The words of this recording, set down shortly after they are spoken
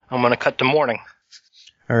I'm gonna cut to morning.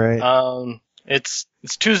 All right. It's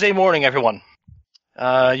Tuesday morning, everyone.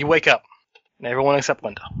 You wake up, and everyone except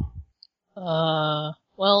Linda.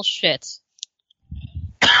 Well, shit.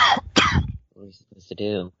 What are we supposed to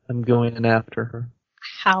do? I'm going in after her.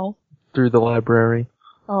 How? Through the library.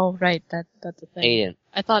 Oh, right, that's a thing. Aiden.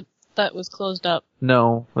 I thought that was closed up.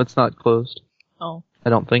 No, it's not closed. Oh. I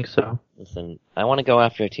don't think so. Listen, I want to go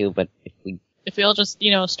after her too, but If we all just,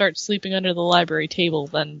 start sleeping under the library table,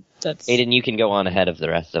 then that's... Aiden, you can go on ahead of the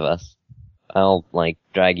rest of us. I'll,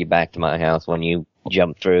 drag you back to my house when you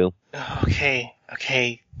jump through.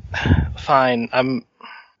 Okay, fine. I'm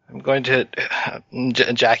going to...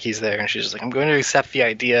 Jackie's there, and she's just like, I'm going to accept the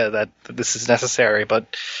idea that this is necessary,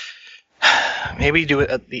 but maybe do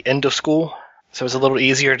it at the end of school, so it's a little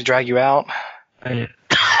easier to drag you out.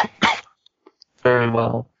 Very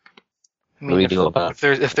well. I mean,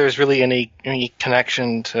 if there's really any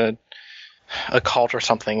connection to a cult or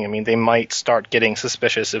something, I mean, they might start getting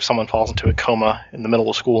suspicious if someone falls into a coma in the middle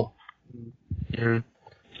of school. You're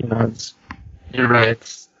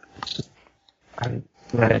right. I'm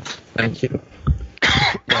right. Thank you.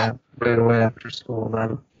 Yeah, right away after school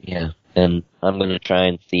then. Yeah, and I'm gonna try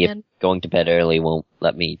and see if going to bed early won't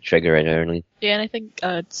let me trigger it early. Yeah, and I think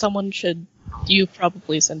someone should, you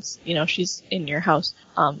probably, since, she's in your house,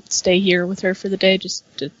 stay here with her for the day just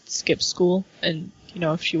to skip school, and,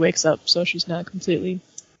 if she wakes up so she's not completely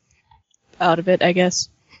out of it, I guess.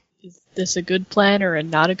 Is this a good plan or a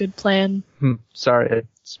not a good plan? Sorry, I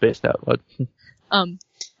spaced out. What?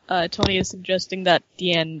 Tony is suggesting that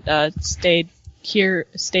Deanne stay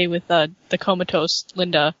with the comatose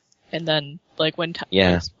Linda, and then when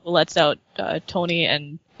lets out Tony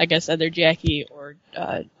and I guess either Jackie or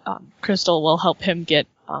Crystal will help him get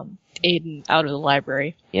Aiden out of the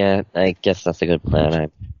library. Yeah, I guess that's a good plan.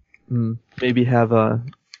 Maybe have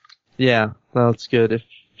yeah, that's good. If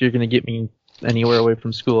you're gonna get me anywhere away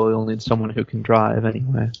from school, you'll need someone who can drive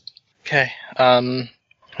anyway. Okay. And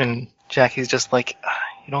Jackie's just like,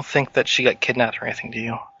 you don't think that she got kidnapped or anything, do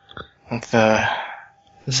you? Like the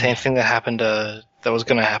same thing that was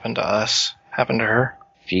gonna happen to us happened to her.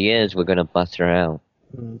 If she is, we're gonna bust her out.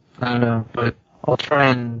 I don't know, but I'll try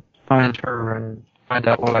and find her and find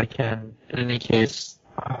out what I can. In any case,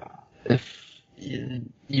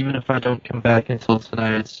 even if I don't come back until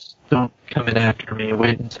tonight, don't come in after me.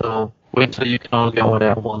 Wait until you can all go in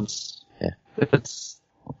at once. Yeah. If it's...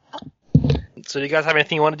 So do you guys have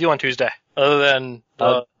anything you want to do on Tuesday? Other than...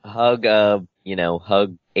 hug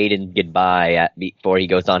Aiden goodbye before he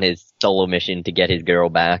goes on his solo mission to get his girl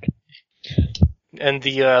back. And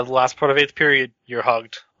the last part of 8th period, you're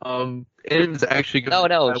hugged. Aiden's actually going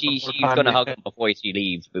to... No, she's going to hug him before she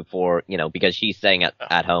leaves, because she's staying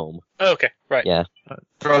at home. Oh, okay, right. Yeah.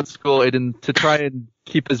 Throughout school, Aiden, to try and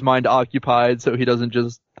keep his mind occupied so he doesn't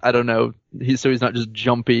just, I don't know, he's not just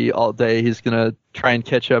jumpy all day, he's going to try and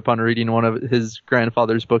catch up on reading one of his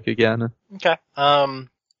grandfather's book again. Okay.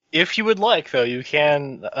 If you would like, though, you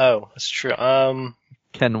can... Oh, that's true.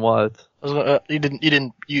 Can what?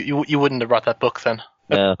 You wouldn't have brought that book then.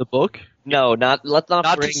 No. The book? No, let's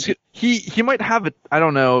not bring... He might have it, I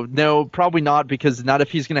don't know. No, probably not, because not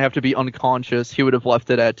if he's gonna have to be unconscious. He would have left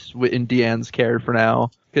it in Deanne's care for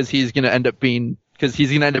now. Because he's gonna end up being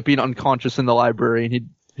unconscious in the library, and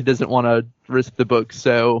he doesn't want to risk the book,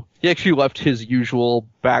 so he actually left his usual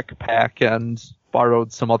backpack and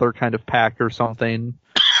borrowed some other kind of pack or something.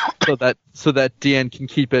 so that Deanne can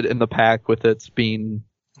keep it in the pack with its being...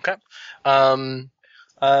 Okay.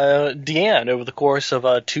 Deanne, over the course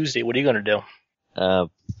of Tuesday, what are you going to do?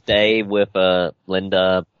 Stay with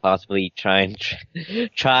Linda, possibly try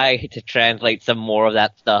to translate some more of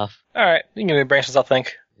that stuff. Alright, you can give me braces, I'll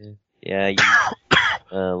think. Yeah,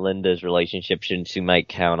 Linda's relationship, she might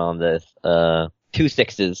count on this. 2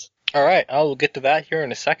 6s. Alright, I'll get to that here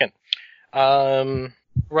in a second. So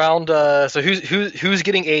who's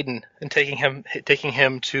getting Aiden and taking him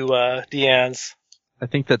to Deanne's? I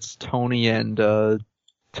think that's Tony and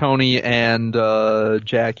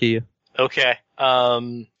Jackie. Okay.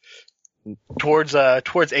 Towards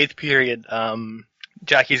 8th period,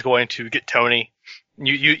 Jackie's going to get Tony.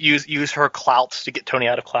 You use her clout to get Tony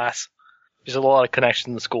out of class. There's a lot of connections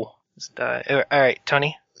in the school. All right,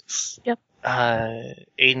 Tony. Yep.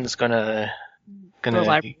 Aiden's gonna. The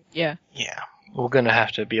library. Yeah. Yeah. We're gonna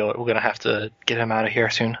have to get him out of here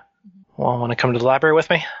soon. Well, want to come to the library with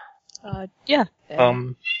me? Yeah.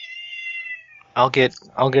 I'll get.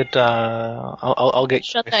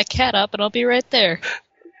 Shut that cat up, and I'll be right there.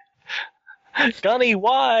 Gunny,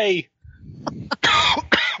 why?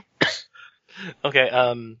 Okay.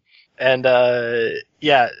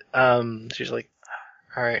 She's like,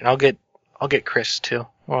 all right, and I'll get Chris too.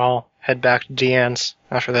 Well, head back to Deanne's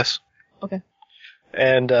after this. Okay.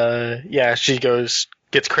 And, she gets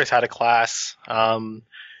Chris out of class. I'm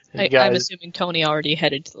assuming Tony already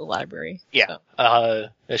headed to the library. Yeah. So.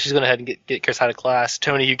 She's going to head and get Chris out of class.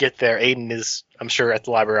 Tony, you get there. Aiden is, I'm sure, at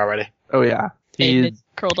the library already. Oh, yeah. Aiden is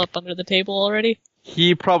curled up under the table already?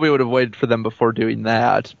 He probably would have waited for them before doing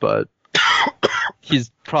that, but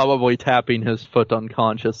he's probably tapping his foot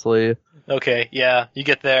unconsciously. Okay, yeah. You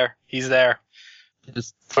get there. He's there. He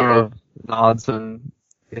just sort of nods and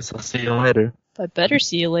I guess I'll see you later. I better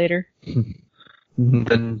see you later.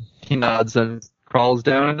 Then he nods and crawls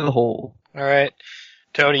down into the hole. Alright.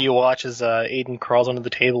 Tony, you watch as Aiden crawls under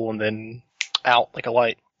the table and then out like a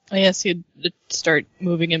light. I guess you'd start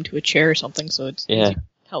moving him to a chair or something so it's easy to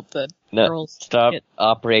help the girls. Stop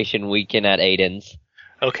Operation Weekend at Aiden's.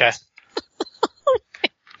 Okay.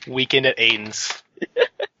 Weekend at Aiden's.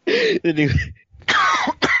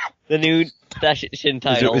 the new session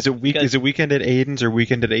title. Is it Weekend at Aiden's or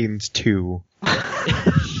Weekend at Aiden's 2?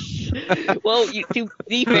 Well, to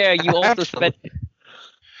be fair, you also spent...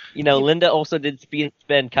 Linda also did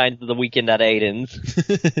spend kind of the weekend at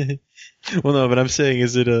Aiden's. Well, no, but I'm saying,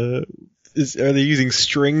 are they using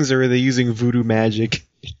strings or are they using voodoo magic?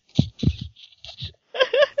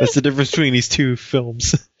 That's the difference between these two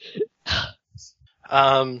films.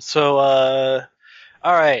 Alright.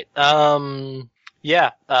 Aiden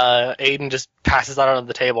just passes out on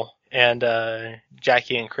the table, and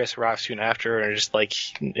Jackie and Chris arrive soon after, and are just like,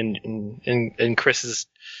 and Chris is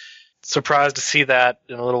surprised to see that,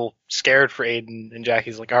 and a little scared for Aiden, and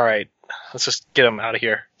Jackie's like, alright, let's just get him out of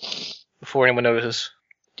here, before anyone notices.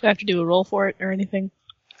 Do I have to do a roll for it or anything?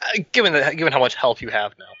 Given how much help you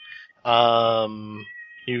have now.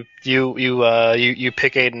 You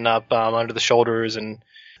pick Aiden up, under the shoulders, and,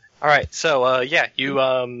 alright, so,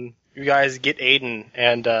 you guys get Aiden,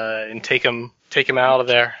 and take him out of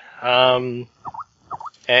there,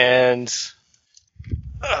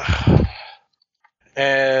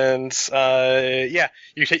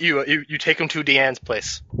 you take him to Deanne's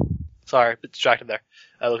place. Sorry, a bit distracted there.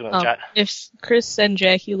 Looking at the chat. If Chris and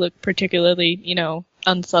Jackie look particularly,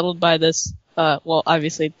 unsettled by this, well,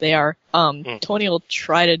 obviously they are. Tony will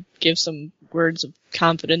try to give some words of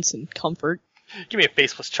confidence and comfort. Give me a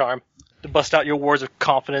faceless charm to bust out your words of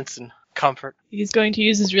confidence and comfort. He's going to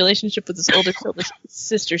use his relationship with his older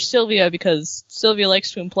sister Sylvia because Sylvia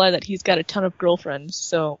likes to imply that he's got a ton of girlfriends,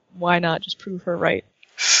 so why not just prove her right?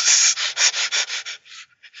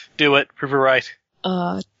 Do it. Prove her right.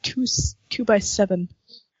 2 by 7.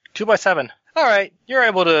 2 by 7. All right, you're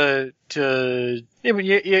able to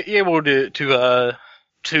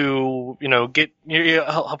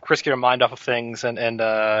help Chris get her mind off of things, and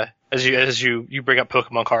as you bring up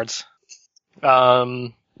Pokemon cards.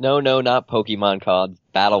 No, not Pokemon cards.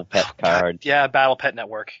 Battle Pet cards. Yeah, Battle Pet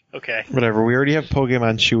Network. Okay. Whatever. We already have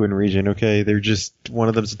Pokemon Shu in region. Okay, they're just one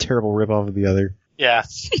of them's a terrible ripoff of the other. Yeah.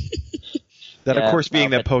 That, of course, being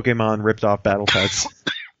that Pokemon ripped off Battle Pets.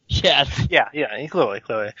 Yes. Yeah, clearly.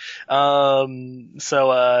 So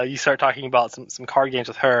you start talking about some card games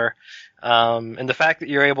with her, and the fact that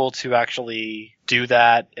you're able to actually do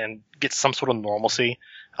that and get some sort of normalcy,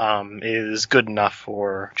 is good enough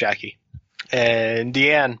for Jackie. And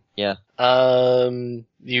Deanne. Yeah. You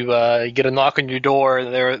get a knock on your door.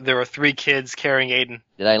 There are 3 kids carrying Aiden.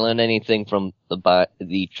 Did I learn anything from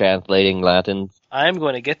the translating Latin? I'm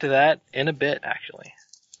going to get to that in a bit, actually.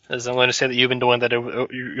 As I'm going to say that you're doing that over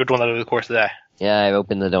the course of the day. Yeah, I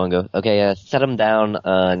opened the door and go, okay, set him down,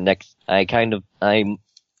 next. I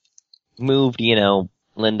moved,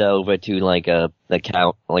 Linda over to a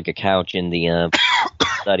couch in the,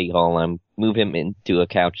 study hall. Move him into a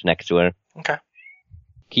couch next to her. Okay.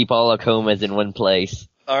 Keep all our comas in one place.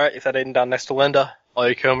 Alright, you set Aiden down next to Linda. All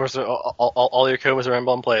your comas are in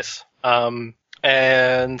one place. Gonna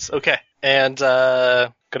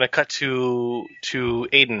cut to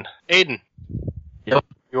Aiden. Aiden. Yep.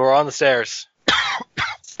 You are on the stairs.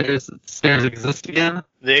 Stairs exist again?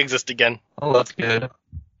 They exist again. Oh, that's good.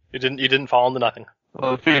 You didn't fall into nothing.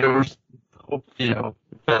 Well, fell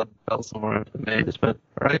somewhere in the maze, but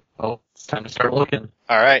alright, well, it's time to start looking.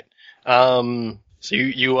 Alright. So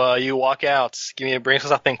you walk out. Give me a brain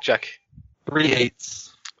I think check. 3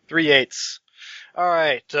 8s. 3 8s.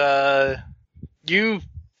 Alright, you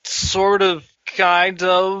sort of kind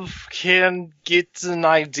of can get an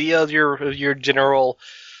idea of your general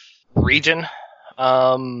region.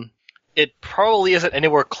 It probably isn't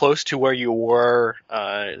anywhere close to where you were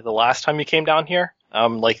the last time you came down here.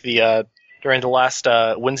 During the last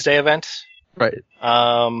Wednesday event. Right.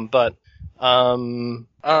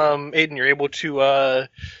 Aiden, you're able to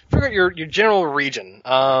figure out your general region.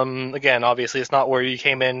 Again, obviously, it's not where you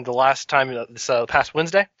came in the last time, this past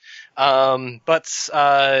Wednesday. But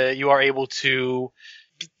you are able to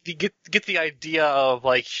get the idea of,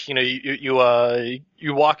 like, you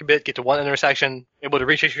walk a bit, get to one intersection, able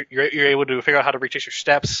to you're able to figure out how to retrace your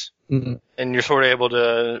steps, and you're sort of able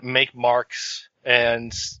to make marks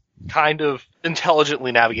and kind of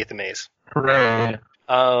intelligently navigate the maze. Hooray. You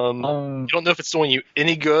don't know if it's doing you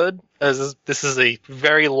any good, as this is a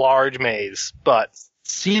very large maze, but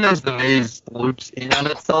Seen as the maze loops in on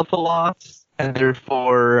itself a lot, and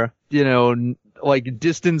therefore, like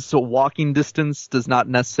walking distance does not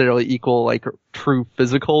necessarily equal like true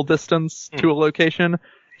physical distance to a location.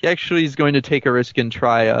 He actually is going to take a risk and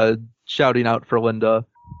try shouting out for Linda.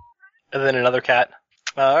 And then another cat.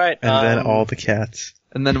 All right. And then all the cats.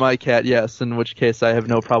 And then my cat, yes, in which case I have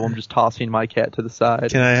no problem just tossing my cat to the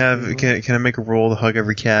side. Can I make a roll to hug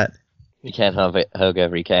every cat? You can't hug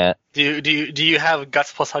every cat. Do you have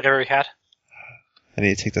guts plus hug every cat? I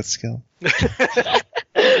need to take that skill.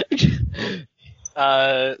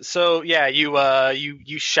 So yeah,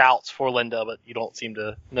 you shout for Linda, but you don't seem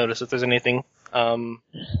to notice if there's anything. You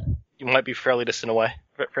might be fairly distant away.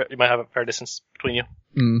 You might have a fair distance between you.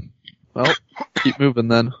 Well, keep moving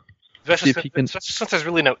then. Especially since there's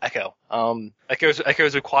really no echo.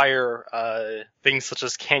 Echoes require things such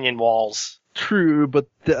as canyon walls. True, but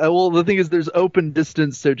the thing is, there's open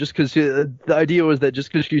distance. So just because the idea was that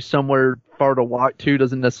just because she's somewhere far to walk to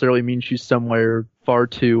doesn't necessarily mean she's somewhere far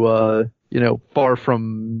to far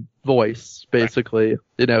from voice. Basically,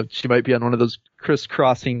 right. She might be on one of those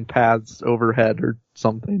crisscrossing paths overhead or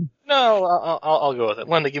something. No, I'll go with it.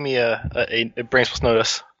 Linda, give me a brains plus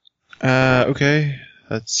notice. Okay.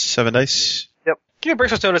 That's 7 dice. Yep. Give me a brains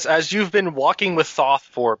plus notice as you've been walking with Thoth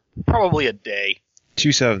for probably a day. 2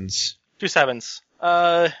 7s. 2 7s.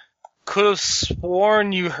 Could have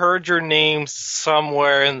sworn you heard your name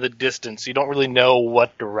somewhere in the distance. You don't really know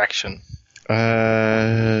what direction.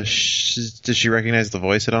 Does she recognize the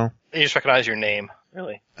voice at all? You just recognize your name,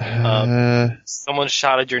 really. Someone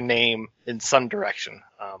shouted your name in some direction.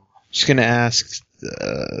 She's gonna ask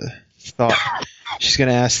Thoth. She's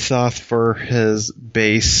gonna ask Thoth for his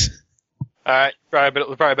base. All right,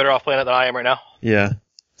 probably better off playing it than I am right now. Yeah.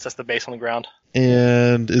 So that's the base on the ground.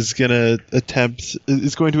 And is going to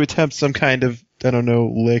attempt some kind of, I don't know,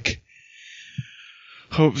 lick.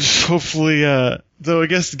 Hopefully, though I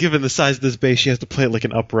guess given the size of this base, she has to play it like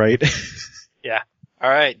an upright. Yeah. All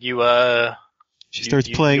right. She starts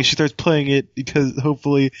playing it because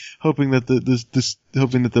hoping that the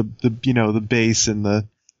bass and the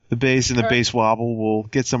bass wobble will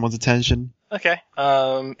get someone's attention. Okay.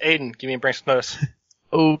 Aiden, give me a brains notice.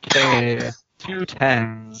 Okay. 2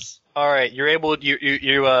 10s. All right, you're able.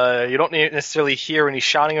 You don't necessarily hear any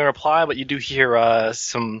shouting in reply, but you do hear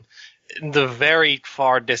some, in the very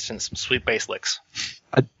far distance, some sweet bass licks.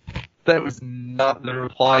 That was not the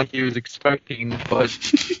reply he was expecting, but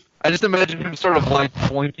I just imagine him sort of like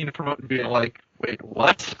blinking from it and being like, "Wait,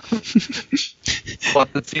 what?"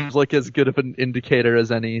 But that seems like as good of an indicator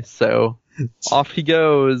as any. So off he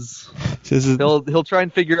goes. He'll try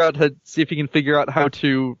and see if he can figure out how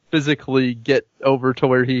to physically get over to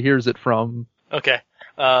where he hears it from. Okay.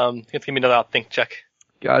 You have to give me another outthink check.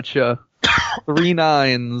 Gotcha. 3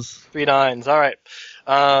 9s. 3 9s. All right.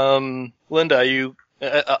 Linda, you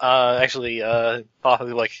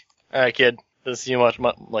probably like, all right, kid. Doesn't seem much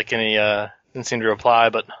like any. Didn't seem to reply,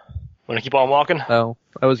 but want to keep on walking? Oh,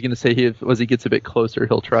 I was gonna say as he gets a bit closer,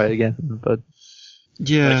 he'll try again, but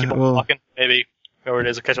yeah. Keep on walking. Maybe whoever it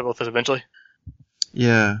is will catch up with us eventually.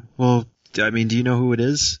 Yeah. Well, I mean, do you know who it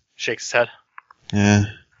is? Shakes his head. Yeah.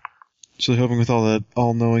 Actually, hoping with all that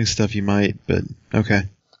all-knowing stuff you might, but okay.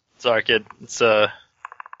 Sorry, kid. It's you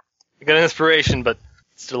got an inspiration, but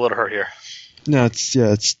it's still a little hurt here. No,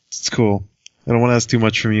 it's cool. I don't want to ask too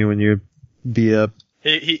much from you when you be up.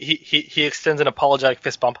 He extends an apologetic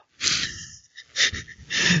fist bump.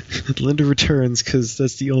 Linda returns because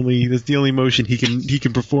that's the only motion he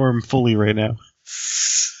can perform fully right now.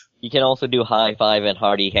 You can also do high five and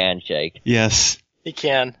hearty handshake. Yes, he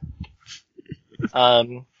can.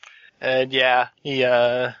 And yeah, he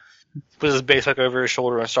puts his base hook over his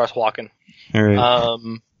shoulder and starts walking. All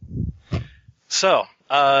right. So,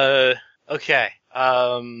 okay.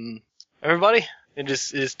 Everybody, it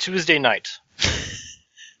is Tuesday night.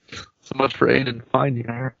 So much for Aiden finding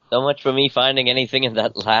her. So much for me finding anything in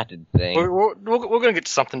that Latin thing. We're gonna get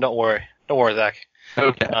to something. Don't worry, Zach.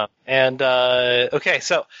 Okay. Okay.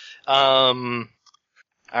 So, all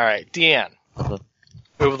right, Deanne.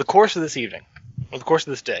 Over the course of this evening, over the course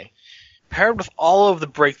of this day, paired with all of the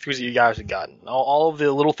breakthroughs that you guys have gotten, all of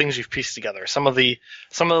the little things you've pieced together, some of the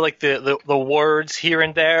like the words here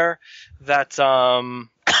and there that some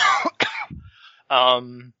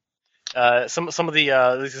of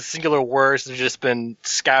the singular words that have just been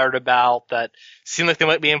scattered about that seem like they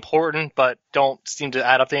might be important but don't seem to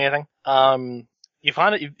add up to anything. You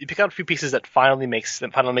pick out a few pieces that finally makes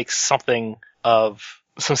something of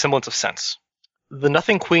some semblance of sense. The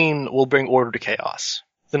Nothing Queen will bring order to chaos.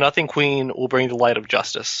 The Nothing Queen will bring the light of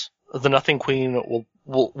justice. The Nothing Queen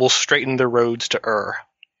will straighten the roads to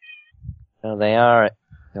So they are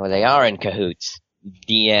in cahoots.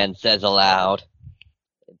 Deanne says aloud.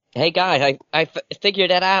 Hey guys, I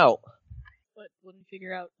figured that out. What did you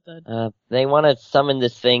figure out? They want to summon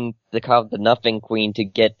this thing they call the Nothing Queen to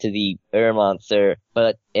get to the monster,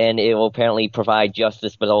 and it will apparently provide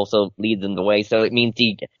justice, but also lead them the way. So it means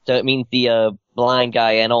the blind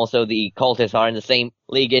guy and also the cultists are in the same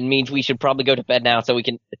league. It means we should probably go to bed now so we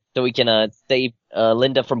can save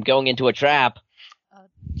Linda from going into a trap.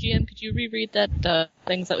 GM, could you reread that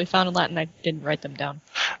things that we found in Latin? I didn't write them down.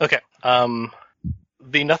 Okay.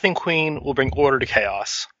 The Nothing Queen will bring order to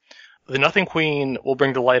chaos. The Nothing Queen will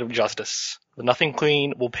bring the light of justice. The Nothing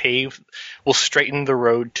Queen will straighten the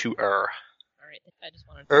road to Alright, I just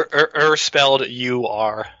wanted spelled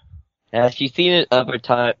U-R. She's seen it other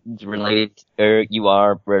times related, you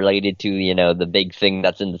are related to, the big thing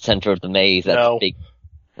that's in the center of the maze. That's no. Big.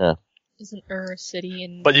 Isn't a city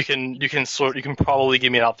in... But you can probably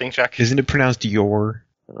give me an outthink check. Isn't it pronounced your?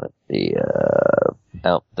 Let's see,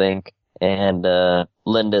 outthink. And,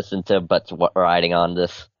 Linda, since her butt's riding on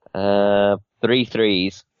this. 3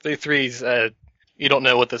 3s. 3 3s, you don't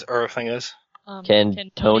know what this thing is.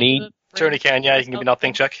 Can Tony? Tony can, yeah, you can give me an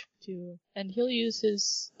outthink check. And he'll use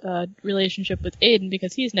his, relationship with Aiden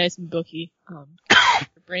because he's nice and booky, for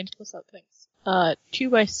brains plus outthings.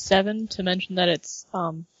 2x7 to mention that it's,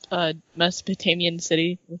 a Mesopotamian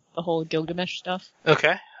city with the whole Gilgamesh stuff.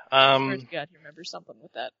 Okay. I swear to God, he remembers something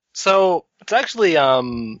with that. So, it's actually,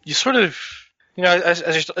 you sort of, as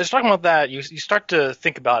you're talking about that, you start to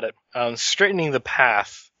think about it. Straightening the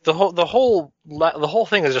path. The whole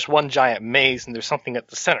thing is just one giant maze, and there's something at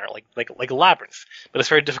the center, like a labyrinth. But it's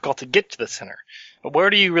very difficult to get to the center. But where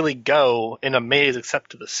do you really go in a maze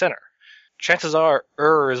except to the center? Chances are,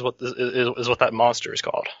 is what that monster is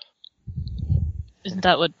called. Isn't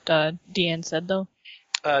that what Deanne said though?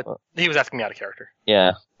 He was asking me out of character.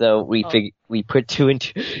 Yeah. So we put two and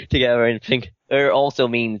two together and think also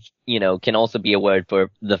means, can also be a word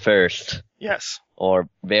for the first. Yes. Or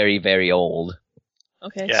very, very old.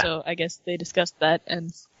 Okay, yeah. So I guess they discussed that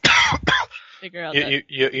and figure out you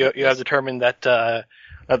have determined that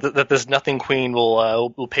that this Nothing Queen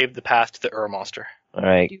will pave the path to the monster. All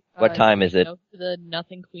right. What time is it? Know who the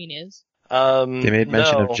Nothing Queen is? They made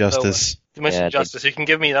mention of justice. They mentioned justice. You can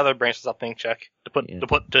give me another branches outthink check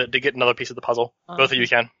to get another piece of the puzzle. Both of you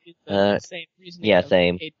can. Same reasoning. Yeah,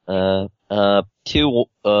 same. 2 4s.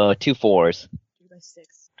 2x6.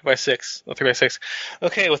 2x6. 3x6.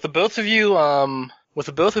 Okay, with the both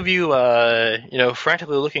of you,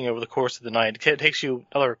 frantically looking over the course of the night, it takes you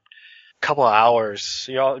another couple of hours.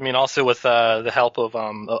 Also with the help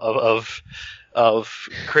of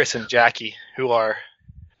Chris and Jackie, who are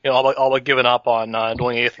all but given up on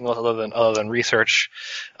doing anything else other than research.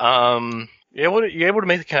 You're able to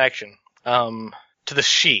make the connection to the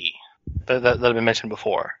she that had been mentioned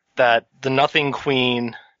before. That the Nothing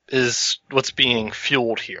Queen is what's being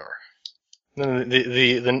fueled here.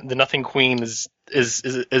 The Nothing Queen is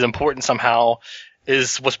important somehow.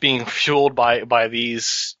 Is what's being fueled by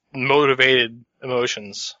these motivated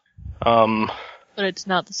emotions. But it's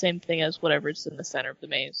not the same thing as whatever's in the center of the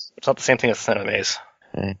maze. It's not the same thing as the center of the maze.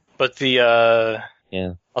 Okay. But the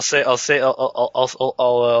yeah. I'll say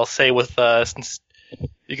with since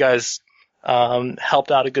you guys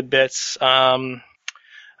helped out a good bit, helped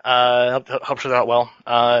us out well.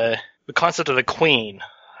 The concept of a queen,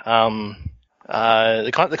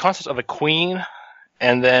 the concept of a queen,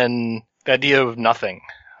 and then the idea of nothing.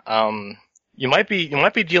 You might be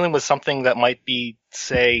dealing with something that might be,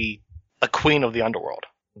 say, a queen of the underworld.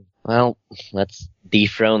 Well, let's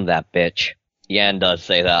dethrone that bitch. Yan does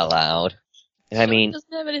say that loud. I mean,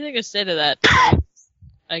 doesn't have anything to say to that.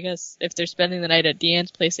 I guess if they're spending the night at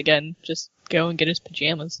Deanne's place again, just go and get his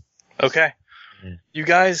pajamas. Okay. Yeah. You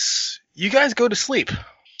guys go to sleep.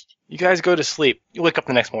 You wake up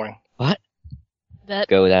the next morning. What? That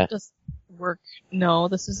doesn't work. No,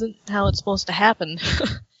 this isn't how it's supposed to happen.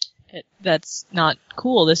 That's not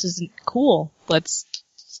cool. This isn't cool.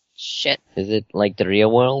 Shit. Is it like the real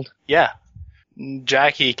world? Yeah.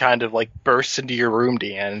 Jackie kind of bursts into your room,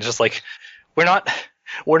 Deanne, and just we're not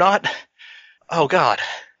Oh God.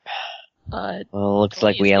 Well, looks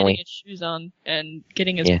like He's we getting only. his shoes on and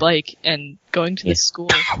getting his Yeah. bike and going to the Yeah. school.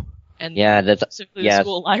 And Yeah, that's specifically yeah. the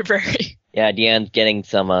school library. Yeah, Deanne's getting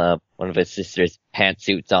some one of his sister's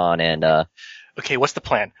pantsuits on, and Okay, what's the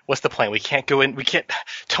plan? We can't go in. We can't.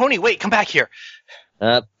 Tony, wait, come back here.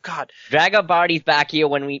 God. Drago Barty's back here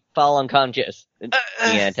when we fall unconscious.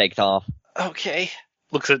 Deanne takes off. Okay.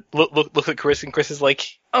 Looks at Chris, and Chris is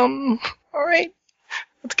like, all right,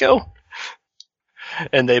 let's go.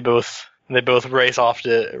 And they both race off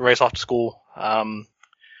to school.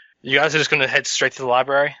 You guys are just gonna head straight to the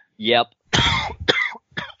library? Yep.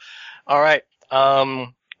 All right.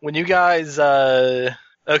 When you guys, okay,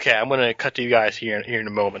 I'm gonna cut to you guys here in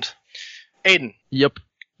a moment. Aiden. Yep.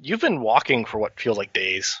 You've been walking for what feels like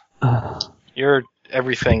days.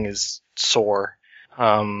 Everything is sore.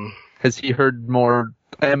 Has he heard more?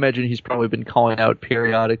 I imagine he's probably been calling out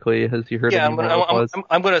periodically. Has he heard any more?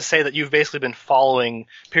 I'm going to say that you've basically been following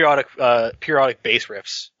periodic bass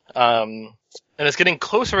riffs. And it's getting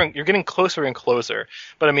closer, and you're getting closer and closer.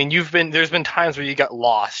 But I mean, there's been times where you got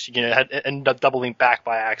lost, ended up doubling back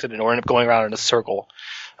by accident, or ended up going around in a circle.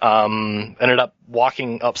 Ended up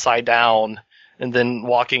walking upside down, and then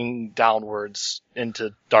walking downwards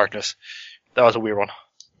into darkness. That was a weird one.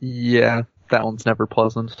 Yeah, that one's never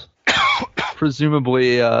pleasant.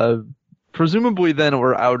 Presumably then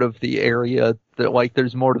we're out of the area that,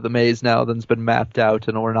 there's more to the maze now than's been mapped out,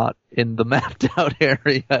 and we're not in the mapped out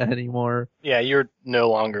area anymore. Yeah, you're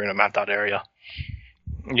no longer in a mapped out area.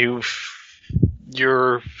 You're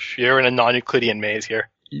in a non-Euclidean maze here.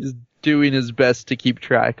 He's doing his best to keep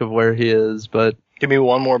track of where he is, but give me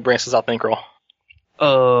one more brain cells outthink roll. 2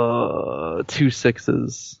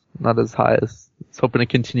 6s, not as high as. I was hoping to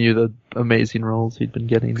continue the amazing rolls he'd been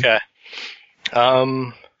getting. Okay.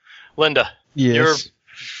 Linda. Yes. You're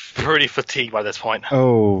pretty fatigued by this point.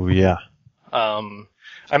 Oh, yeah. I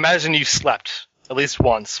imagine you slept at least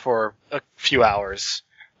once for a few hours.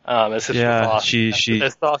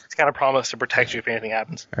 His thoughts kind of promise to protect you if anything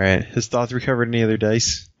happens. Alright. Has Thoth recovered any other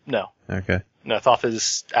dice? No. Okay. No, Thoth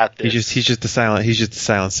is at this. He's just the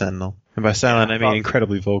silent sentinel. And by silent, I mean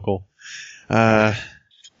incredibly vocal. By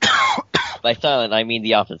silent, I mean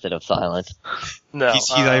the opposite of silent. No.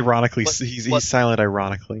 He's ironically, he's silent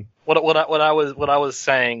ironically. What I was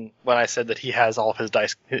saying when I said that he has all of his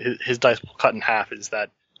dice cut in half is that.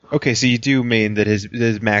 Okay, so you do mean that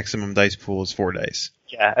his maximum dice pool is 4 dice.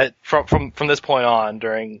 Yeah, from this point on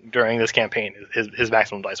during this campaign, his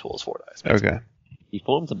maximum dice pool is 4 dice. Basically. Okay. He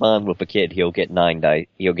forms a bond with a kid, he'll get 9 dice.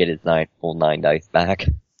 He'll get his full 9 dice back.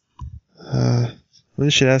 Linda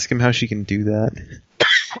should ask him how she can do that.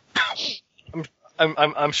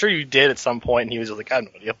 I'm sure you did at some point, and he was just like, I have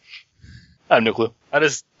no idea. I have no clue. I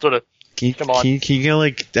just sort of come on. Can you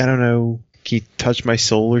I don't know, can you touch my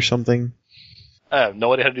soul or something? I have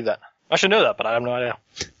no idea how to do that. I should know that, but I have no idea.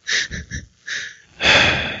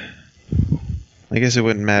 I guess it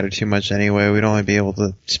wouldn't matter too much anyway. We'd only be able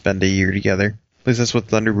to spend a year together. At least that's what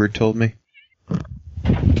Thunderbird told me.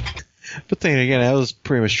 But then again, I was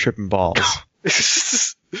pretty much tripping balls.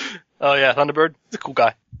 Oh yeah, Thunderbird. He's a cool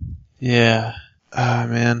guy. Yeah. Ah,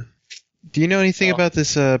 man. Do you know anything about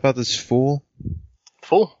this fool?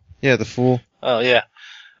 Fool? Yeah, the fool. Oh yeah.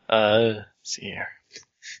 Let's see here.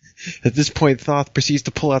 At this point, Thoth proceeds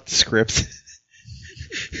to pull out the script.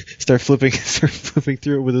 Start flipping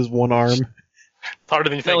through it with his one arm. Harder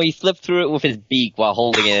than you think. No, he flipped through it with his beak while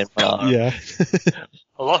holding it in front of him. Yeah.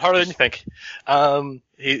 A lot harder than you think.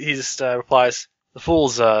 He just replies, "The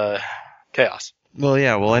fool's chaos." Well,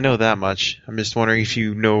 yeah. Well, I know that much. I'm just wondering if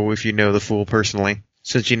you know the fool personally,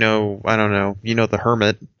 since I don't know, the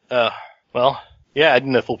hermit. Well, yeah, I do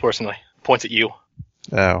know the fool personally. Points at you.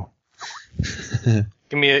 Oh.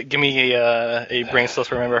 Give me a brain supposed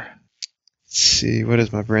to remember. Let's see, what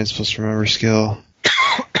is my brain supposed to remember skill?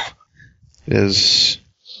 It is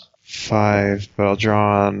 5, but I'll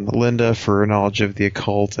draw on Linda for knowledge of the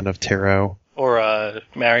occult and of tarot. Or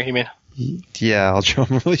Mary, you mean? Yeah, I'll draw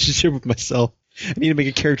my relationship with myself. I need to make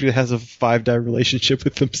a character that has a 5-die relationship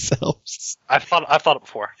with themselves. I've thought it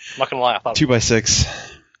before. I'm not gonna lie, I thought 2 by 6.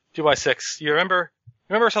 2 by 6. You remember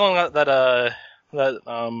something that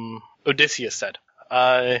Odysseus said?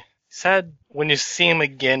 He said when you see him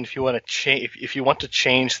again, if you want to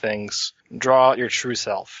change things, draw out your true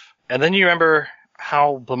self. And then you remember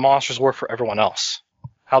how the monsters work for everyone else.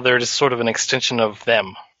 How they're just sort of an extension of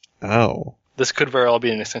them. Oh. This could very well be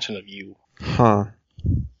an extension of you. Huh.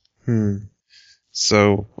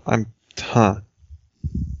 So,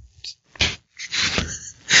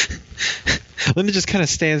 Linda just kind of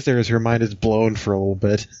stands there as her mind is blown for a little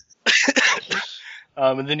bit.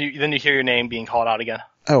 And then you hear your name being called out again.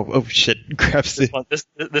 Oh shit! Grabs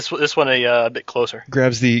This one a bit closer.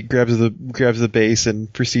 Grabs the bass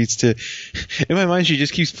and proceeds to. In my mind, she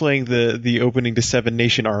just keeps playing the opening to Seven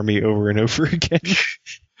Nation Army over and over again.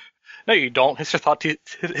 No, you don't. History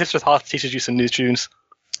Thought teaches you some new tunes.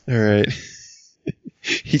 All right.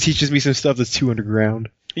 He teaches me some stuff that's too underground.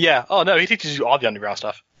 Yeah. Oh no, he teaches you all the underground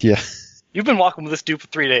stuff. Yeah. You've been walking with this dude for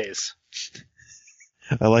 3 days.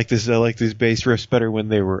 I like this bass riffs better when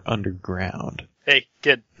they were underground. Hey,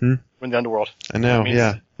 kid. We're in the underworld. I know.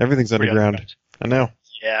 Yeah. Everything's underground. I know.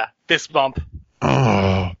 Yeah. Fist bump.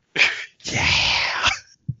 Oh. Yeah.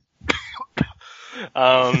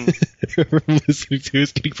 Whoever I'm listening to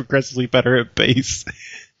is getting progressively better at bass.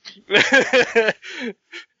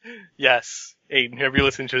 Yes. Aiden, whoever you're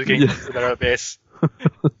listening to is getting better at bass.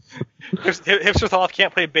 Hipster Thoth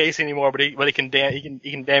can't play bass anymore, but he can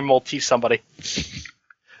damn well teach somebody.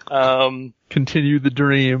 Continue the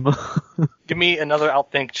dream. Give me another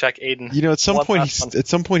outthink check, Aiden. You know, at some point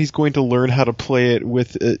he's going to learn how to play it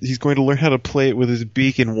with his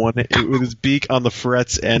beak with his beak on the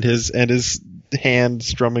frets and his hand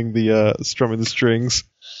strumming the strings.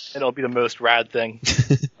 And it'll be the most rad thing.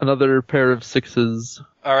 Another pair of 6s.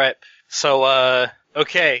 All right. So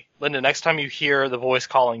okay, Linda, next time you hear the voice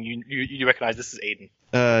calling, you recognize this is Aiden.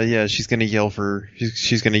 Yeah, she's gonna yell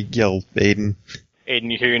Aiden.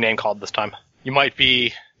 Aiden, you hear your name called this time. You might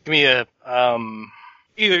be, give me a,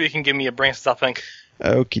 either of you can give me a brain stuff think.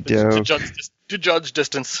 Okie doke. To judge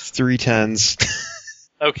distance. 3 10s.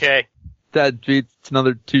 Okay. That beats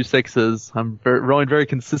another 2 6s. I'm rolling very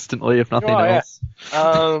consistently, if nothing else.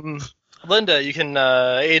 Yeah. Linda, you can,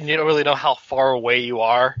 Aiden, you don't really know how far away you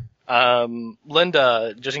are.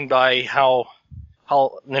 Linda, judging by how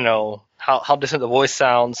distant the voice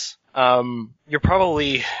sounds, you're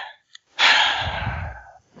probably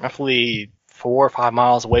roughly 4 or 5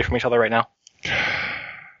 miles away from each other right now.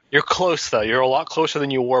 You're close though. You're a lot closer than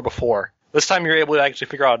you were before. This time you're able to actually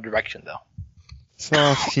figure out a direction though.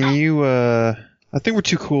 So, can you, I think we're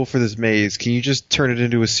too cool for this maze. Can you just turn it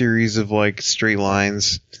into a series of, like, straight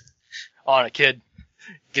lines? On it, kid.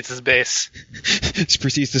 Gets his base. Just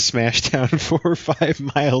proceeds to smash down 4 or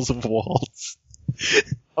 5 miles of walls.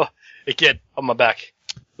 Oh, hey kid, on my back.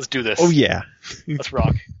 Let's do this. Oh yeah. Let's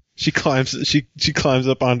rock. She climbs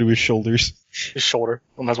up onto his shoulders. His shoulder.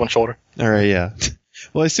 One has one shoulder. Alright, yeah.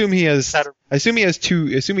 Well, I assume he has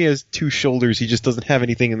two shoulders, he just doesn't have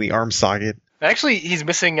anything in the arm socket. Actually, he's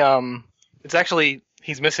missing,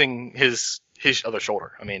 he's missing his other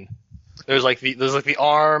shoulder. I mean, there's the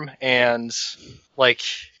arm and, like,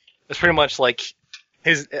 it's pretty much like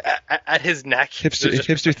his, at his neck.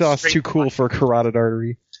 Hipster Thought's too cool for a carotid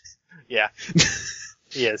artery. Yeah.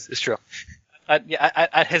 He is. It's true.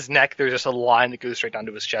 At his neck, there's just a line that goes straight down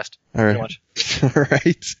to his chest. All right. All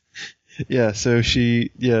right. Yeah. So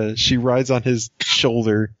she rides on his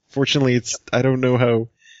shoulder. Fortunately, I don't know how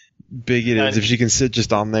big it is if she can sit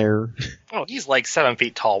just on there. Oh, he's like 7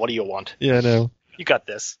 feet tall. What do you want? Yeah, I know. You got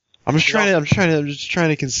this. I'm just trying to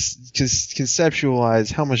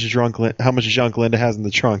conceptualize how much junk Linda has in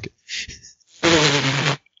the trunk.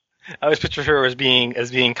 I always picture her as being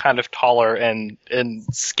kind of taller and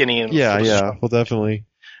skinny and yeah. Well, definitely.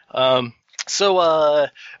 All right.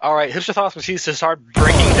 Hipster Thoth proceeds to start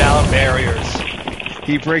breaking down barriers.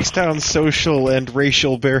 He breaks down social and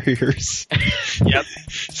racial barriers. Yep.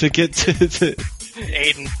 To get to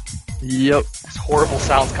Aiden. Yep. There's horrible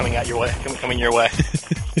sounds coming your way.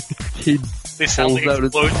 They sound like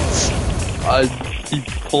explosions. He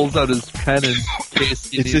pulls out his pen and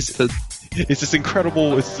it's this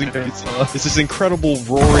incredible roaring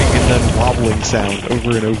and then wobbling sound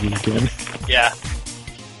over and over again. Yeah.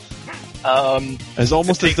 As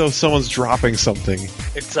as though someone's dropping something.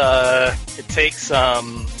 It takes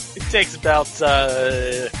about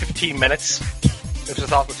 15 minutes. It's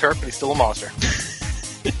just off the turf, but he's still a monster.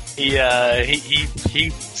 He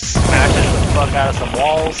smashes the fuck out of some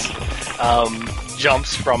walls,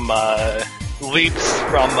 jumps leaps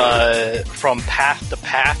from path to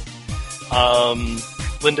path.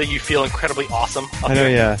 Linda, you feel incredibly awesome. I know,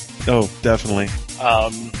 yeah. Oh, definitely.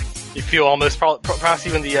 You feel almost, perhaps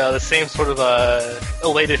even the same sort of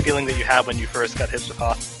elated feeling that you had when you first got Hipster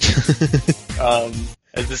Thoth.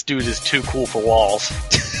 As this dude is too cool for walls.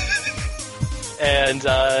 And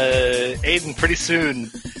Aiden, pretty soon,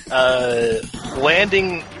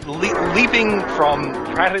 leaping from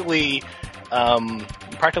practically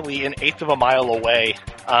an eighth of a mile away,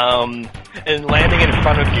 and landing in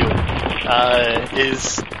front of you,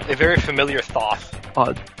 is a very familiar Thoth.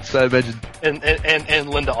 So I imagine. And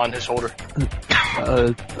Linda on his shoulder.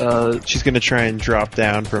 She's gonna try and drop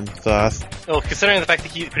down from Thoth. Well, considering the fact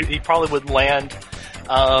that he probably would land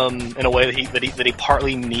in a way that he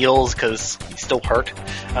partly kneels because he's still hurt.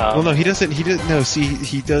 Well, no, he doesn't. No, see,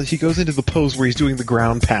 he does. He goes into the pose where he's doing the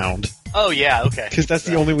ground pound. Oh yeah, okay. Because that's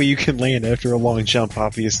the only way you can land after a long jump,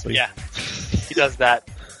 obviously. Yeah, he does that.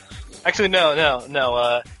 Actually,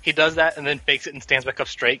 no. He does that and then fakes it and stands back up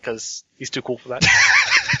straight because he's too cool for that.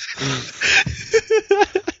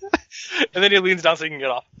 And then he leans down so he can get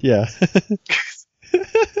off. Yeah.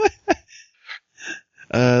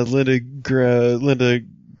 Linda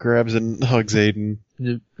grabs and hugs Aiden.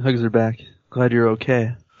 Hugs her back. Glad you're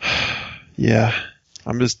okay. Yeah.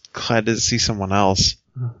 I'm just glad to see someone else.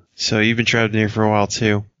 So you've been trapped in here for a while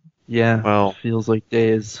too. Yeah. Well, feels like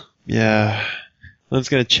days. Yeah. Lynn's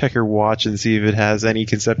gonna check her watch and see if it has any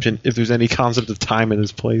conception, if there's any concept of time in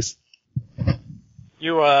this place.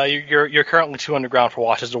 You're currently too underground for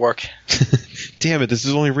watches to work. Damn it! This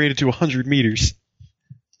is only rated to 100 meters,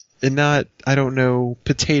 and not, I don't know,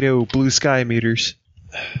 potato blue sky meters.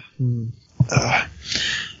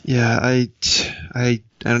 Yeah, I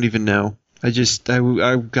don't even know. I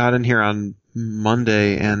got in here on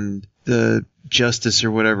Monday, and the justice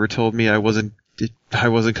or whatever told me I wasn't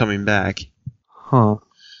coming back. Huh.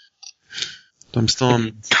 I'm still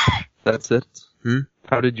on. That's it? Hmm?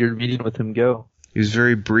 How did your meeting with him go? He was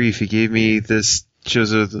very brief. He gave me this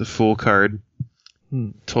the Fool card.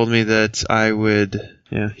 Told me that I would.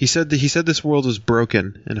 Yeah. He said this world was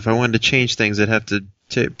broken, and if I wanted to change things, I'd have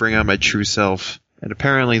to bring out my true self. And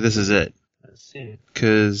apparently, this is it. I see.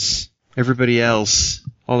 Because everybody else,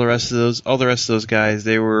 all the rest of those guys,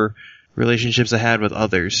 they were relationships I had with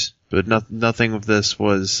others, but nothing of this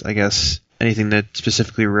was, I guess, anything that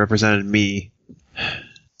specifically represented me.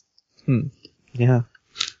 Yeah.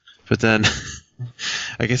 But then,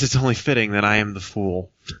 I guess it's only fitting that I am the Fool.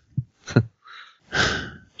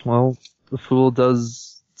 Well, the Fool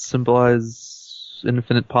does symbolize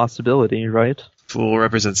infinite possibility, right? Fool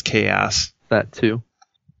represents chaos. That too.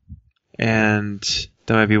 And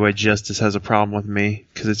that might be why Justice has a problem with me,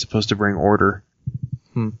 because it's supposed to bring order.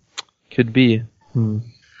 Could be.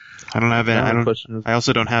 I don't have any. I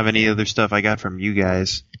also don't have any other stuff I got from you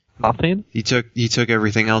guys. Nothing? He took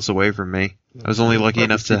everything else away from me. I was only lucky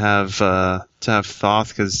enough to have Thoth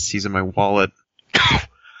because he's in my wallet.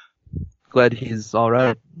 Glad he's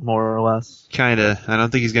alright, more or less. Kinda. I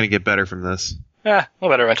don't think he's gonna get better from this. Yeah, a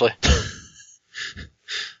little better eventually.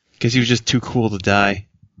 Because he was just too cool to die.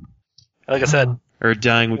 Like I said. Or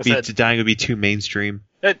dying would be too mainstream.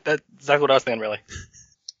 That's exactly what I was thinking, really.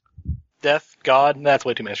 Death, God, that's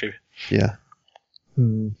way too mainstream. Yeah.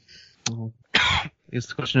 Well, I guess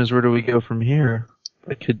the question is, where do we go from here?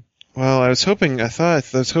 Well, I was hoping that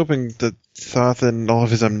Thoth and all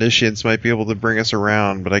of his omniscience might be able to bring us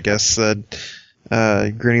around, but I guess that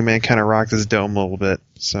Grinning Man kind of rocked his dome a little bit.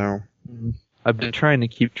 So I've been trying to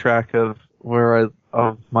keep track of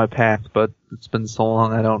of my path, but it's been so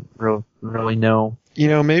long I don't really know.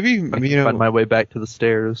 Maybe find my way back to the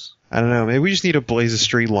stairs. I don't know. Maybe we just need to blaze a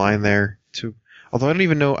straight line there. Although I don't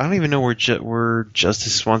even know where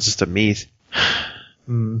Justice wants us to meet.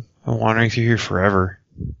 I'm wandering through here forever.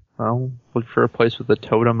 Well, look for a place with a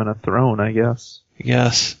totem and a throne, I guess.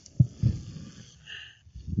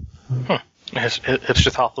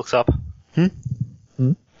 Hipster Top looks up.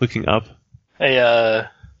 Looking up? Hey,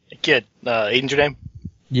 kid, Aiden's your name?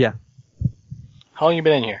 Yeah. How long you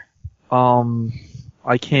been in here?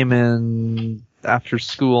 I came in after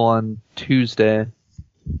school on Tuesday.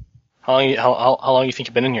 How long you think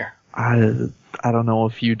you've been in here? I don't know, a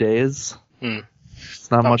few days.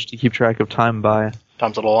 It's not much to keep track of time by.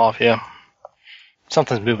 Time's a little off, yeah.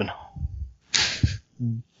 Something's moving.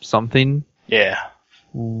 Something? Yeah.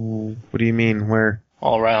 Ooh, what do you mean? Where?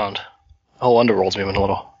 All around. The whole underworld's moving a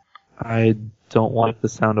little. I don't like the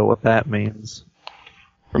sound of what that means.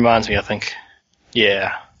 Reminds me, I think.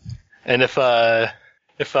 Yeah. And if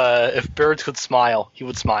birds could smile, he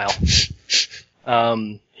would smile.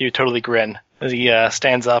 He would totally grin as he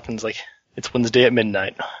stands up and is like, "It's Wednesday at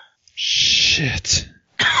midnight." Shit.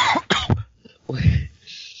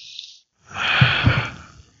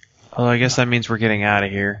 Well, I guess that means we're getting out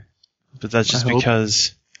of here. But that's just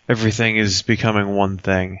because everything is becoming one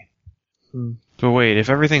thing. But wait, if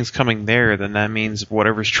everything's coming there, then that means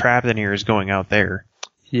whatever's trapped in here is going out there.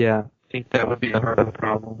 Yeah, I think that would be the heart of the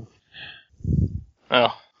problem.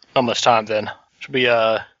 Oh, not much time then. Should we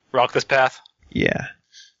rock this path? Yeah.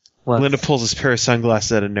 Linda pulls his pair of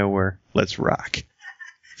sunglasses out of nowhere. Let's rock.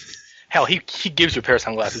 Hell, he gives you a pair of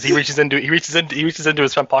sunglasses. He reaches into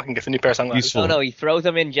his front pocket and gets a new pair of sunglasses. Useful. Oh no, he throws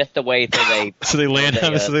them in just the way so they land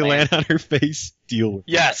on her face. Deal with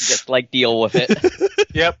Yes. Just like deal with it.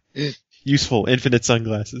 Yep. Useful, infinite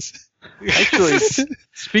sunglasses. Actually,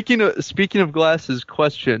 speaking of glasses,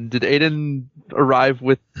 question: did Aiden arrive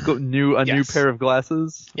with a new pair of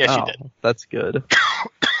glasses? Yes, she did. That's good.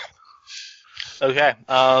 Okay.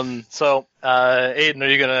 So, Aiden, are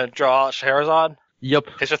you gonna draw Scheherazade?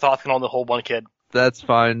 Yep. His your thoughts can only hold one kid. That's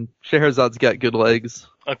fine. Scheherazade's got good legs.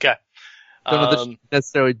 Okay. Don't know that she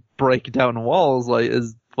necessarily break down walls like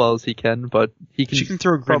as well as he can, but he can. She can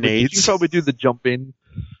throw grenades. He can probably do the jumping.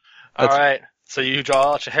 All right. So you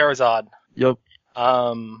draw Scheherazade. Yep.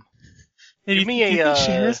 Give me a.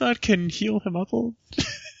 Scheherazade can heal him up a little.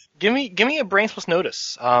 Give me a brains plus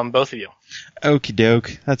notice. Both of you. Okie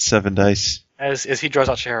doke. That's 7 dice. As he draws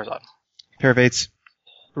out Scheherazade. Pair of 8s.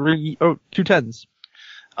 2 10s.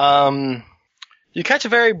 You catch a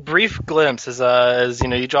very brief glimpse as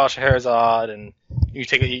you draw Scheherazade and you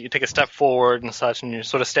take a step forward and such, and you're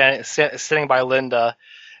sort of sitting by Linda,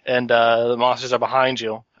 and the monsters are behind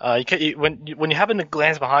you. When you happen to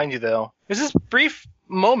glance behind you, though, there's this brief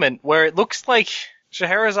moment where it looks like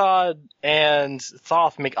Scheherazade and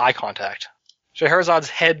Thoth make eye contact. Scheherazade's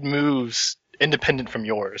head moves independent from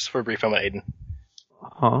yours for a brief moment, Aiden.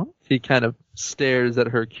 Huh? He kind of stares at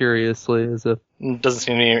her curiously as if... Doesn't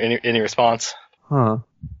seem any response. Huh.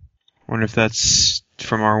 Wonder if that's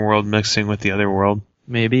from our world mixing with the other world.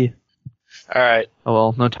 Maybe. Alright. Oh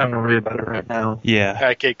well, no time to worry about it right now. Yeah.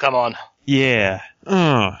 Alright, kid, come on. Yeah.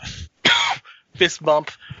 Fist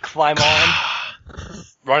bump, climb on,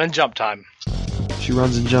 run and jump time. She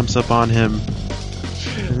runs and jumps up on him.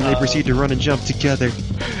 And they proceed to run and jump together.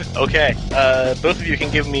 Okay, both of you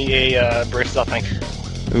can give me a brace something.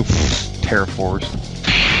 Oof. Terraforce.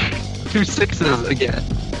 2 6s again.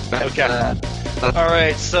 Okay.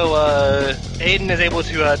 Alright, so Aiden is able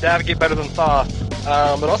to navigate better than Thoth,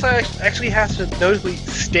 but also actually has to notably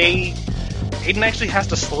stay. Aiden actually has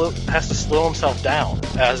to slow himself down,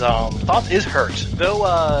 as Thoth is hurt. Though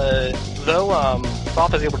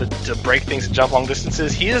Thoth is able to break things and jump long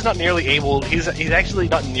distances, he is not nearly able. He's actually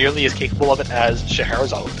not nearly as capable of it as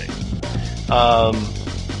Scheherazade would be.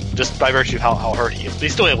 Just by virtue of how hurt he is, but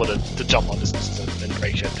he's still able to jump long distances and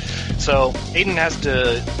break shit. So Aiden has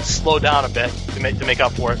to slow down a bit to make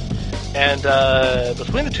up for it, and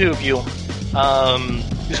between the two of you,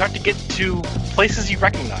 you start to get to places you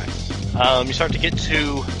recognize. You start to get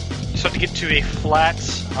to a flat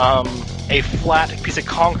piece of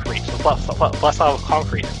concrete, a flat slab of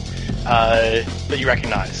concrete that you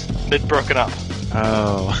recognize, bit broken up.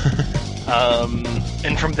 Oh.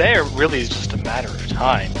 And from there, really, is just a matter of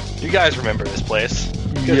time. You guys remember this place.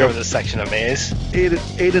 You guys remember this section of maze.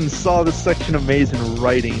 Aiden saw this section of maze in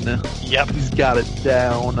writing. Yep. He's got it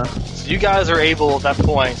down. So you guys are able, at that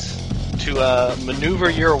point, to maneuver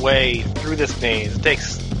your way through this maze. It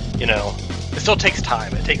takes, it still takes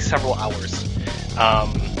time. It takes several hours.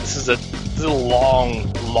 This is a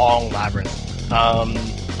long, long labyrinth.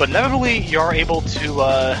 But inevitably, you're able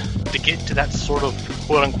to get to that sort of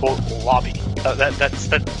quote-unquote lobby.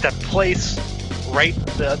 That place, right?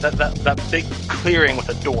 That big clearing with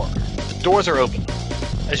a door. The doors are open.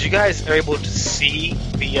 As you guys are able to see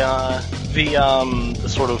the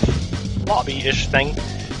sort of lobby-ish thing,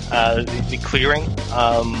 the clearing.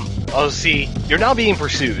 See, you're now being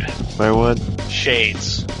pursued. By what?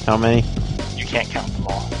 Shades. How many? You can't count them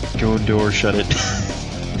all. Go door, shut it.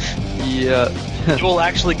 Yeah. It will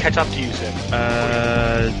actually catch up to you soon.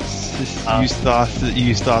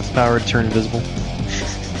 Use Thoth's power to turn invisible.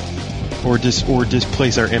 Or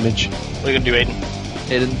displace our image. What are you gonna do,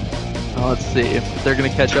 Aiden, let's see. They're gonna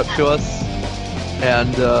catch up to us,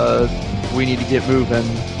 and we need to get moving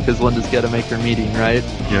because Linda's got to make her meeting, right?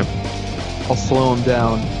 Yep. I'll slow him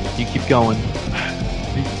down. You keep going.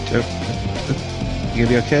 You gonna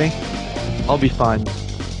be okay? I'll be fine.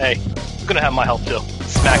 Hey, you're gonna have my help too.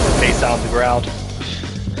 Smack the face down on the ground.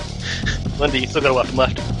 Linda, you still got a weapon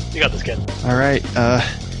left. You got this, kid. Alright,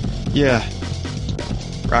 yeah.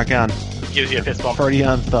 Rock on. Gives you a fist bump. Party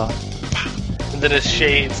on, Thoth. And then as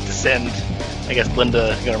shades descend, I guess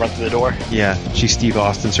Linda is gonna run through the door. Yeah, she Steve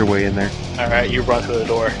Austin's her way in there. Alright, you run through the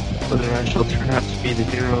door. Whether I shall turn out to be the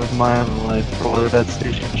hero of my own life, or whether that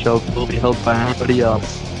station shelf will be held by anybody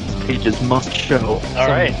else, these pages must show.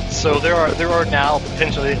 Alright, so there are now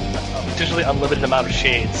potentially unlimited amount of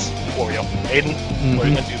shades for you. Aiden, what are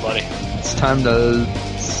you gonna do, buddy? It's time to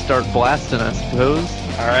start blasting, I suppose.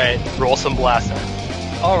 Alright, roll some blasting.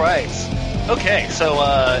 Alright. Okay, so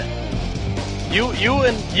you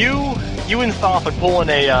and Thoth are pulling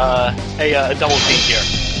a double team here.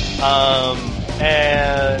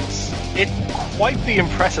 And it's quite the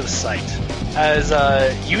impressive sight as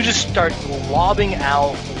you just start lobbing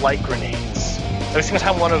out light grenades. Every single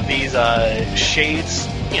time one of these shades,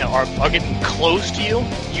 are getting close to you,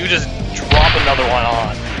 you just drop another one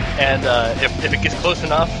on. And if it gets close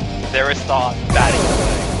enough, there is Thoth batting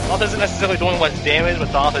away. Thoth isn't necessarily doing much damage, but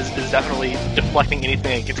Thoth is definitely deflecting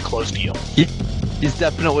anything that gets close to you. He's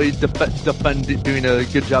definitely doing a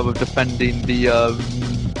good job of defending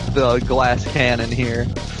the glass cannon here,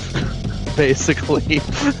 basically.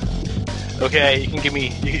 Okay, you can give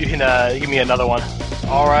me another one.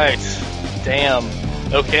 All right, damn.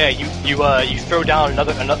 Okay, you throw down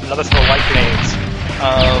another set of light grenades.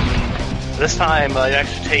 This time you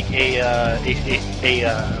actually take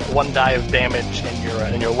a 1 die of damage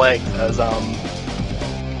in your legs as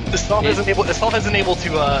this Thoth isn't able to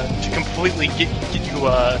completely get you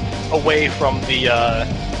away from the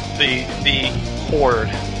horde.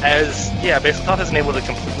 Basically Thoth isn't able to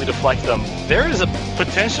completely deflect them. There is a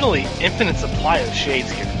potentially infinite supply of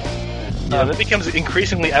shades here. It becomes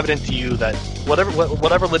increasingly evident to you that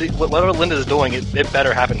whatever Linda is doing, it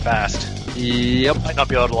better happen fast. Yep. Might not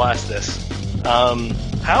be able to last this.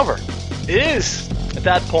 However, it is at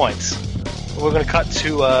that point we're going to cut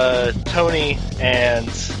to Tony and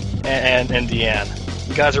Deanne.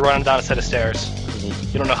 You guys are running down a set of stairs.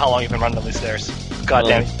 You don't know how long you've been running down these stairs. God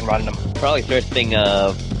damn, you've been running them. Probably first thing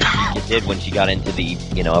she did when she got into the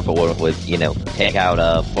upper world was take out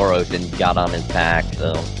Boros and got on his back.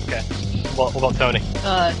 So okay. What about Tony?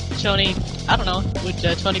 Tony, I don't know. Would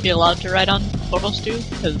Tony be allowed to ride on Boros too?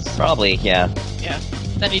 Cause probably, yeah. Yeah.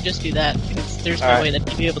 Then he'd just do that because there's no way that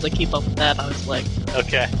he'd be able to keep up with that on his legs.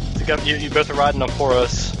 Okay. So you both are riding on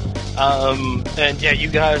Boros. And yeah, you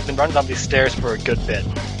guys have been running down these stairs for a good bit.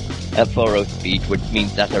 At Boros speed, which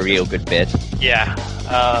means that's a real good bit. Yeah.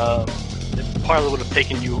 It probably would have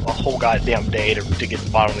taken you a whole goddamn day to get to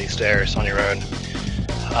the bottom of these stairs on your own.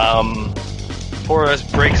 Boros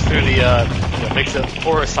breaks through makes a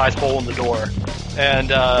Boros-sized hole in the door, and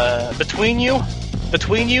between you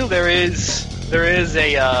there is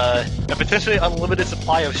a potentially unlimited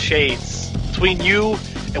supply of shades between you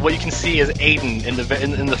and what you can see as Aiden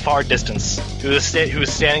in the far distance, who is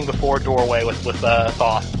standing before a doorway with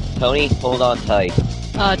Thoth. Tony, hold on tight.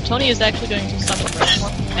 Tony is actually going to summon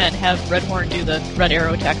Redhorn and have Redhorn do the red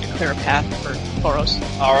arrow attack to clear a path for Boros.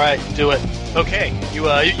 All right, do it. Okay,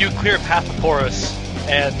 you clear a path for Boros,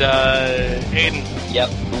 and Aiden. Yep,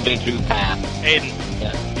 moving through path. Aiden.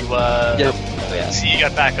 Yeah. Yep. Oh, yeah. See, you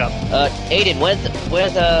got backup. Aiden,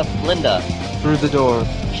 where's Linda? Through the door.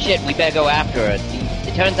 Shit, we better go after her.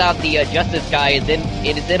 It turns out the Justice guy is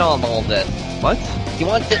in on all this. What? He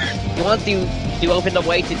wants to open the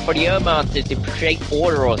way for the monster to create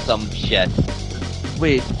order or some shit.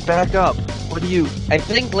 Wait, back up. What do you... I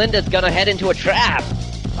think Linda's gonna head into a trap.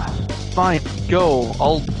 Fine, go.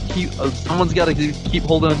 I'll keep... someone's gotta keep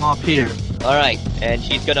holding him off here. Alright, and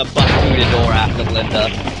she's gonna bust through the door after Linda.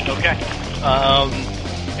 Okay.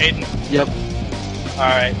 Aiden. Yep.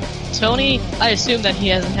 Alright. Tony, I assume that he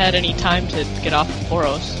hasn't had any time to get off of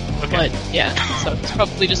Boros. Okay. But, yeah, so it's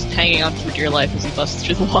probably just hanging on for dear life as he busts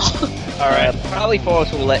through the wall. Alright. Probably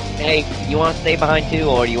Boros will hey, you wanna stay behind too,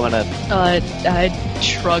 or you wanna... I'd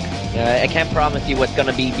shrug. I can't promise you what's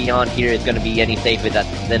gonna be beyond here is gonna be any safer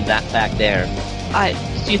than that back there.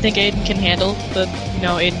 Do you think Aiden can handle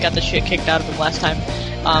Aiden got the shit kicked out of him last time.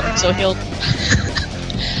 So he'll...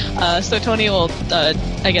 so Tony will,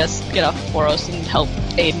 I guess, get off Boros and help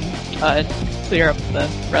Aiden, clear up the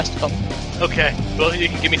rest of them. Okay, both of you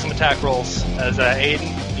can give me some attack rolls. As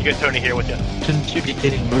Aiden, you get Tony here with you. Shouldn't you be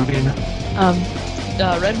getting moving?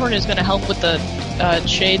 Redhorn is going to help with the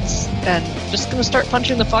shades and just going to start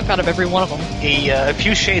punching the fuck out of every one of them. A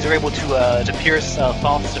few shades are able to pierce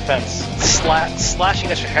Thoth's defense, slashing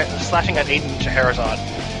at Aiden and Scheherazade,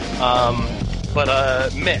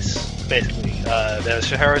 but miss basically. The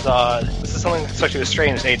Scheherazade. This is something that's actually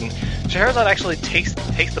strange, Aiden. Scheherazade actually takes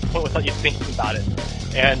the point without you thinking about it,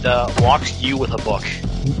 and walks you with a book.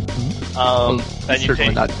 And you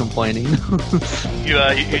certainly not complaining. you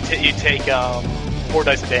take 4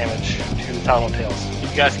 dice of damage to the Talon Tails.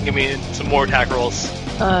 You guys can give me some more attack rolls.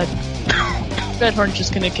 Redhorn's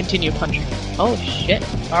just gonna continue punching. Oh shit.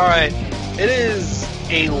 Alright. It is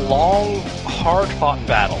a long, hard-fought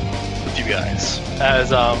battle with you guys.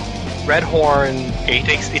 As Redhorn, it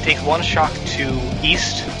takes one shock to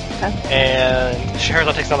east, and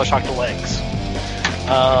Scheherazade takes another shock to legs.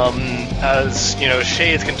 As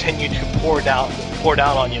shades continue to pour down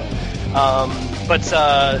on you. But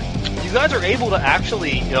you guys are able to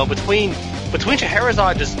actually, between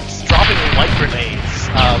Scheherazade just dropping light grenades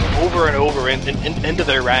over and over into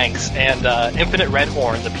their ranks, and infinite red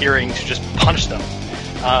horns appearing to just punch them.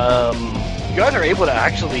 You guys are able to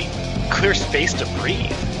actually clear space to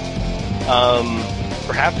breathe.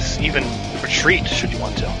 Perhaps even retreat should you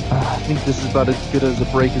want to. I think this is about as good as a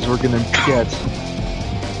break as we're gonna get.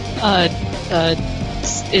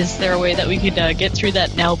 Is there a way that we could get through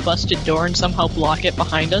that now busted door and somehow block it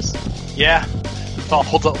behind us? Yeah. Thoth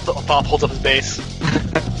holds up his base.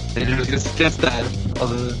 And you're just against that.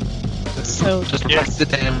 So just protect the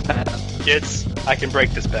damn path. Kids, I can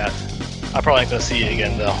break this path. I probably ain't gonna see you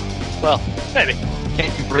again though. Well, maybe.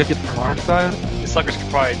 Can't you break it from our side? These suckers could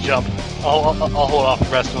probably jump. I'll hold off the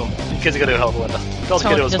rest of them. You kids are gonna do a hell of a window. Tell the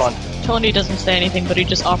kid it was fun. Tony doesn't say anything, but he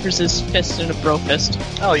just offers his fist in a bro fist.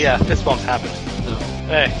 Oh yeah, fist bumps happen.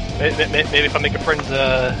 Hey, maybe if I make a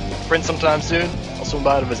friend sometime soon, I'll swing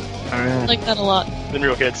by to visit. I like that a lot. Been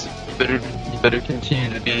real, kids. You better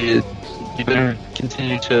continue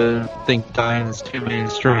to think dying is too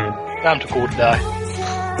mainstream. I'm too cool to die.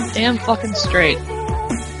 Damn fucking straight.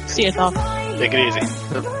 See ya, Thoth. Take it easy.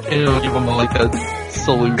 Give him like a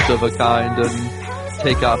salute of a kind and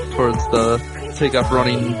take off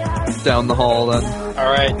running down the hall then.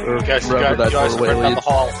 Alright, guys are running down the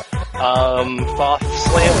hall. Thoth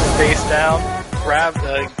slams his face down,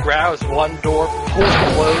 grabs one door, pulls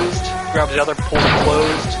it closed, grabs the other, pulls it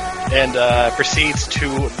closed, and proceeds to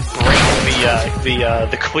break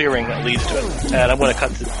the clearing that leads to it. And I'm gonna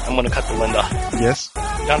cut to Linda. Yes.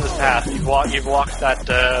 Down this path, you've walked that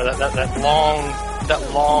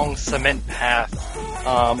long cement path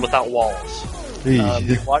without walls.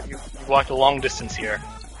 You've walked a long distance here,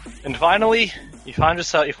 and finally you find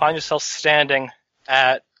yourself standing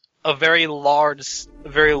at a very large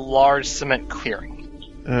cement clearing.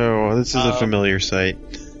 Oh, this is a familiar sight.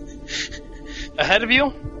 Ahead of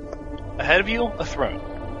you, a throne.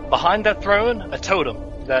 Behind that throne, a totem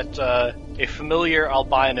that a familiar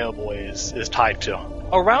albino boy is tied to.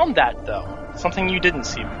 Around that, though, something you didn't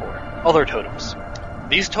see before. Other totems.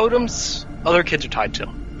 These totems, other kids are tied to.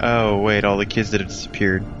 Oh, wait, all the kids that have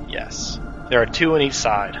disappeared. Yes. There are two on each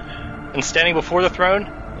side. And standing before the throne,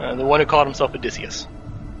 the one who called himself Odysseus.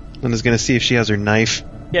 Linda's gonna see if she has her knife.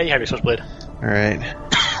 Yeah, you have your switchblade. Alright.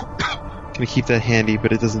 Gonna keep that handy,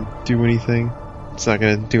 but it doesn't do anything. It's not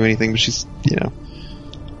gonna do anything, but she's,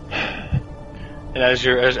 And as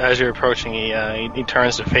you're approaching, he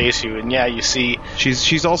turns to face you, and yeah, you see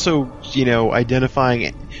she's also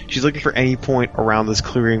identifying. She's looking for any point around this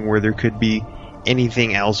clearing where there could be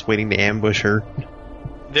anything else waiting to ambush her.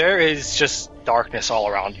 There is just darkness all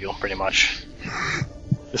around you, pretty much.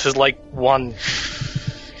 This is like one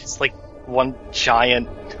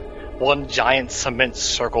giant cement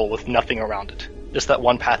circle with nothing around it. Just that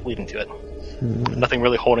one path leading to it. Nothing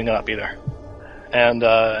really holding it up either. And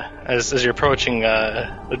as you're approaching,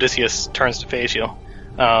 Odysseus turns to face you.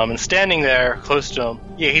 And standing there close to him,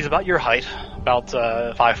 yeah, he's about your height, about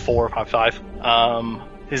 5'4", 5'5".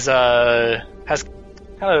 His has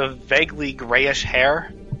kind of vaguely grayish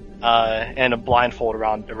hair, and a blindfold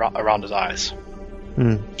around his eyes.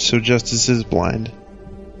 So Justice is blind.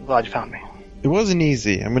 Glad you found me. It wasn't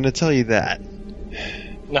easy, I'm gonna tell you that.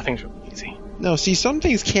 Nothing's really easy. No, see, some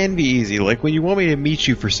things can be easy, like when you want me to meet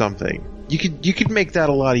you for something. You could make that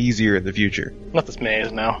a lot easier in the future. Not this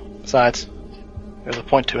maze now. Besides, there's a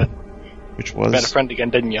point to it. Which was? You met a friend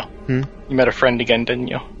again, didn't you? You met a friend again, didn't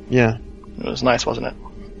you? Yeah. It was nice, wasn't it?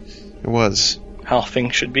 It was. How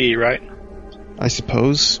things should be, right? I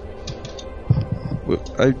suppose.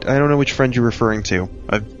 I don't know which friend you're referring to.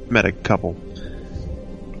 I've met a couple.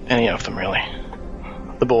 Any of them, really.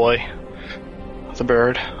 The boy. The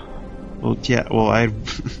bird. Well, yeah,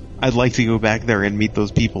 I'd like to go back there and meet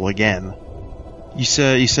those people again. You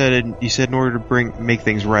said in order to make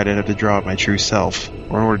things right, I'd have to draw out my true self,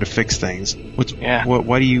 or in order to fix things. What do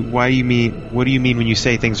you mean when you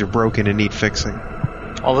say things are broken and need fixing?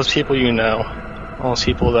 All those people you know, all those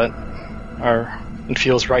people that it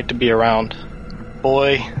feels right to be around.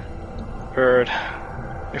 Boy, bird,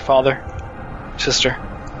 your father, sister,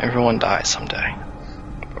 everyone dies someday.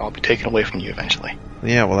 But I'll be taken away from you eventually.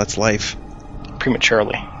 Yeah, well, that's life.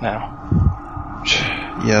 Prematurely now.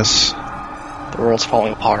 Yes. The world's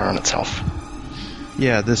falling apart on itself.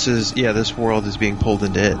 Yeah, this world is being pulled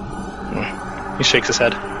into it. He shakes his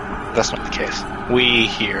head. That's not the case. We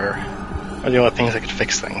here are the only things that can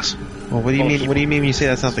fix things. Well, what do you mean? What do you mean when you say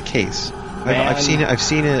that's not the case? I've seen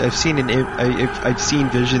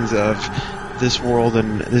visions of this world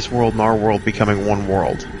and our world becoming one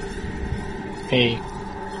world. He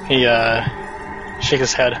shakes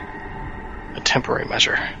his head. A temporary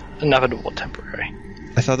measure. Inevitable temporary.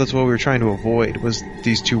 I thought that's what we were trying to avoid, was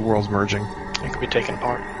these two worlds merging. It could be taken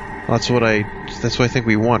apart. Well, that's what I think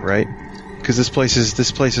we want, right? Because this place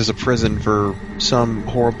is a prison for some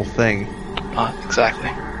horrible thing. Exactly.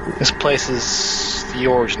 This place is the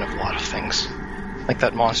origin of a lot of things. Like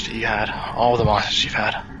that monster you had. All the monsters you've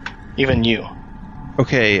had. Even you.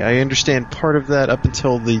 Okay, I understand part of that up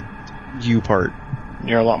until the you part.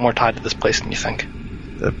 You're a lot more tied to this place than you think.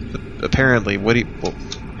 Apparently.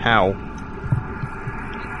 How?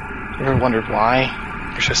 You ever wondered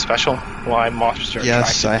why you're so special? Why monsters are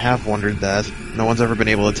Yes, I have wondered that. No one's ever been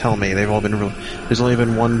able to tell me. They've all been there's only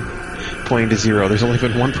been one pointing to zero. There's only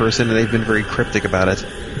been one person, and they've been very cryptic about it.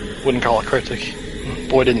 Wouldn't call it cryptic.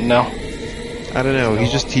 Boy didn't know. I don't know.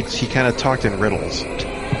 He kind of talked in riddles.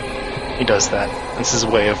 He does that. This is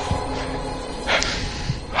his way of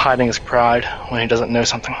hiding his pride when he doesn't know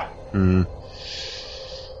something.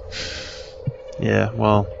 Yeah,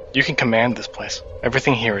 well... You can command this place.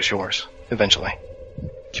 Everything here is yours, eventually.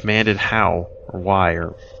 Commanded how? Or why?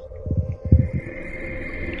 Or...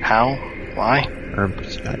 How? Why?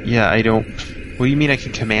 I don't... What do you mean I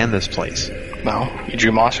can command this place? Well, you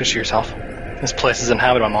drew monsters to yourself. This place is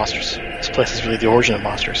inhabited by monsters. This place is really the origin of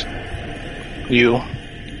monsters. You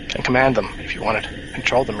can command them if you wanted.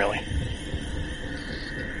 Control them, really.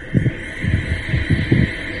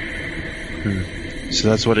 So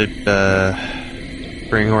that's what it,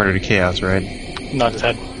 bring order to chaos, right? Not his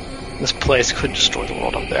head. This place could destroy the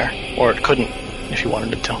world up there. Or it couldn't, if you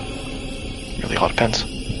wanted it to. Really all depends.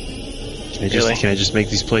 Can I just make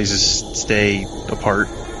these places stay apart?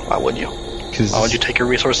 Why would you? Why would you take a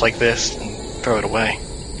resource like this and throw it away?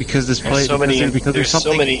 Because this place... There's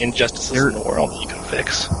so many injustices in the world that you can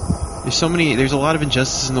fix. There's a lot of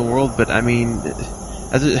injustice in the world, but I mean,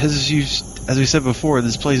 as we said before,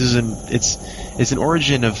 this place is it's an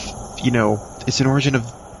origin of, it's an origin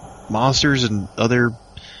of monsters and other,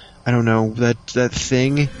 I don't know, that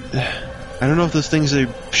thing. I don't know if those things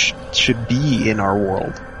should be in our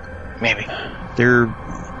world. Maybe.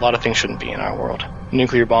 A lot of things shouldn't be in our world.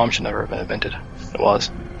 Nuclear bomb should never have been invented. It was.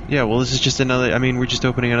 Yeah, well, this is just another... I mean, we're just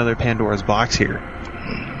opening another Pandora's box here.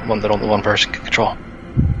 One that only one person can control.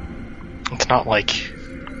 It's not like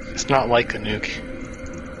a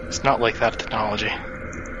nuke. It's not like that technology.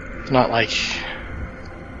 It's not like...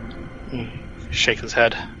 He shakes his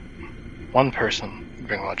head. One person would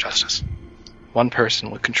bring about justice. One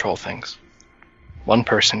person would control things. One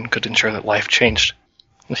person could ensure that life changed.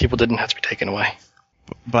 And people didn't have to be taken away.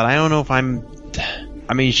 But I don't know if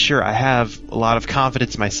I mean, sure, I have a lot of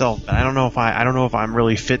confidence in myself, but I don't know if I'm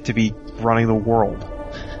really fit to be running the world.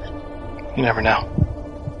 You never know.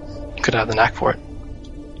 You could have the knack for it.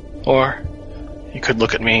 Or you could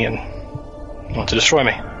look at me and want to destroy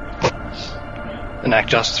me. Enact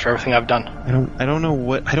justice for everything I've done. I don't know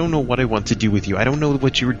what I want to do with you. I don't know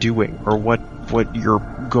what you're doing or what your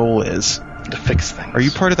goal is. To fix things. Are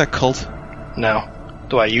you part of that cult? No.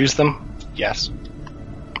 Do I use them? Yes.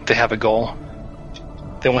 They have a goal.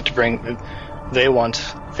 They want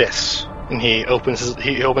this. And he opens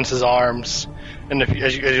his arms, and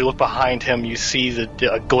as you look behind him, you see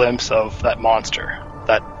a glimpse of that monster,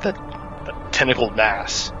 that tentacled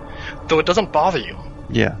mass. Though it doesn't bother you.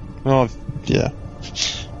 Yeah. Well, yeah.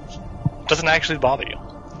 It doesn't actually bother you.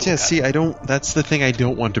 Yeah. See, that's the thing I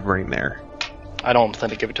don't want to bring there. I don't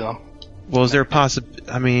intend to give it to them. Well, is there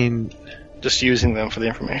I mean, just using them for the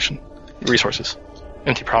information, resources,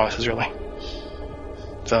 empty promises, really.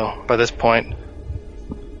 So by this point,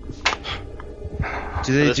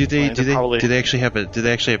 do they actually have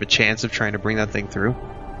a chance of trying to bring that thing through?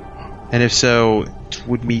 And if so,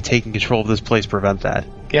 would me taking control of this place prevent that?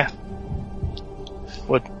 Yeah.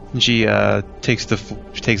 Would. And she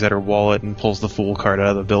takes out her wallet and pulls the fool card out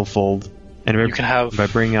of the billfold. And you can have by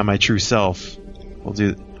bringing out my true self, we'll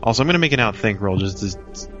do. Also, I'm gonna make an outthink roll.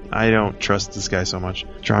 I don't trust this guy so much.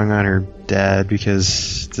 Drawing on her dad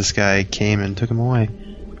because this guy came and took him away.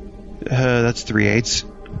 That's 3 8s.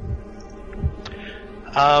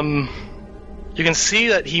 You can see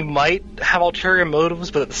that he might have ulterior motives,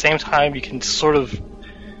 but at the same time, you can sort of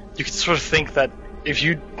think that if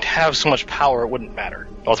you have so much power, it wouldn't matter.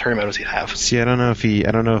 Ulterior motives he'd have. See, I don't know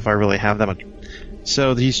if I really have that much.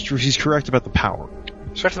 So he's correct about the power.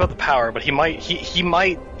 He's correct about the power, but he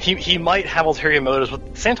might have ulterior motives, but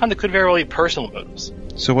at the same time, there could very well be personal motives.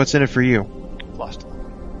 So what's in it for you? Lost.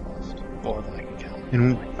 More than I can count.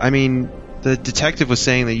 And I mean, the detective was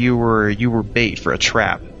saying that you were bait for a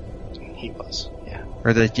trap. He was, yeah.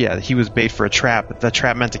 Or he was bait for a trap, but that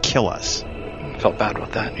trap meant to kill us. Felt bad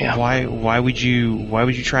about that, yeah. Why would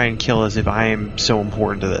you try and kill us if I am so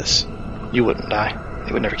important to this? You wouldn't die.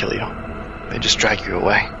 They would never kill you. They'd just drag you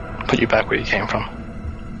away, put you back where you came from.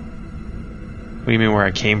 What do you mean where I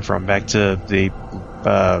came from? Back to the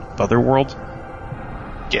other world?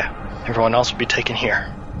 Yeah. Everyone else will be taken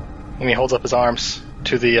here. And he holds up his arms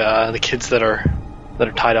to the kids that are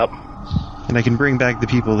tied up. And I can bring back the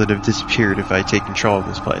people that have disappeared if I take control of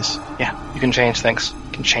this place. Yeah, you can change things.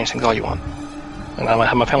 You can change things all you want. And I might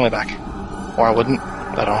have my family back. Or I wouldn't.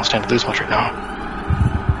 I don't stand to lose much right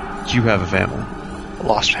now. You have a family. A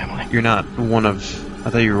lost family. You're not one of... I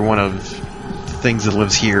thought you were one of the things that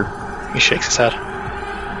lives here. He shakes his head.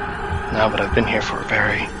 No, but I've been here for a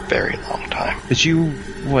very, very long time. But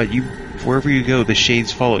wherever you go, the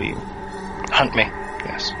shades follow you. Hunt me,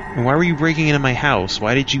 yes. And why were you breaking into my house?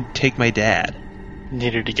 Why did you take my dad?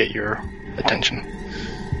 Needed to get your attention.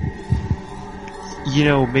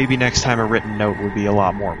 Maybe next time a written note would be a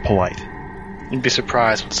lot more polite. You'd be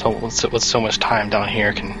surprised what so much time down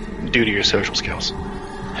here can do to your social skills.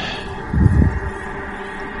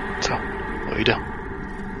 So, what do you do?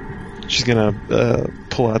 She's gonna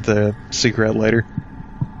pull out the cigarette lighter.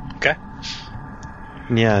 Okay.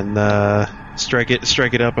 Yeah, and strike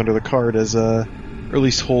it up under the cart as or at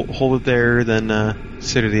least hold it there, then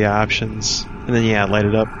consider the options, and then light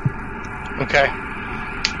it up. Okay.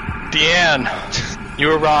 Deanne,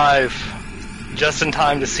 you arrive just in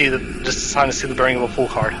time to see the burning of a full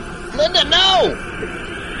card. Linda,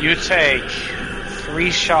 no! You take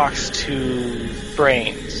 3 shocks to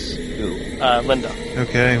brains. Linda.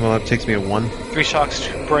 Okay, well that takes me to 1. 3 shocks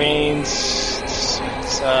to brains.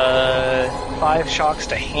 5 shocks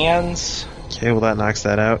to hands. Okay, well that knocks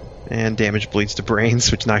that out. And damage bleeds to brains,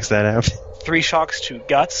 which knocks that out. 3 shocks to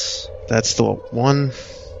guts. That's still 1.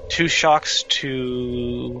 2 shocks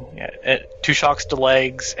to 2 shocks to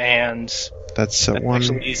legs, and that's 1.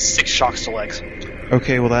 Actually, 6 shocks to legs.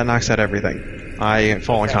 Okay, well that knocks out everything. I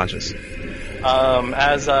fall unconscious.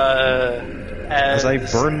 As I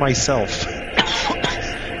burn myself.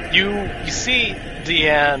 You see,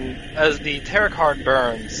 Deanne, as the tarot card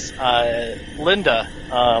burns, Linda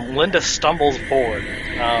stumbles forward.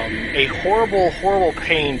 A horrible, horrible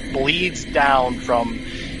pain bleeds down from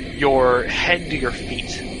your head to your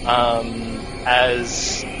feet,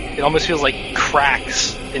 as it almost feels like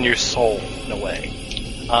cracks in your soul in a way.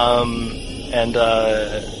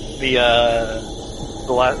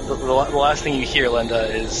 The last thing you hear,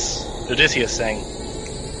 Linda, is Odysseus saying,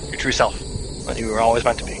 "Your true self, what you were always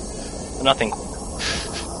meant to be, the Nothing Queen."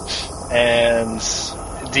 And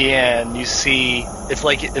Deanne, you see, it's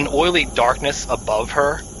like an oily darkness above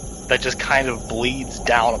her that just kind of bleeds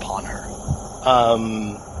down upon her.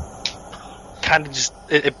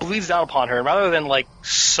 It bleeds down upon her, and rather than like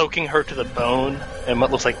soaking her to the bone and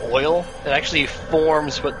what looks like oil, it actually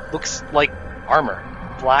forms what looks like armor,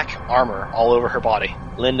 black armor all over her body.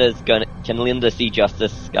 Can Linda see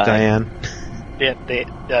Justice, guy? Diane.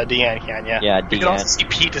 Deanne can, yeah. Yeah, Deanne. You can also see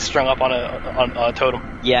Pete is strung up on a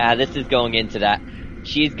totem. Yeah, this is going into that.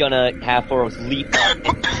 She's gonna have Foros leap up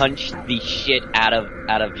and punch the shit out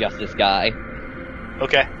of Justice guy.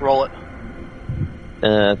 Okay, roll it.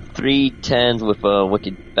 3 10s with a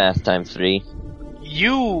wicked fast times 3.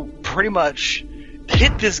 You pretty much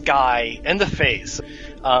hit this guy in the face,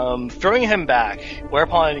 throwing him back,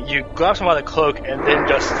 whereupon you grab him by the cloak and then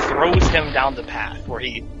just throws him down the path where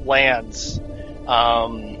he lands.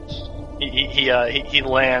 He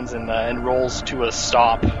lands and rolls to a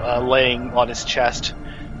stop, laying on his chest,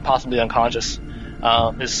 possibly unconscious.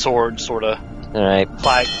 His sword sort of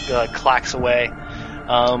clacks away.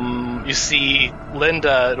 You see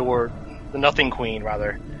Linda, or the Nothing Queen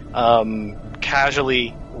rather,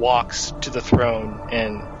 casually walks to the throne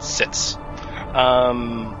and sits.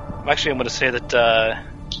 Actually, I'm going to say that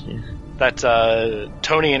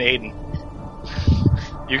Tony and Aiden,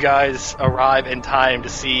 you guys arrive in time to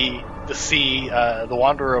see the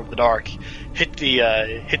Wanderer of the Dark hit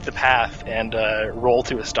the path and roll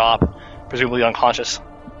to a stop, presumably unconscious.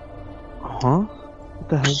 Huh? What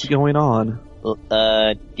the hell's going on?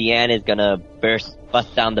 Deanne is gonna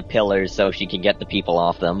bust down the pillars so she can get the people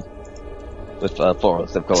off them. With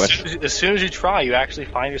Foros, of course. As soon as you try, you actually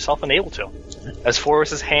find yourself unable to. As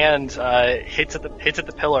Forrest's hand hits at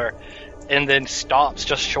the pillar, and then stops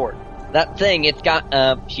just short. That thing, it's got.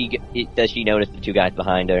 Does she notice the 2 guys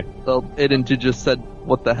behind her? Well, Aiden just said,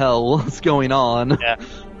 "What the hell? What's going on?" Yeah.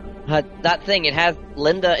 That thing, it has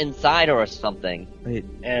Linda inside her or something. Wait,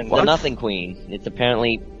 and the Nothing Queen. It's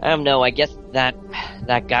apparently, I don't know. I guess that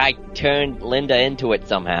guy turned Linda into it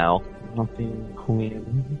somehow. Nothing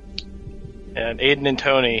Queen. And Aiden,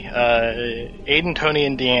 Tony,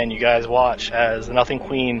 and Deanne, you guys watch as the Nothing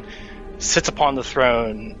Queen sits upon the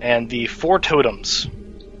throne, and the 4 totems,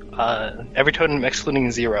 every totem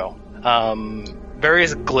excluding 0,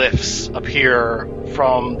 various glyphs appear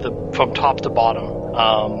from top to bottom,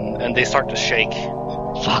 and they start to shake.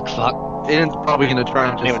 Fuck. Aiden's probably going to try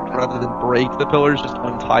and just, rather than break the pillars, just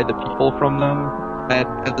untie the people from them. And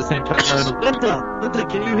at the same time, Linda,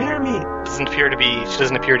 can you hear me? She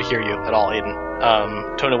doesn't appear to hear you at all,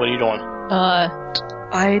 Aiden. Tony, what are you doing?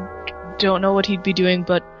 I don't know what he'd be doing,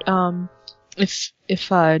 but if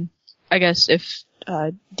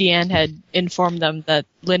Deanne had informed them that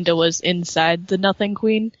Linda was inside the Nothing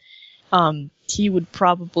Queen, he would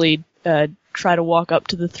probably try to walk up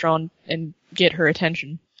to the throne and get her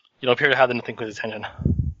attention. You don't appear to have the Nothing Queen's attention.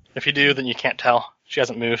 If you do, then you can't tell. She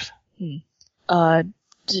hasn't moved. I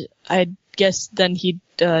guess then he'd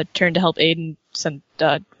turn to help Aiden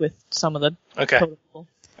with some of the protocol.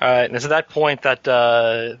 Alright, and it's at that point that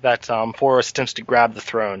Forrest attempts to grab the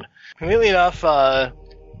throne. Conveniently enough,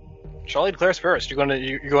 Charlie declares first. You're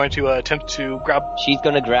going to attempt to grab. She's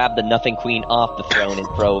going to grab the Nothing Queen off the throne and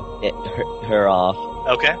throw her off.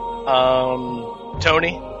 Okay.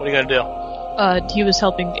 Tony, what are you going to do? He was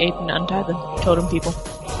helping Aiden untie the totem people.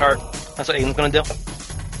 Alright, that's what Aiden's going to do.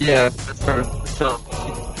 Yeah, that's sort of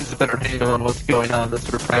he's a better handle on what's going on. That's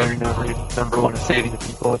sort of primary number one is saving the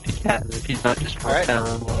people if he can. If he's not just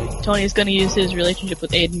down. Tony's going to use his relationship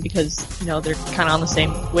with Aiden because they're kind of on the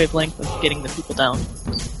same wavelength of getting the people down.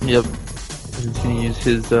 Yep. He's going to use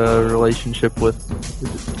his relationship with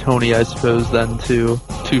Tony, I suppose, then to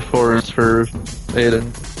Forrest for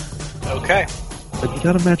Aiden. Okay. But you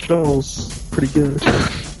gotta match dolls pretty good.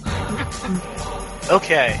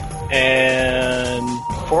 Okay. And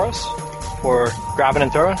Forrest for grabbing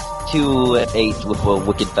and throwing? 2 8 with a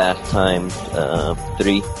wicked fast time,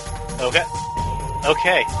 3. Okay.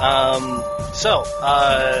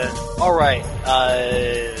 Alright.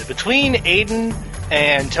 Between Aiden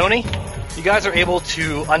and Tony, you guys are able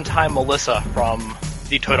to untie Melissa from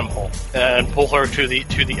the totem pole and pull her to the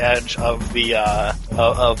edge of the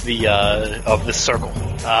circle.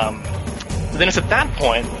 Then it's at that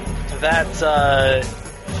point that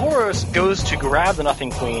Forrest goes to grab the Nothing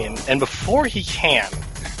Queen, and before he can,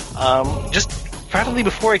 just practically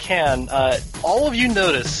before he can, all of you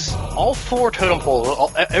notice all 4 totem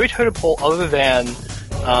poles, every totem pole other than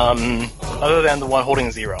the one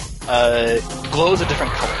holding 0, glows a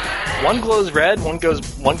different color. One glows red, one glows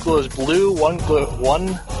blue, one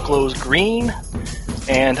glows green,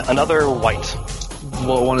 and another white.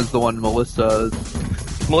 What one is the one Melissa?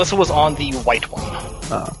 Melissa was on the white one.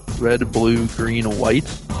 Red, blue, green, white.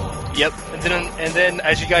 Yep, and then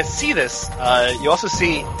as you guys see this, you also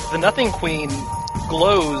see the Nothing Queen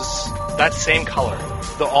glows that same color,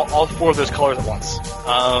 all 4 of those colors at once,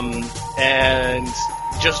 and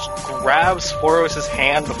just grabs Forrest's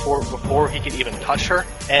hand before he can even touch her,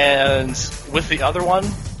 and with the other one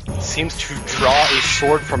seems to draw a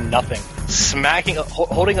sword from nothing,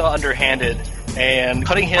 holding it underhanded, and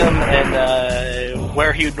cutting him and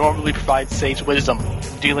where he would normally provide sage wisdom,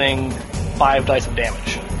 dealing 5 dice of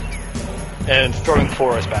damage, and throwing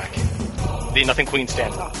Forrest back. The Nothing Queen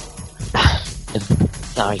stands up.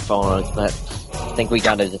 Sorry, Forrest, but I think we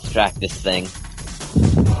gotta distract this thing.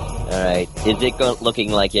 Alright, is it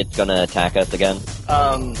looking like it's gonna attack us again?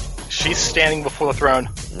 She's standing before the throne.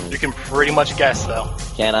 You can pretty much guess, though.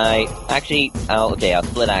 Can I? Actually, I'll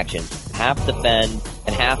split action. Half defend,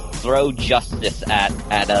 and half throw justice at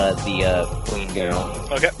the Queen Girl.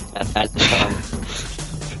 Okay.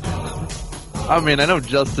 I mean, I know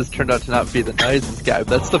Justice turned out to not be the nicest guy, but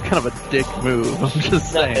that's still kind of a dick move. I'm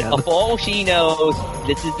just saying. Of all she knows,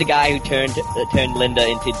 this is the guy who turned Linda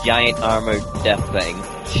into giant armored death thing.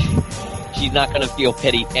 She's not gonna feel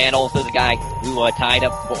pity, and also the guy who tied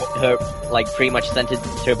up her, pretty much sentenced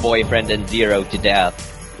her boyfriend and 0 to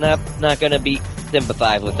death. Not gonna be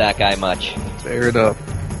sympathize with that guy much. Fair enough.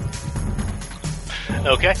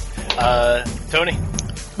 Okay, Tony.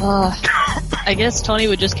 I guess Tony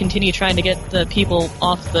would just continue trying to get the people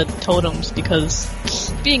off the totems because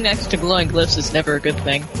being next to glowing glyphs is never a good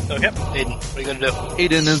thing. Okay, Aiden, what are you gonna do?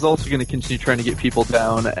 Aiden is also going to continue trying to get people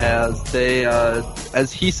down as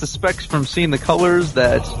as he suspects from seeing the colors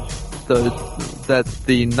that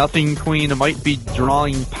the Nothing Queen might be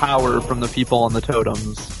drawing power from the people on the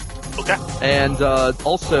totems. Okay. And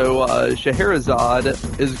also, Scheherazade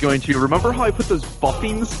is going to remember how I put those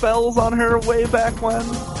buffing spells on her way back when?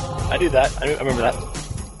 I do that. I remember that.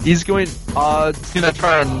 He's going to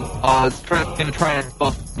try and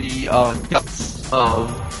buff the guts of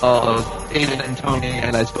Aiden and Tony,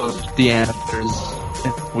 and I suppose Deanne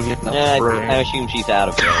if we get enough spray. I assume she's out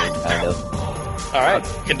of range, kind of. Alright,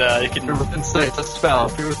 you can... If you're within sight, it's a spell.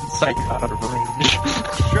 If you're within sight, you're out of range.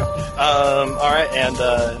 Sure. Alright, and,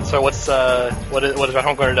 so what is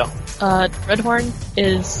Rahon going to do? Redhorn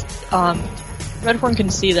is, Redhorn can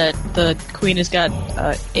see that the queen has got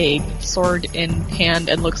a sword in hand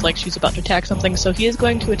and looks like she's about to attack something, so he is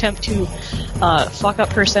going to attempt to fuck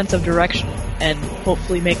up her sense of direction and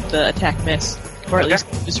hopefully make the attack miss, or at least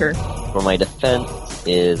use her. For my defense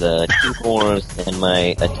is 2 4s, and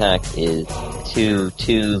my attack is 2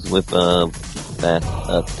 2s with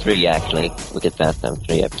fast 3 actually. Look at fast times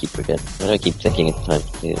 3. I keep forgetting. Why do I keep thinking it's times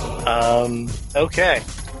 2? Okay.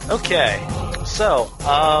 So,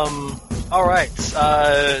 alright.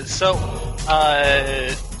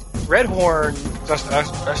 Redhorn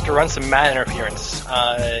has to run some mad interference.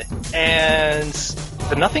 And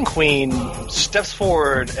the Nothing Queen steps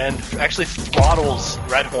forward and actually throttles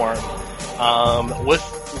Redhorn,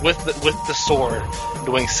 with the sword,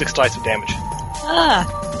 doing 6 dice of damage. Ah!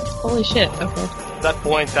 Holy shit, okay. At that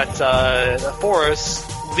point, Forrest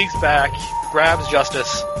leaps back, grabs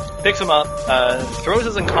Justice, picks him up, throws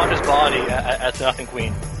his unconscious body at the Nothing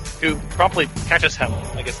Queen, who promptly catches him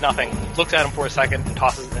like it's nothing, looks at him for a second, and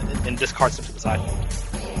tosses and discards him to the side.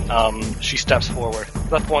 She steps forward. At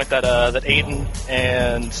that point, that Aiden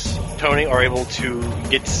and Tony are able to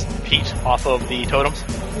get Pete off of the totems.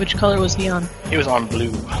 Which color was he on? He was on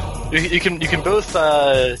blue. You can both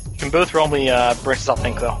roll me Braces Up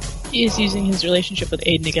Think though. He is using his relationship with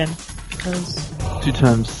Aiden again because 2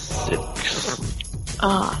 times 6.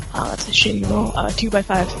 That's a shitty roll. 2 by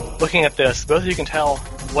 5. Looking at this, both of you can tell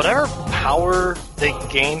whatever power they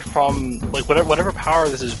gained from, like, whatever power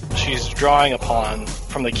she's drawing upon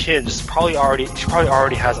from the kids, she probably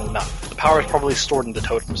already has enough. The power is probably stored in the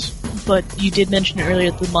totems. But you did mention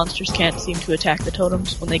earlier that the monsters can't seem to attack the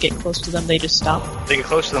totems. When they get close to them, they just stop. They get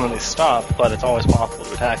close to them and they stop, but it's always possible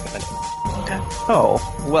to attack them. Okay. Oh,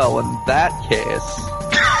 well, in that case...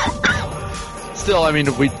 Still, I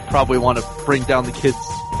mean, we'd probably want to bring down the kids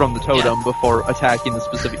from the totem before attacking the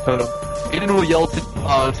specific totem. Aiden will yell to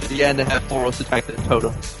the end and have Thoros attack the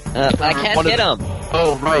totem. I can't hit him.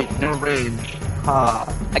 Oh, right, no range.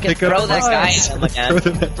 I can throw that guy at him again.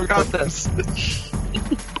 Forgot this.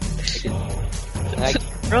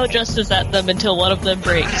 Throw Justice at them until one of them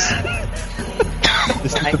breaks.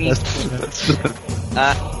 I mean,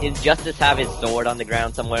 does Justice have his sword on the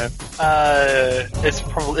ground somewhere?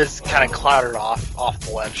 It's kind of clattered off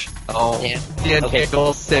the ledge. Oh, yeah. Okay.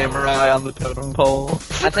 Gold samurai on the totem pole.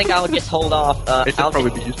 I think I'll just hold off. It should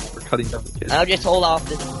probably be useful for cutting down the kids. I'll just hold off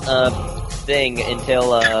this thing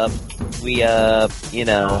until you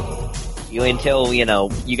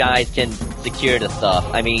guys can secure the stuff.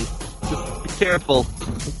 I mean, just be careful.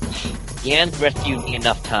 Deanne's rescued me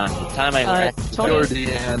enough times. The time I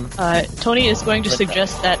Tony is going to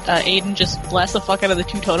suggest that Aiden just blast the fuck out of the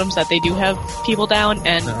 2 totems that they do have people down,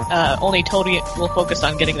 and only Tony will focus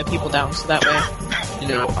on getting the people down, so that way...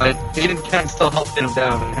 Aiden can still help get him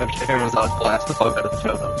down and have Scheherazade blast the fuck out of the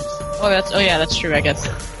totems. Oh, that's true, I guess.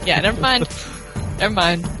 Yeah, never mind.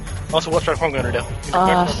 Also, what's Redhorn going to do?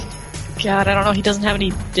 God, I don't know, he doesn't have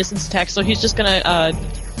any distance attacks, so he's just gonna,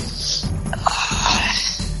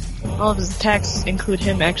 all of his attacks include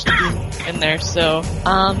him actually being in there, so,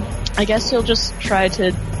 I guess he'll just try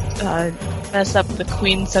to, mess up the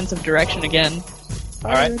queen's sense of direction again.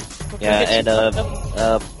 Alright. Yeah, and,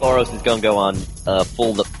 Thoros is gonna go on,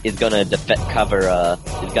 is gonna cover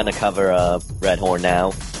Redhorn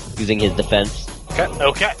now, using his defense.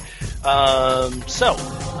 Okay.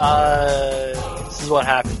 This is what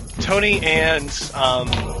happened. Tony and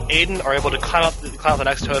Aiden are able to climb up the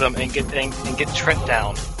next totem and get Trent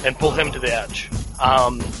down and pull him to the edge.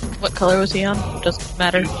 What color was he on? Doesn't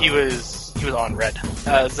matter. He was on red.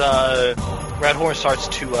 As Redhorn starts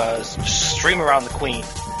to stream around the queen.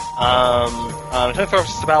 Tony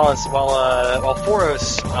focuses to balance while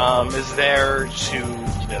Thoros is there to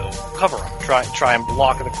cover him, try and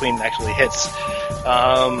block the queen that actually hits.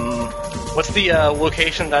 What's the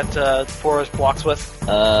location that Thoros blocks with?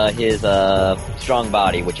 His strong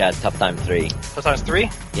body, which has tough times 3. Tough times 3?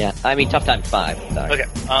 Yeah, I mean tough times 5. Sorry. Okay.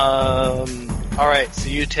 Alright, so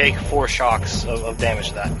you take 4 shocks of damage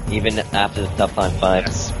to that. Even after the tough times 5?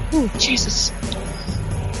 Yes. Ooh, Jesus.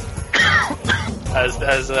 As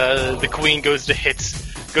the queen goes to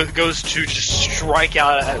just strike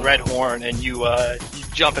out at Redhorn, and you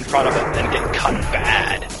jump in front of it and get cut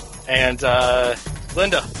bad. And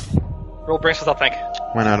Linda, roll Braces Up Think.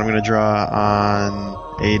 Why not? I'm going to draw on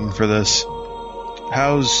Aiden for this.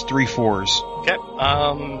 How's 3 4s? Okay.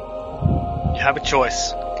 You have a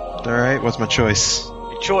choice. Alright, what's my choice?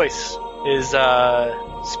 Your choice is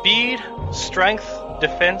speed, strength,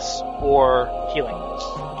 defense, or healing.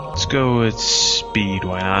 Let's go with speed,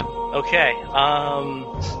 why not? Okay,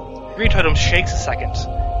 Green Totem shakes a second,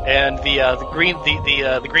 and the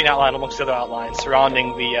green outline amongst the other outlines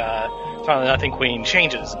surrounding the Nothing Queen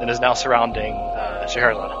changes and is now surrounding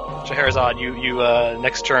Scheherazade. Scheherazade, you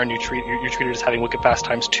next turn you're treated as having Wicked Fast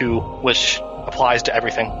times 2, which applies to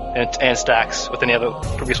everything and stacks with any other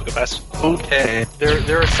previous Wicked Fast. Okay.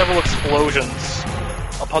 There are several explosions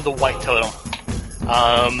upon the white totem.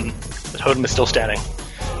 The totem is still standing.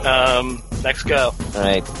 Next go.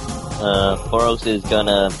 Alright. Boros is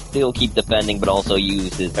gonna still keep defending, but also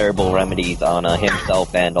use his herbal remedies on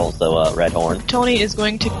himself and also Redhorn. Tony is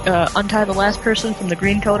going to untie the last person from the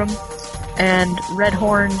green totem, and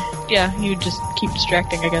Redhorn, yeah, you just keep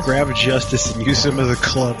distracting, I guess. Grab Justice and use him as a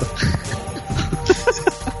club.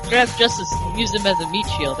 Grab Justice and use him as a meat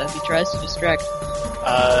shield as he tries to distract.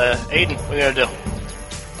 Aiden, what are you gonna do?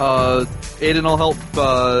 Aiden will help.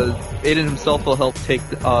 Aiden himself will help take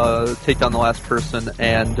down the last person,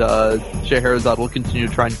 and Scheherazade will continue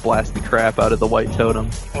to try and blast the crap out of the white totem.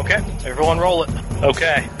 Okay, everyone roll it.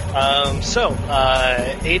 Okay, so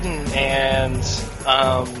Aiden and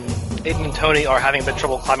Tony are having a bit of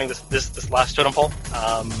trouble climbing this last totem pole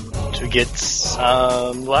to get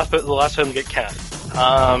the last totem to get Kenneth.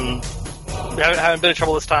 Having a bit of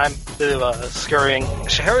trouble this time, a bit of scurrying.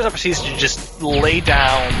 Scheherazade proceeds to just lay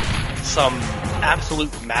down some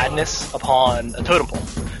absolute madness upon a totem pole.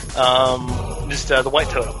 The white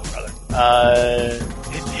totem, rather.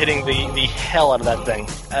 Hitting the hell out of that thing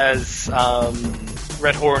as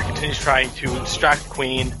Redhorn continues trying to distract the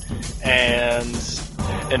Queen, and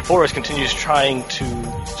Forrest continues trying to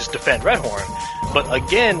just defend Redhorn, but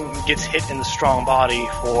again gets hit in the strong body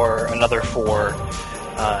for another 4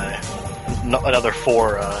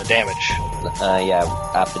 damage.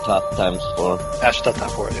 After top times 4. After top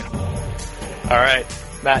times 4, yeah. Alright,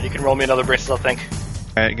 Matt, you can roll me another bracelet, I think.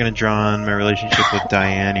 Alright, gonna draw on my relationship with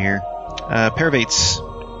Diane here. Pair of 8s.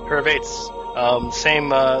 Pair of 8s.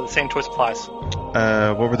 Same choice applies.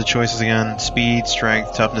 What were the choices again? Speed,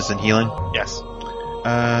 strength, toughness, and healing? Yes.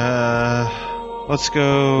 Let's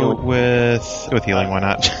go with healing, why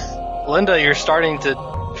not? Linda, you're starting to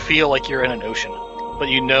feel like you're in an ocean, but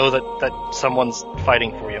you know that someone's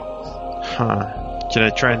fighting for you. Huh. Can I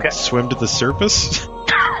try and swim to the surface?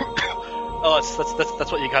 Oh,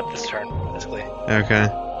 that's what you got this turn, basically. Okay.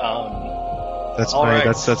 That's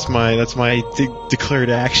my declared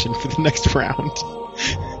action for the next round.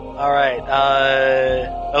 All right.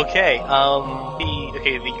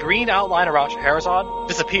 The green outline around Scheherazade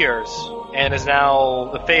disappears and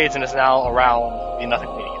fades and is now around the Nothing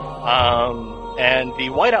Queen again. And the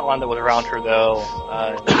white outline that was around her though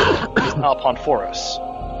is now upon Foros.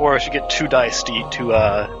 Foros, you get 2 dice to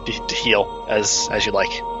heal as you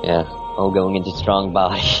like. Yeah. All going into strong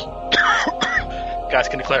body. Guys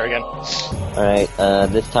can declare again. Alright,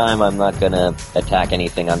 this time I'm not gonna attack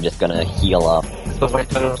anything, I'm just gonna heal up. Is the white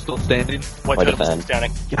totem still standing? White totem still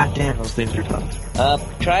standing. God damn, those things are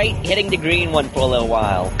tough. Try hitting the green one for a little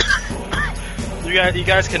while. You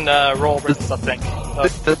guys can roll versus, I think.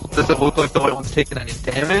 Does it look like the white one's taking any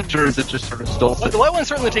damage, or is it just sort of still? Well, the white one's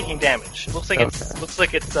certainly taking damage. It looks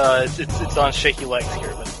like it's on shaky legs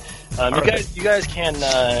here, but you guys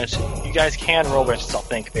can roll versus, I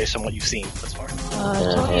think, based on what you've seen thus far.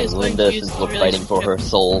 Tony is Linda is fighting for her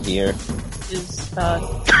soul here. Is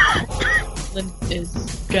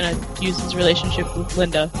gonna use his relationship with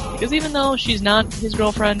Linda, because even though she's not his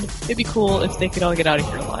girlfriend, it'd be cool if they could all get out of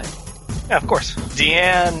here alive. Yeah, of course.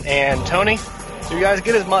 Deanne and Tony, do you guys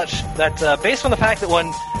get as much that based on the fact that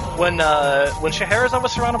when Scheherazade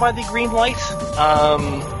was surrounded by the green light,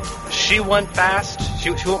 she went fast. She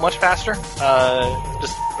went much faster.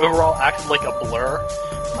 Just overall acted like a blur.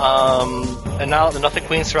 And now that the Nothing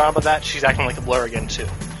Queen's surrounded by that, she's acting like a blur again too.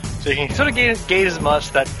 So you can sort of gauge as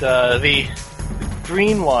much that the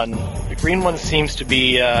green one seems to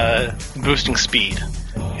be boosting speed.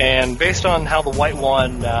 And based on how the white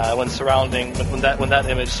one, when that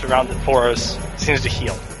image surrounded Foros, seems to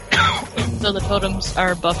heal. So the totems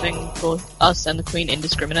are buffing both us and the Queen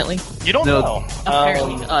indiscriminately? You don't know.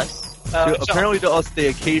 Apparently to us. Apparently to us, they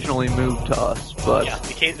occasionally move to us, but... Yeah,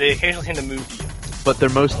 they occasionally seem to move to you. But they're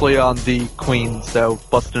mostly on the Queen, so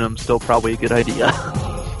busting them still probably a good idea.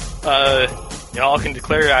 Y'all can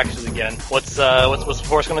declare your actions again. What's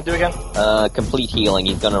Forrest gonna do again? Complete healing.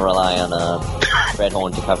 He's gonna rely on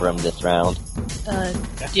Redhorn to cover him this round.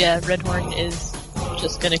 Yeah, Redhorn is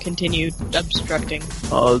just gonna continue obstructing.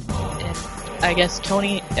 And I guess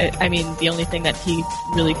Tony, the only thing that he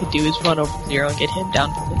really could do is run over Zero and get him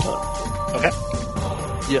down from the totem. Okay.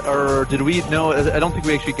 Yeah, or did we? No, I don't think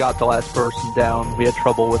we actually got the last person down. We had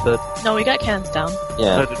trouble with it. No, we got Kenneth down.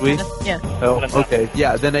 Yeah. Did we? Yeah. Oh, okay.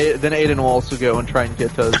 Yeah, then Aiden will also go and try and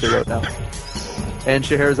get Zero down. and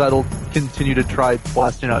Scheherazade will continue to try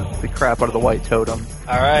blasting out the crap out of the white totem.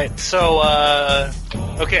 Alright, so,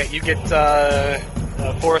 okay, you get,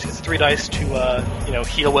 Forrest gets 3 dice to,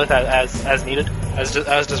 heal with as needed, as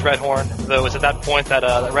does Redhorn, though it's at that point that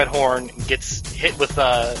Redhorn gets hit with,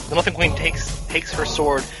 the Nothing Queen takes her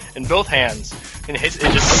sword in both hands, and it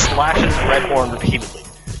just slashes Redhorn repeatedly.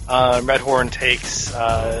 Redhorn takes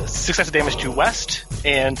 6 dice of damage to west,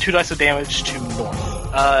 and 2 dice of damage to north.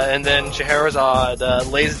 And then Scheherazade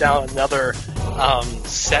lays down another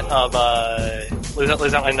set of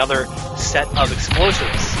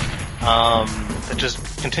explosives that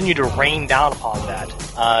just continue to rain down upon that.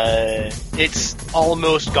 It's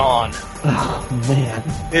almost gone. Oh man.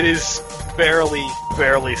 It is barely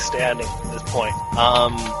standing at this point.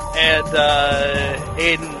 And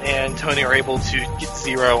Aiden and Tony are able to get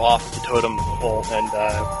Zero off the totem pole and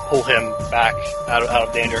pull him back out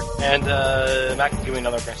of danger. And Mac can give me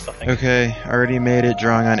another branch stuff. Okay, already made it.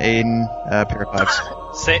 Drawing on Aiden. Pair of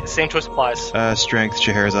 5s. Same choice applies. Strength,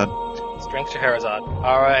 Scheherazade. Strength, Scheherazade.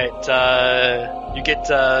 Alright, you get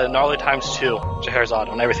gnarly times 2, Scheherazade,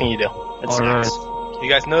 on everything you do. It's nice. You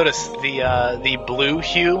guys notice the blue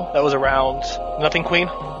hue that was around Nothing Queen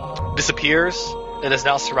disappears and is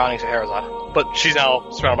now surrounding Scheherazade. But she's now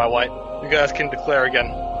surrounded by white. You guys can declare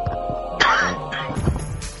again.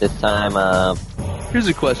 This time, Here's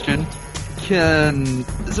a question.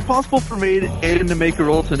 Is it possible for Aiden to make a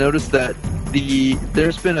roll to notice that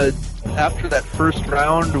there's been after that first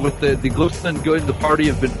round with the glowstone going to the party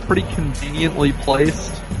have been pretty conveniently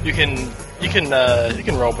placed? You can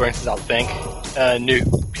roll brains out think.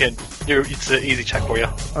 It's an easy check for you.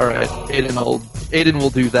 Alright, Aiden will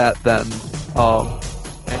do that then.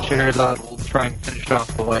 And Scheherazade will try and finish off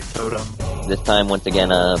the white totem. This time, once again,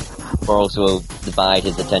 Boros will divide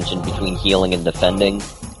his attention between healing and defending.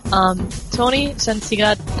 Tony, since he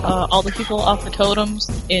got all the people off the totems,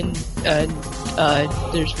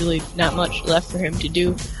 there's really not much left for him to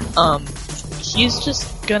do. He's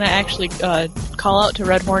just gonna actually call out to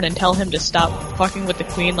Redhorn and tell him to stop fucking with the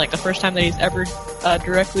queen, like the first time that he's ever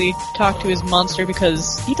directly talked to his monster,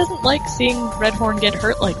 because he doesn't like seeing Redhorn get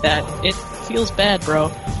hurt like that. It feels bad,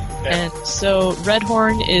 bro. Yeah. And so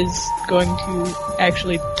Redhorn is going to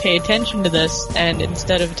actually pay attention to this, and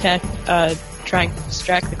instead of trying to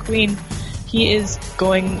distract the queen, he is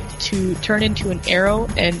going to turn into an arrow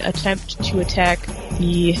and attempt to attack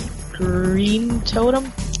the green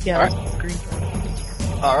totem. Yeah, right. Green totem.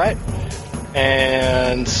 Alright.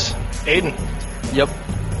 And Aiden. Yep.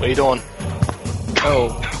 What are you doing?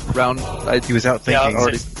 He was out thinking. Yeah,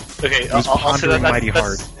 okay, he was pondering mighty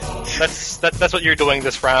hard. That's what you're doing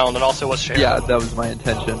this round, and also what's Scheherazade? Yeah, that was my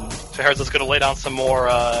intention. Scheherazade's gonna lay down some more,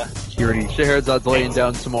 Scheherazade's laying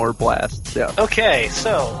down some more blasts, yeah. Okay,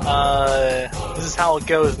 so, this is how it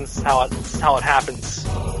goes, and this is how it happens.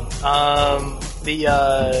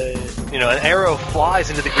 An arrow flies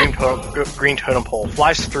into the green totem pole,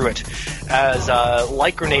 flies through it, as,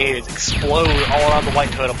 light grenades explode all around the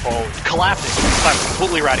white totem pole, collapsing,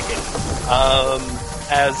 completely eradicated.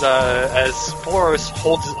 As Forrest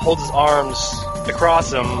holds his arms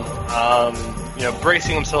across him,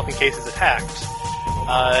 bracing himself in case he's attacked,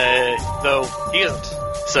 though he isn't.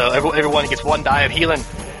 So everyone gets 1 die of healing,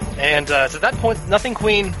 and so at that point, the Nothing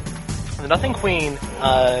Queen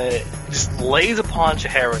just lays upon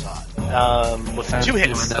Scheherazade with 2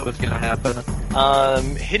 hits. That was gonna happen.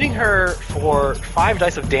 Hitting her for 5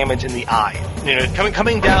 dice of damage in the eye.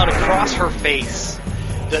 Coming down across her face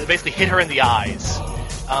to basically hit her in the eyes.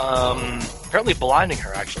 Apparently blinding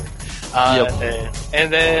her, actually. Yep.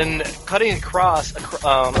 And then cutting across the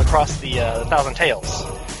 1,000 tails,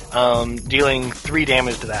 dealing 3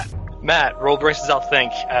 damage to that. Matt, roll braces out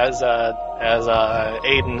think as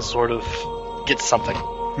Aiden sort of gets something.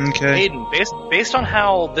 Okay. Aiden, based on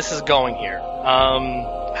how this is going here,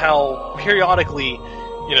 how periodically,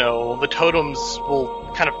 the totems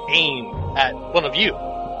will kind of aim at one of you.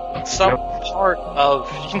 You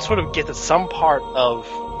can sort of get that some part of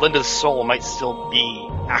Linda's soul might still be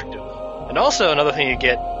active. And also another thing you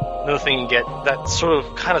get that sort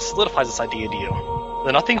of kind of solidifies this idea to you.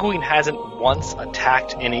 The Nothing Queen hasn't once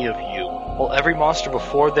attacked any of you, while every monster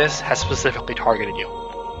before this has specifically targeted you.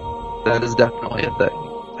 That is definitely a thing.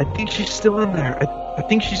 I think she's still in there. I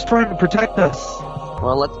think she's trying to protect us.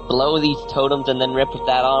 Well, let's blow these totems and then rip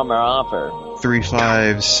that armor off her. 3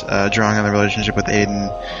 5s, drawing on the relationship with Aiden,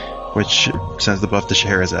 which sends the buff to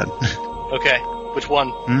Scheherazade. Okay, which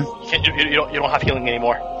one? You don't have healing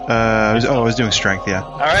anymore. I was doing strength, yeah.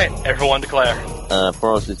 Alright, everyone declare.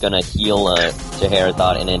 Boros is gonna heal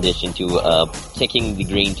Scheherazade in addition to ticking the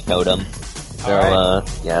green totem. So,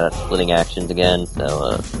 that's splitting actions again,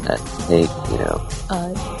 so, that's big,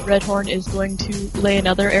 Redhorn is going to lay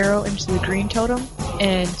another arrow into the green totem,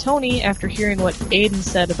 and Tony, after hearing what Aiden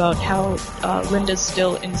said about how Linda's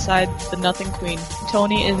still inside the Nothing Queen,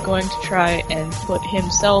 Tony is going to try and put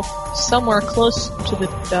himself somewhere close to the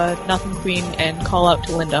Nothing Queen and call out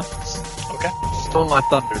to Linda. Okay. Stole my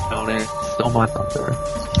thunder, Tony. Stole my thunder.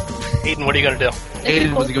 Aiden, what are you going to do?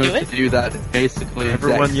 Aiden was going to do that, basically.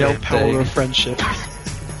 Everyone yell power of friendship.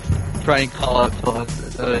 Try and call out to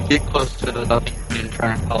Linda. Get close to the Nothing Queen and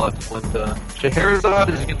try and call out to Linda. Scheherazade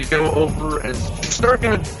is going to go over and start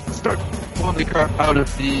pulling the crap out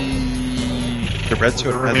of the red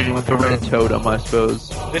totem. With the red totem, I suppose.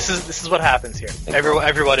 This is what happens here.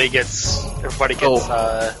 Everybody gets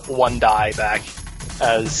one die back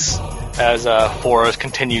as Foros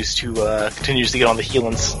continues to get on the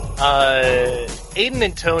healings. Aiden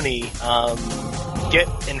and Tony get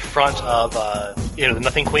in front of the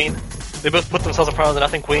Nothing Queen. They both put themselves in front of the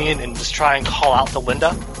Nothing Queen and just try and call out to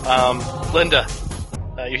Linda. Linda,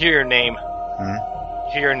 you hear your name.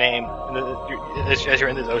 You hear your name as you're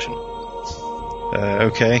in this ocean.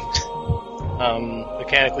 Okay.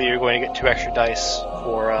 Mechanically, you're going to get 2 extra dice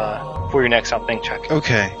for your next something check.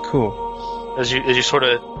 Okay, cool. As you sort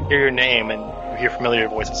of hear your name and you hear familiar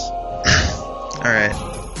voices. Alright.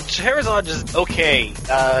 Scheherazade is okay.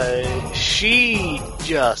 She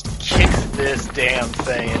just kicks this damn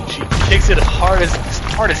thing, and she kicks it as hard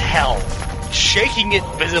as hell, shaking it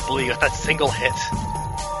visibly with that single hit.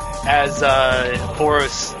 As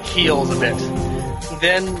Foros heals a bit.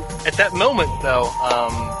 Then, at that moment, though,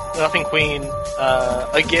 the Nothing Queen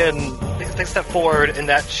again takes a step forward in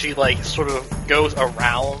that she sort of goes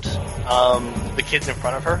around the kids in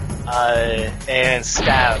front of her and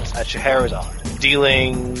stabs at Scheherazade,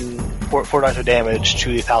 dealing 4 dice of damage to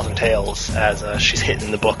the 1,000 Tails as she's hit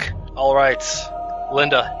in the book. All right,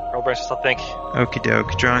 Linda, roll brace yourself, think. Okie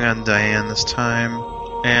doke, drawing on Diane this time,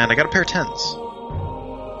 and I got a pair of 10s.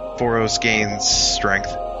 Foros gains strength.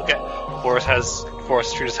 Okay,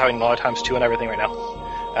 Foros treats having knowledge times 2 and everything right now.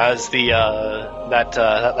 As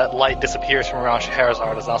that light disappears from around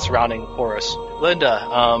Scheherazade is now surrounding Foros. Linda,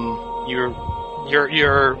 you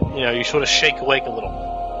sort of shake awake a little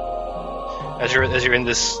as you're in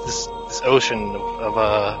this ocean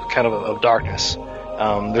of darkness.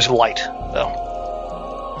 There's light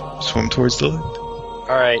though. Swim towards the light.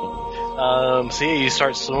 All right. So you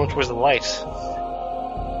start swimming towards the light.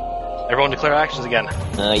 Everyone declare actions again.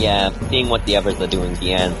 Seeing what the others are doing,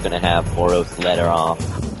 Deanne's gonna have Foros let her off.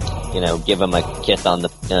 Give him a kiss on the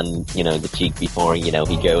cheek before, he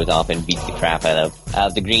goes off and beats the crap out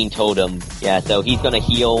of the green totem. Yeah, so he's gonna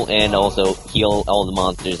heal and also heal all the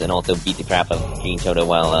monsters and also beat the crap out of the green totem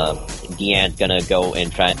while, Deanne's gonna go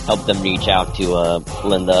and try and help them reach out to,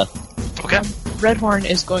 Linda. Okay. Redhorn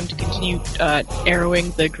is going to continue,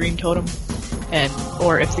 arrowing the green totem,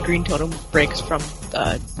 or if the green totem breaks from,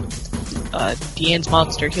 Deanne's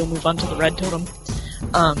monster, he'll move on to the red totem.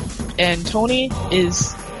 And Tony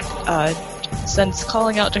is, since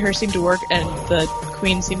calling out to her seemed to work and the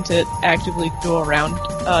queen seemed to actively go around,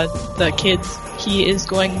 the kids, he is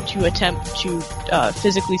going to attempt to,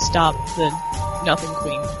 physically stop the Nothing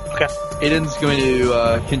Queen. Okay. Aiden's going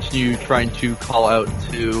to, continue trying to call out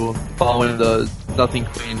to following the Nothing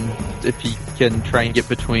Queen if he can try and get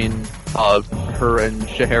between, her and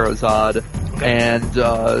Scheherazade. And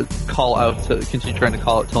continue trying to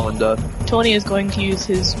call out to Linda. Tony is going to use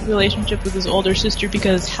his relationship with his older sister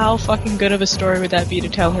because how fucking good of a story would that be to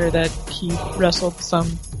tell her that he wrestled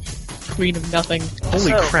some queen of nothing.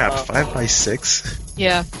 Holy crap, 5x6?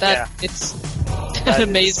 Yeah, that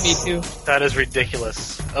amazed me too. That is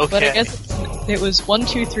ridiculous. Okay. But I guess it was 1,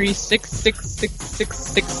 2, 3, 6, 6, 6, 6,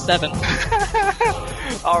 6, 7.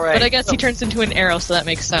 Alright. But I guess he turns into an arrow, so that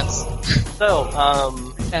makes sense. So,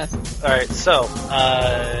 yes. Alright, so,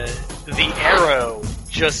 the arrow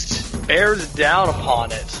just bears down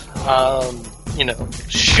upon it,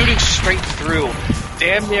 shooting straight through,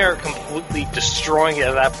 damn near completely destroying it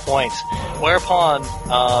at that point, whereupon,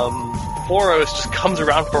 Foros just comes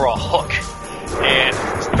around for a hook, and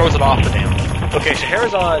throws it off the damn. Okay,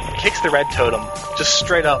 Scheherazade kicks the red totem, just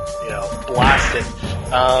straight up, blast it,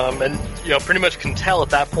 and, pretty much can tell at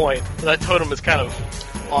that point that totem is kind of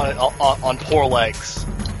on poor legs.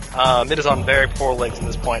 It is on very poor legs at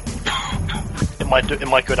this point. It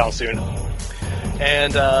might go down soon.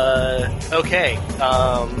 And, okay,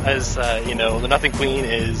 as, the Nothing Queen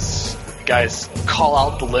is, guys, call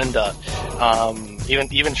out to Linda,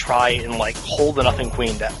 even try and, hold the Nothing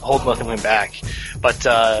Queen back, but,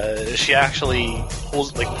 she actually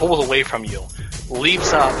pulls away from you,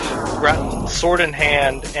 leaps up, sword in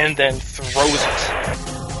hand, and then throws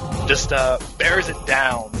it. Just bears it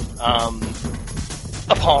down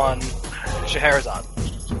upon Scheherazade.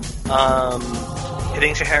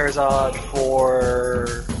 Hitting Scheherazade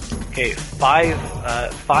for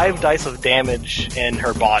 5 dice of damage in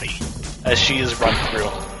her body as she is run through.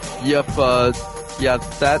 Yep, yeah,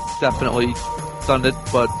 that definitely stunned it,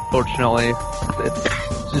 but fortunately,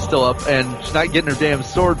 she's still up, and she's not getting her damn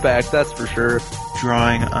sword back, that's for sure.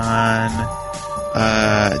 Drawing on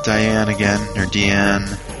Diane again, or Deanne.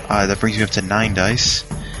 That brings me up to 9 dice.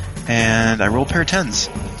 And I roll a pair of 10s.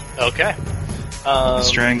 Okay.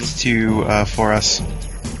 Strength to Foros.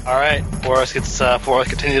 Alright, Foros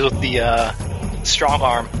continues with the strong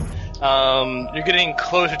arm. You're getting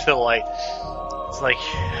closer to the light. It's like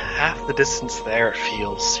half the distance there, it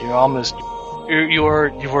feels. You're almost... You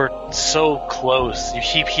are so close. You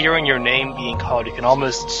keep hearing your name being called. You can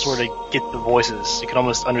almost sort of get the voices. You can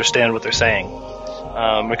almost understand what they're saying.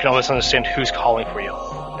 You can almost understand who's calling for you.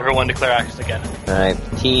 Everyone declare actions again. Alright,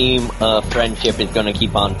 Team Friendship is going to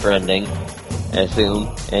keep on friending, I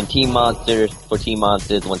assume. And Team Monsters,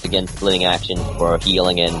 once again splitting actions for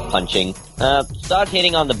healing and punching. Start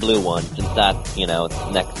hitting on the blue one, since that's,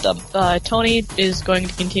 it's next up. Tony is going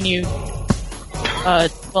to continue...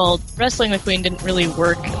 wrestling the queen didn't really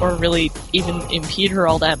work or really even impede her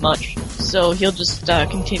all that much, so he'll just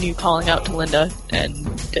continue calling out to Linda, and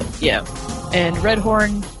And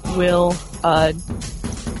Redhorn will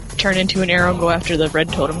turn into an arrow and go after the red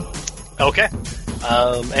totem. Okay.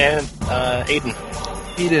 And Aiden.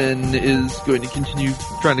 Aiden is going to continue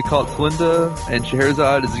trying to call it to Linda, and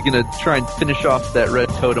Scheherazade is going to try and finish off that red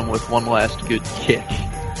totem with one last good kick.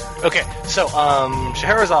 Okay, so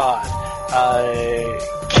Scheherazade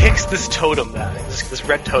kicks this totem, this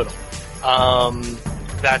red totem,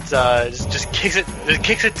 just kicks it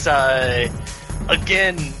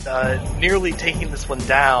again, nearly taking this one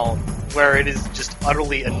down, where it is just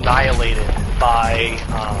utterly annihilated by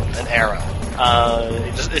an arrow.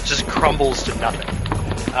 It just crumbles to nothing,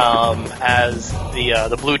 as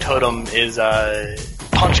the blue totem is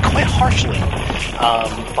punched quite harshly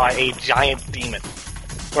by a giant demon.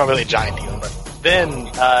 Well, not really a giant demon, but then,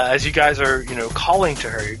 as you guys are, calling to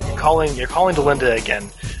her, you're calling to Linda again,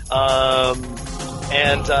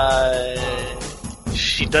 and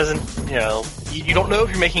she doesn't, you don't know if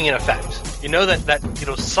you're making an effect. You know that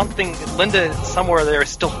something, Linda somewhere there is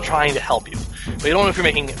still trying to help you, but you don't know if you're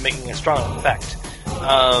making a strong effect.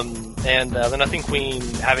 And the Nothing Queen,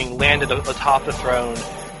 having landed atop the throne,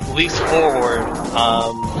 leaps forward,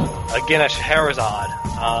 again at Scheherazade,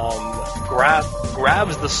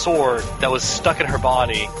 grabs the sword that was stuck in her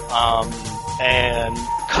body, and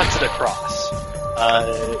cuts it across,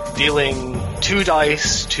 dealing 2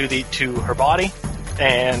 dice to her body,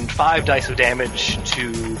 and 5 dice of damage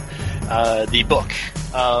to the book.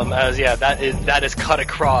 That is cut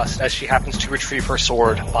across as she happens to retrieve her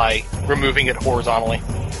sword by removing it horizontally.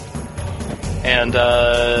 And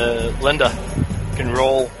Linda can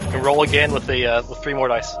roll again with 3 more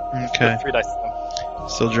dice. Okay. 3 dice.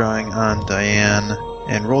 Still drawing on Diane,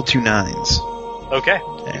 and roll 2 9s. Okay.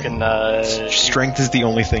 And you can. Strength is the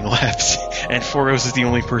only thing left, and Foros is the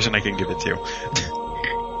only person I can give it to.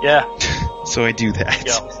 Yeah. So I do that.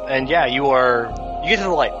 Yeah. And you get to the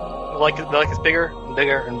light. The light gets bigger and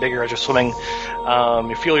bigger and bigger as you're swimming.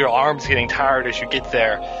 You feel your arms getting tired as you get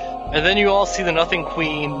there, and then you all see the Nothing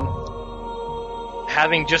Queen,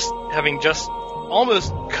 having just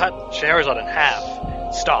almost cut Scheherazade in half,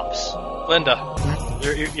 stops. Linda,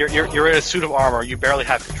 you're in a suit of armor. You barely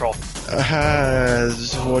have control.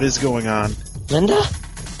 What is going on? Linda?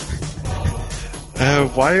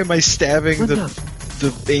 Why am I stabbing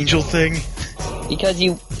the angel thing? Because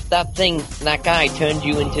that guy turned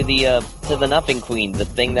you into to the Nothing Queen, the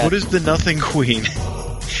thing that... What is the Nothing Queen?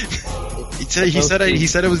 He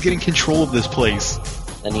said I was getting control of this place.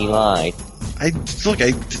 And he lied.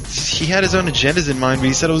 He had his own agendas in mind, but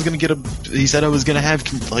he said I was gonna have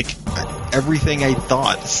everything I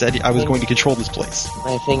thought. Said I was going to control this place.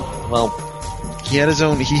 I think, he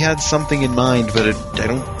had something in mind, but I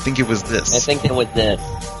don't think it was this. I think it was this.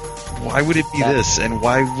 Why would it be this? And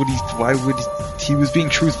why would he was being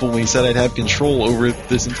truthful when he said I'd have control over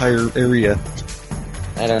this entire area?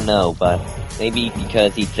 I don't know, but maybe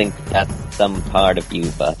because he thinks that's some part of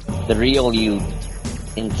you, but the real you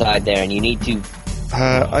inside there, and you need to...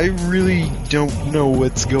 I really don't know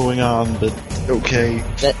what's going on, but okay.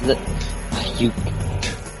 You've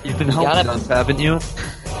been helping us, haven't you?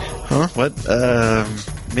 Huh? What?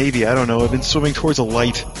 Maybe, I don't know. I've been swimming towards a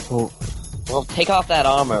light. Well, take off that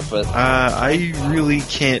armor, but... I really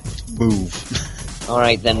can't move.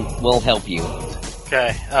 Alright, then we'll help you.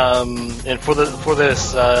 Okay. And for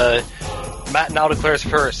this, Matt now declares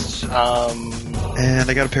first. And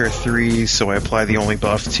I got a pair of 3s, so I apply the only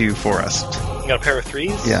buff to Forest. You got a pair of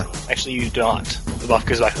 3s? Yeah. Actually, you do not. The buff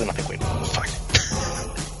goes back to the Nothing Queen. Fuck.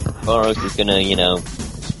 Boros is gonna,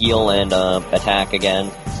 heal and attack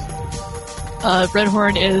again.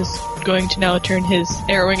 Redhorn is going to now turn his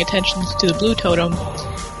arrowing attentions to the blue totem,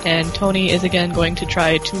 and Tony is again going to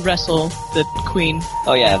try to wrestle the queen.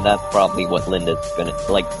 Oh yeah, that's probably what Linda's gonna,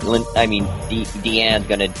 Deanne's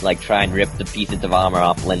gonna, try and rip the pieces of armor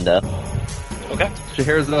off Linda. Okay.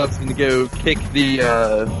 Scheherazad's gonna go kick the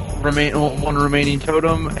one remaining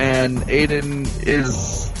totem, and Aiden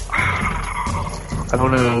is, I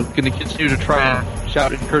don't know, gonna continue to try and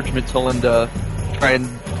shout encouragement to Linda, try and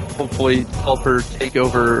hopefully help her take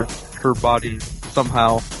over her body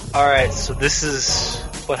somehow. Alright, so this is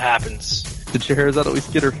what happens. Did Scheherazade at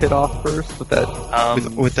least get her hit off first with that?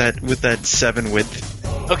 With that 7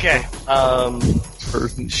 width. Okay.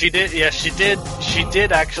 Person. She did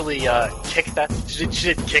actually kick that. She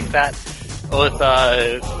did kick that with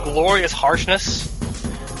glorious harshness.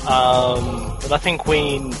 The Nothing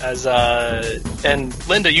Queen and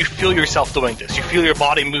Linda, you feel yourself doing this. You feel your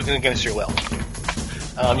body moving against your will.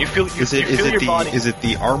 Is it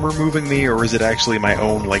the armor moving me, or is it actually my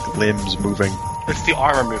own limbs moving? It's the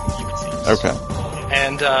armor moving, you can see. Okay.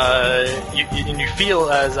 And you feel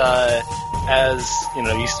as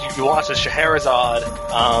you watch as Scheherazade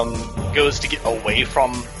goes to get away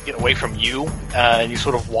from you, and you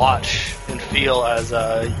sort of watch and feel as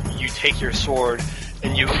you take your sword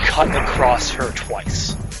and you cut across her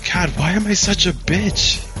twice. God, why am I such a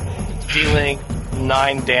bitch? Dealing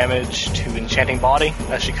 9 damage to enchanting body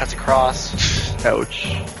as she cuts across. Ouch.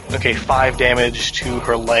 Okay, 5 damage to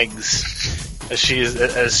her legs as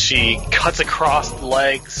she cuts across the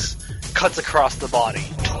legs, cuts across the body.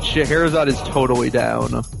 Scheherazade is totally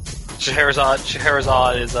down. Scheherazade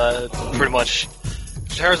is pretty much.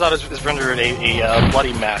 Scheherazade is rendered a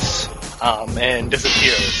bloody mess and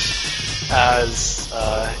disappears as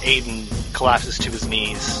Aiden collapses to his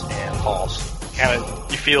knees and falls. Kind of,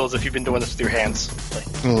 you feel as if you've been doing this with your hands.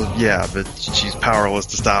 Well, yeah, but she's powerless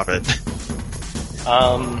to stop it.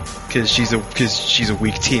 Because she's a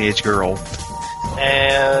weak teenage girl.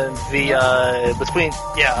 And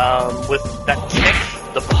with that kick,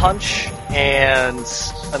 the punch, and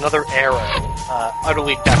another arrow,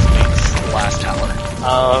 utterly decimates the last tower.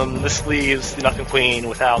 This leaves the Nothing Queen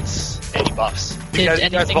without any buffs. You guys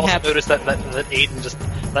have also noticed that Aiden's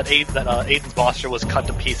monster was cut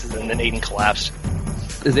to pieces and then Aiden collapsed.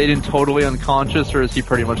 Is Aiden totally unconscious, or is he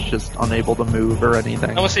pretty much just unable to move or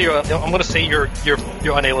anything? I'm gonna say you're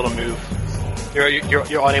unable to move.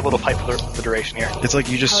 You're unable to fight for the duration here. It's like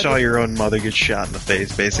you just saw your own mother get shot in the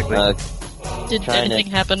face, basically. Did anything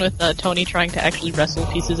happen with Tony trying to actually wrestle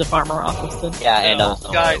pieces of armor off of them? Yeah, and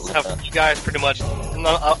you guys pretty much. I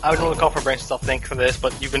wouldn't really call for brain self think for this,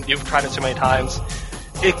 but you've tried it so many times.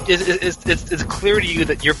 It's clear to you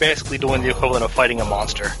that you're basically doing the equivalent of fighting a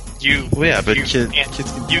monster. You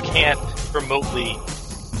can't remotely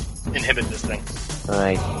inhibit this thing.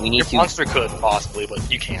 Alright, Your monster could possibly, but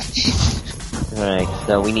you can't. Alright,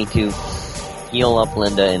 so we need to heal up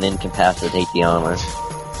Linda and incapacitate the armor.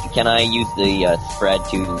 Can I use the spread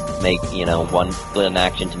to make, one split in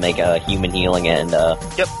action to make a human healing and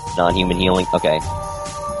non-human healing? Okay.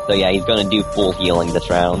 So yeah, he's gonna do full healing this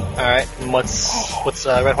round. Alright, and what's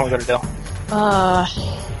Redhorn gonna do?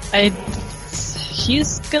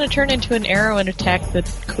 He's gonna turn into an arrow and attack the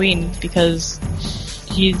queen because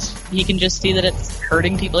he can just see that it's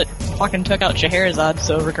hurting people. It fucking took out Scheherazade,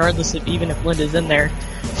 so regardless of even if Linda's in there,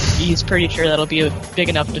 he's pretty sure that'll be a big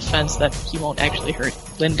enough defense that he won't actually hurt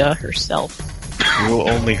Linda herself. He will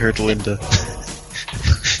only hurt Linda.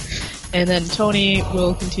 And then Tony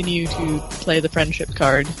will continue to play the friendship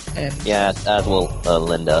card, and as will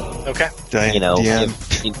Linda. Okay. Deanne.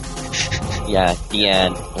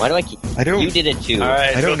 Deanne. Why do I keep? You did it too.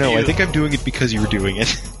 Right, I don't know. I think I'm doing it because you were doing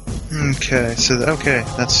it. Okay,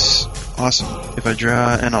 that's awesome. If I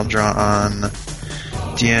draw, and I'll draw on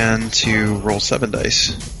Deanne to roll 7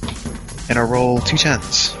 dice, and I'll roll 2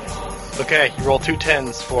 10s. Okay, you roll 2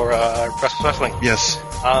 10s for wrestling. Yes.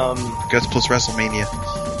 Guts plus WrestleMania.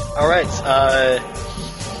 Alright,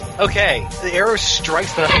 okay. The arrow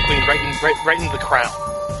strikes the Nothing Queen right into the crown.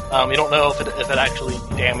 You don't know if it actually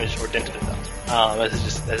damaged or dented it though.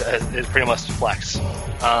 It pretty much deflects.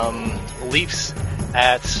 Leaps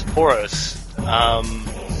at Poros.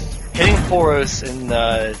 Hitting Poros in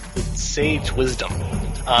Sage Wisdom.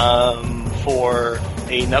 For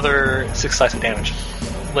another 6 slice of damage.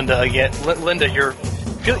 Linda again. Linda, you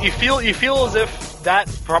feel as if that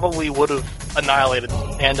probably would have annihilated.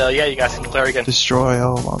 And you guys can declare again. Destroy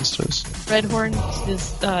all monsters. Redhorn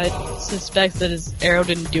suspects that his arrow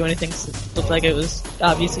didn't do anything. So it looked like it was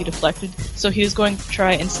obviously deflected. So he was going to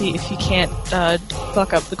try and see if he can't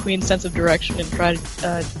fuck up the Queen's sense of direction and try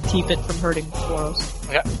to keep it from hurting Boros.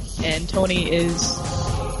 Okay. And Tony is...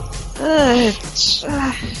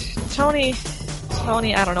 Tony,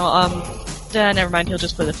 I don't know, never mind, he'll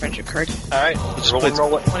just play the friendship card. Alright, just roll it.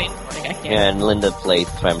 20 I can't. Yeah, and Linda plays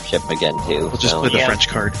friendship again too. We'll just play the French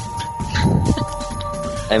card.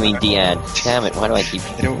 I mean, Deanne. Damn it, why do I keep...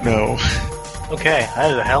 I don't know. Okay,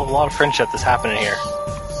 that is a hell of a lot of friendship that's happening here.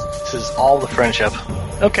 This is all the friendship.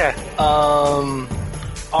 Okay,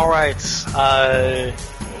 alright,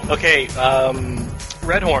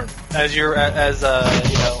 Redhorn, as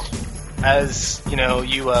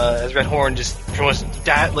Redhorn just pretty much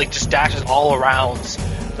just dashes all around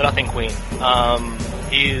the Nothing Queen.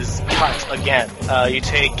 He's cut again. You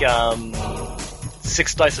take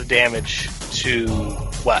 6 dice of damage to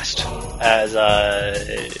West as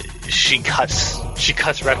she cuts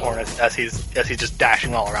Redhorn as he's just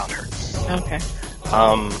dashing all around her. Okay.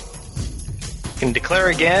 Can declare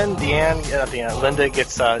again. Linda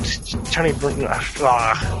gets trying to.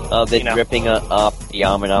 Ripping up the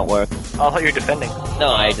armor not work. Oh, I thought you were defending. No,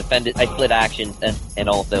 I defended. I split actions and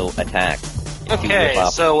also attacked. Okay,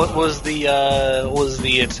 so what was the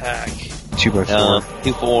attack? 2x4.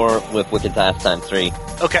 2-4 with Wicked Blast times 3.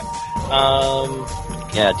 Okay.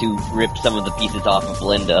 Yeah, to rip some of the pieces off of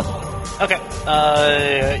Linda. Okay.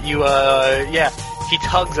 He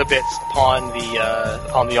tugs a bit upon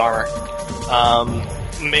the armor.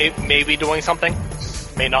 Maybe doing something,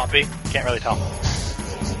 may not be. Can't really tell.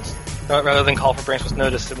 Rather than call for Brainswift's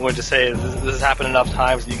notice, I'm going to say this has happened enough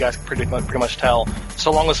times that you guys can pretty much tell.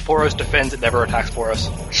 So long as Foros defends, it never attacks Foros.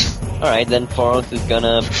 Alright, then Foros is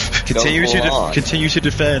gonna continue to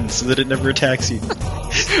defend so that it never attacks you.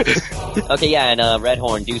 Okay, yeah, and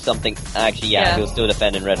Redhorn do something. Actually, yeah, he'll still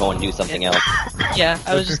defend and Redhorn do something else. Yeah,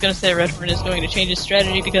 I was just gonna say Redhorn is going to change his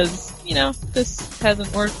strategy because, this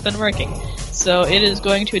hasn't been working. So it is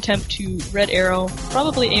going to attempt to Red Arrow,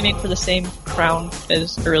 probably aiming for the same crown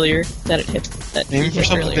as earlier that it hit. Aiming for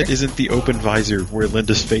something that isn't the open visor where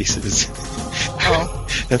Linda's face is. Oh.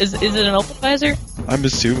 Is it an open visor? I'm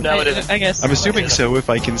assuming. No, it isn't. I guess. I'm assuming so if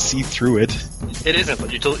I can see through it. It isn't,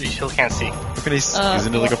 but you still can't see. How can I see?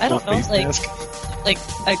 Isn't it like a full face mask?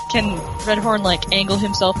 Can Redhorn, angle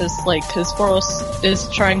himself as, because Foros is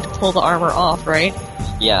trying to pull the armor off, right?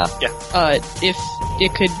 Yeah. If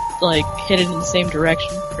it could, hit it in the same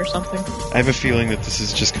direction or something. I have a feeling that this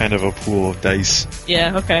is just kind of a pool of dice.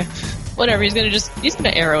 Yeah, okay. Whatever, he's gonna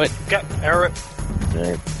arrow it. Okay, arrow it.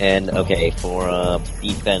 Right. And, okay, for,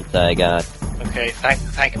 defense I got... Okay,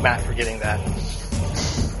 thank Matt for getting that.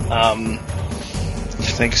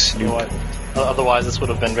 Thanks. You know what? Otherwise, this would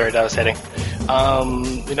have been very devastating.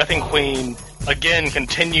 The Nothing Queen again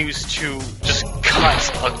continues to just cut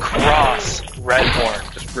across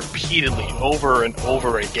Redhorn, just repeatedly, over and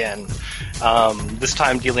over again. This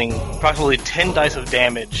time dealing approximately 10 dice of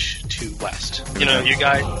damage to West. You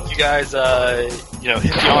guys, hit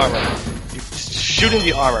the armor, shooting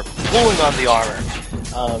the armor, pulling on the armor,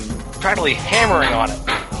 practically hammering on it.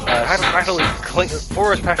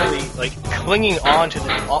 Foros practically clinging onto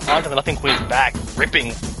the Nothing Queen's back,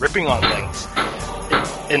 ripping on things,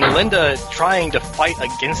 and Linda trying to fight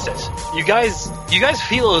against it. You guys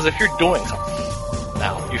feel as if you're doing something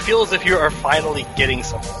now. You feel as if you are finally getting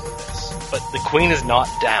something with this, but the Queen is not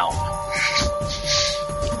down.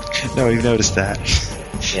 No, we've noticed that.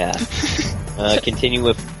 Yeah. Continue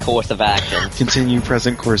with course of action. Continue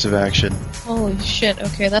present course of action. Holy shit!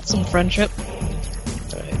 Okay, that's some friendship.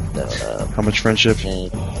 How much friendship?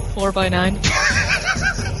 4 by 9.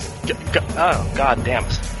 Oh, god damn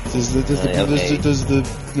it. Does the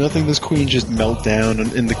Nothing This Queen just melt down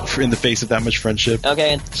in the face of that much friendship?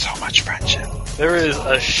 Okay. So much friendship. There is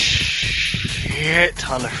a shit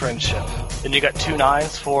ton of friendship. And you got 2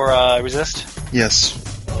 9s for resist? Yes.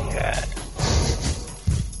 Okay.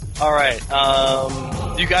 Alright,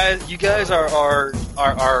 you guys are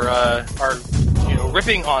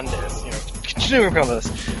ripping on this, continuing ripping on this.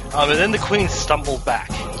 And then the Queen stumbles back.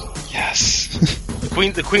 Yes.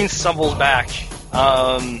 The Queen stumbles back.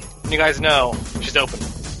 You guys know she's open.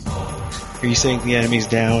 Are you saying the enemy's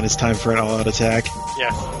down? It's time for an all-out attack?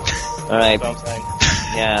 Yeah. Alright. That's what I'm saying.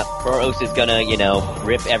 Yeah, Foros is gonna,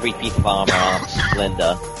 rip every piece of armor off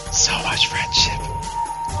Linda. So much friendship.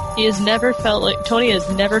 Tony has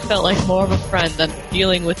never felt like more of a friend than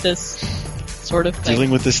dealing with this sort of thing.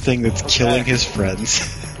 Dealing with this thing that's killing his friends.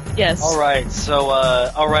 Yes. Alright, so,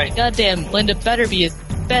 alright. Goddamn, Linda better be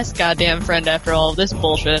best goddamn friend after all of this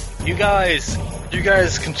bullshit. You guys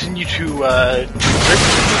continue to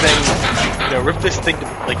rip this thing,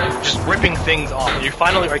 like just ripping things off. You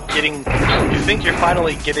finally are getting, you think you're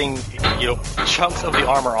finally getting, chunks of the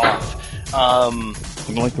armor off.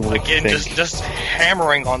 Like the again, just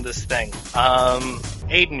hammering on this thing.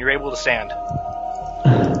 Aiden, you're able to stand.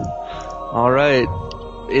 All right,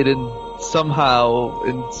 Aiden somehow,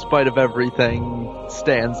 in spite of everything,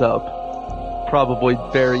 stands up, probably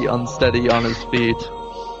very unsteady on his feet.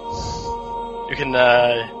 You can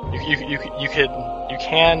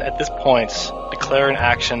at this point declare an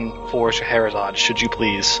action for Scheherazade, should you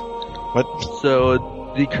please. What?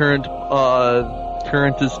 So the current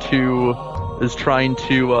is trying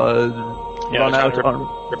to run out armor.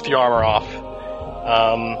 Rip the armor off.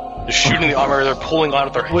 They're shooting the armor, they're pulling on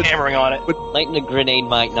it, they're hammering on it. Lighting a grenade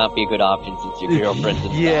might not be a good option since your girlfriend's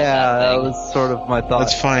inside that was sort of my thought.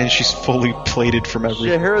 That's fine, she's fully plated from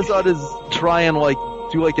everything. Scheherazade is trying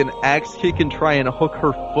do an axe kick and try and hook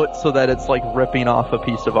her foot so that it's ripping off a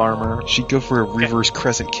piece of armor. She'd go for a reverse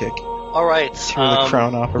crescent kick. Alright. Tear the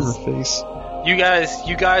crown off of her face. You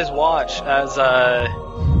guys watch as,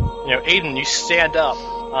 Aiden, you stand up,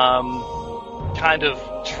 kind of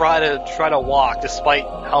try to walk despite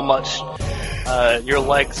how much, your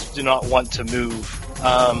legs do not want to move.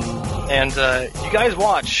 And you guys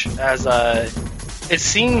watch as, it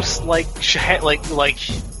seems like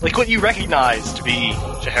what you recognize to be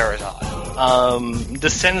Scheherazade,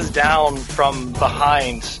 descends down from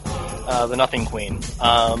behind, the Nothing Queen.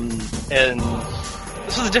 And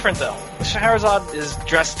this is different though. Scheherazade is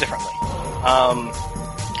dressed differently.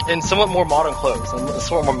 In somewhat more modern clothes, and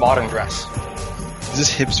somewhat more modern dress. Is this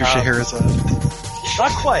hipster Scheherazade?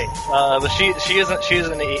 Not quite, but she is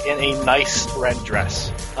in a nice red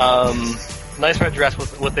dress. Nice red dress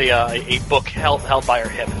with a book held by her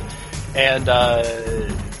hip, and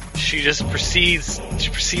she just proceeds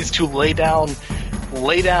to lay down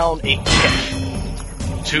a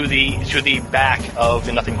kick to the back of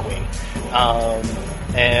the Nothing Queen,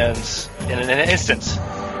 and in an instant,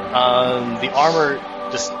 the armor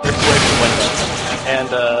just ripped away from Linda, and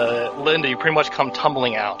Linda, you pretty much come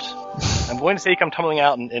tumbling out. I'm going to say you come tumbling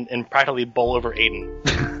out and practically bowl over Aiden.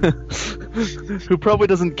 Who probably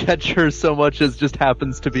doesn't catch her so much as just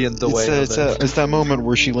happens to be in the way of it. It's that moment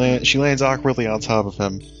where she lands awkwardly on top of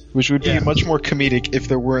him, which would be much more comedic if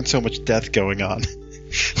there weren't so much death going on.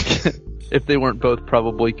 If they weren't both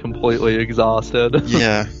probably completely exhausted.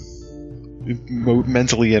 Yeah.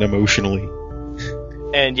 Mentally and emotionally.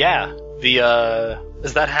 And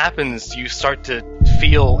as that happens, you start to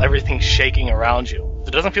feel everything shaking around you.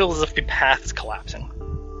 It doesn't feel as if the path is collapsing.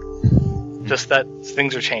 Just that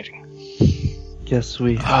things are changing. Guess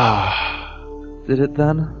we did it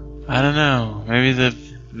then? I don't know. Maybe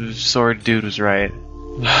the sword dude was right.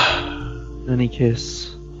 In any case,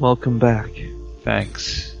 welcome back.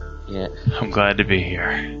 Thanks. Yeah. I'm glad to be here.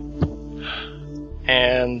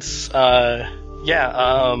 And,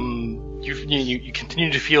 you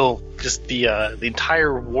continue to feel just the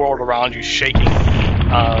entire world around you shaking,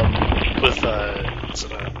 with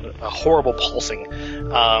a horrible pulsing,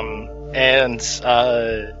 and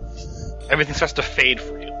everything starts to fade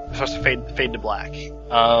for you. It starts to fade to black.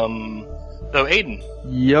 Though Aiden,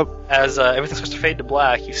 yep. As everything starts to fade to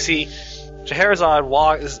black, you see Scheherazade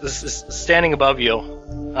is standing above you,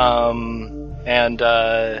 and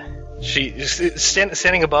she's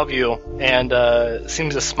standing above you and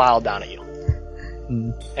seems to smile down at you.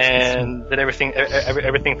 And then everything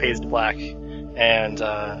fades to black, and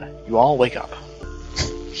you all wake up.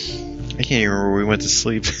 I can't even remember where we went to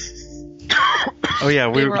sleep. Oh yeah,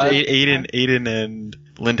 Aiden and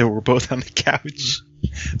Linda were both on the couch.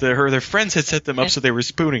 Their friends had set them up so they were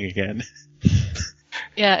spooning again.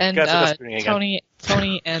 Yeah, and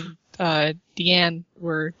Tony and Deanne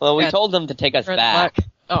were. Well, we told them to take us back.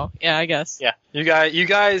 Oh, yeah, I guess. Yeah, you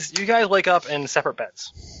guys wake up in separate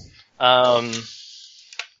beds.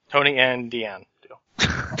 Tony and Deanne do.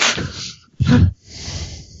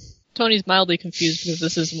 Tony's mildly confused because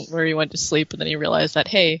this isn't where he went to sleep, and then he realized that,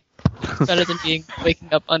 hey, it's better than waking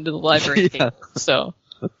up under the library table. So.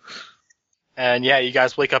 And yeah, you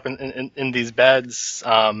guys wake up in these beds.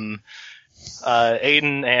 Aiden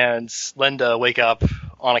and Linda wake up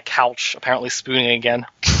on a couch, apparently spooning again.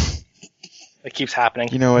 It keeps happening.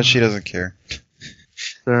 You know what? She doesn't care.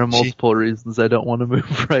 There are multiple reasons I don't want to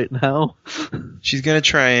move right now. She's gonna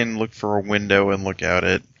try and look for a window and look out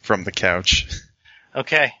it from the couch.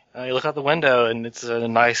 Okay, you look out the window and it's a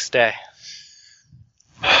nice day.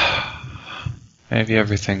 Maybe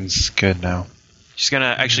everything's good now. She's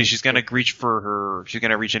gonna reach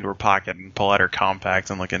into her pocket and pull out her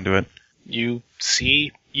compact and look into it. You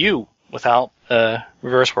see you without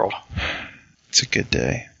reverse world. It's a good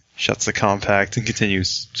day. Shuts the compact and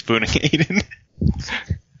continues spooning Aiden.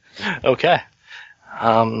 Okay.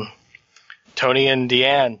 Tony and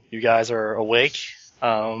Deanne, you guys are awake.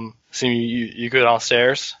 Assume you go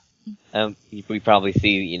downstairs. We probably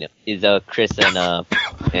see, is Chris and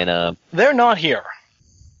They're not here.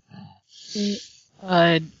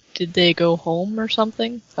 Did they go home or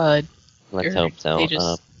something? Let's hope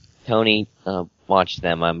so. Tony, watch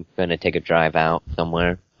them. I'm gonna take a drive out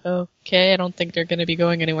somewhere. Okay, I don't think they're gonna be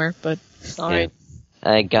going anywhere, but alright.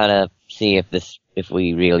 I gotta see if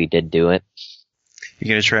we really did do it.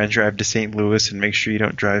 You're gonna try and drive to St. Louis and make sure you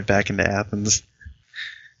don't drive back into Athens?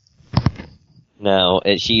 No,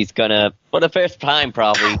 she's gonna, for the first time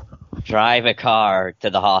probably, drive a car to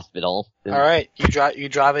the hospital. Alright, you drive to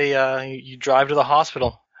the hospital. You drive to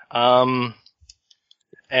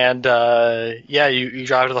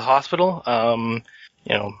the hospital,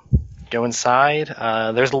 go inside,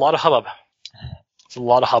 there's a lot of hubbub. It's a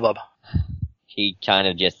lot of hubbub. She kind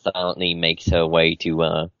of just silently makes her way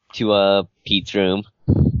to Pete's room.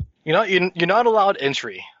 You're not allowed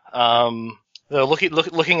entry. Though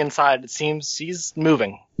looking inside, it seems he's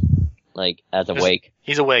moving. Like, as awake.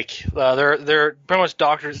 He's awake. They're pretty much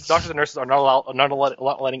doctors and nurses are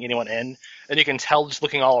not letting anyone in, and you can tell just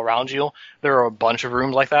looking all around you, there are a bunch of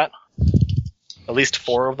rooms like that. At least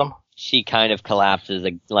 4 of them. She kind of collapses,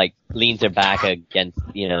 like leans her back against,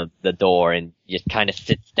 the door and just kind of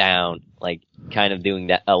sits down, like kind of doing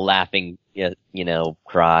that, a laughing,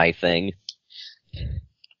 cry thing.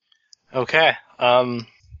 Okay.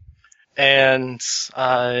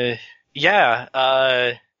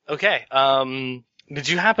 Okay. Did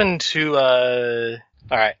you happen to,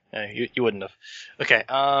 alright, you wouldn't have. Okay,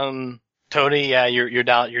 Tony, yeah, you're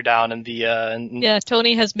down in the, Yeah,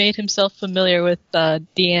 Tony has made himself familiar with,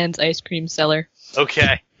 Deanne's ice cream cellar.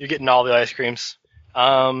 Okay, you're getting all the ice creams.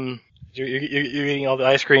 You're eating all the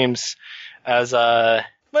ice creams as,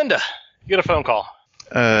 Linda, you get a phone call.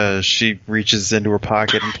 She reaches into her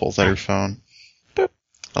pocket and pulls out her phone. Boop.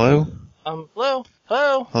 Hello? Hello?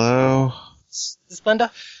 Hello? Is this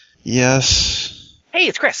Linda? Yes. Hey,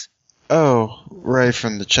 it's Chris. Oh, right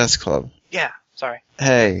from the chess club. Yeah, sorry.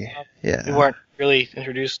 Hey, yeah. You weren't really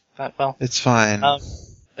introduced that well. It's fine. I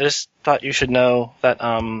just thought you should know that,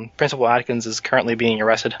 Principal Atkins is currently being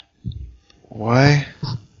arrested. Why?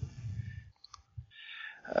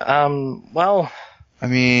 Well... I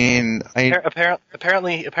mean,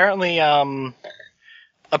 Apparently,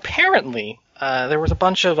 there was a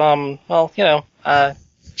bunch of,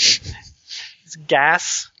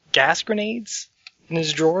 gas grenades in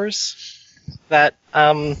his drawers that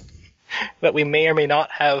we may or may not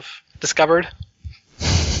have discovered.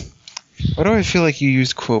 Why do I feel like you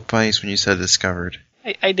used quote bunnies when you said discovered?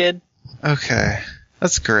 I did. Okay.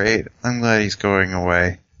 That's great. I'm glad he's going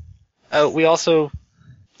away. We also...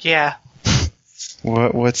 Yeah.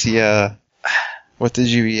 What did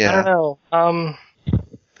you, I don't know.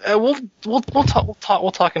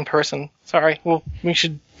 We'll talk in person. Sorry. We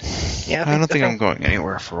should... Yeah, I don't think I'm going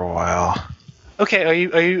anywhere for a while. Okay, are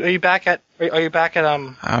you back at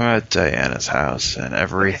I'm at Diana's house and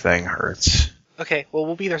everything hurts. Okay, well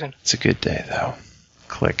we'll be there soon. It's a good day though.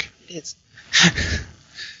 Click. It is.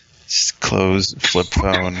 Just close, flip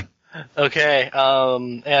phone. Okay,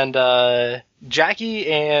 and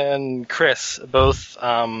Jackie and Chris both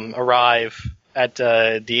arrive at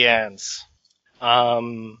Deanne's.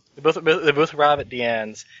 They both arrive at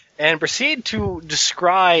Deanne's and proceed to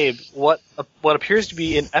describe what appears to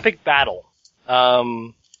be an epic battle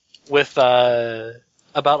with about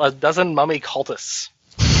a dozen mummy cultists.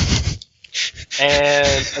 And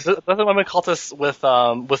a dozen mummy cultists with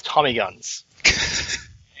Tommy guns.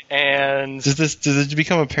 And does it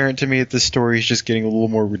become apparent to me that this story is just getting a little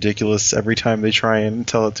more ridiculous every time they try and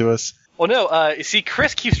tell it to us? Well, no. You see,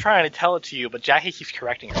 Chris keeps trying to tell it to you, but Jackie keeps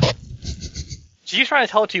correcting her. She keeps trying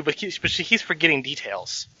to tell it to you, but she keeps forgetting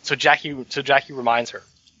details. So Jackie reminds her.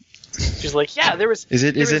 She's like, "Yeah, there was." Is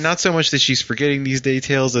it not so much that she's forgetting these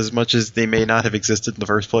details as much as they may not have existed in the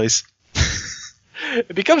first place?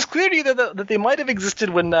 It becomes clear to you that they might have existed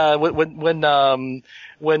when they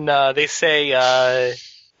say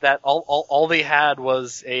that all they had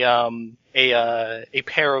was a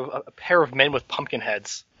pair of men with pumpkin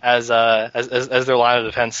heads as their line of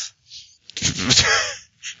defense.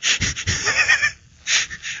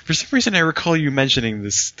 For some reason, I recall you mentioning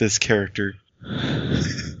this character.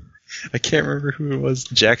 I can't remember who it was.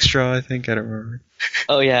 Jackstraw, I think. I don't remember.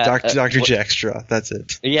 Oh yeah, Dr. Jackstraw. That's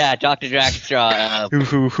it. Yeah, Dr. Jackstraw.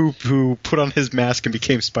 Who put on his mask and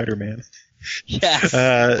became Spider-Man. Yes.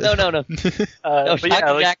 No. No, but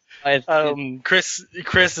yeah, Jack, Chris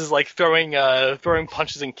is like throwing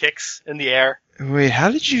punches and kicks in the air. Wait, how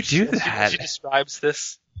did you do that? She describes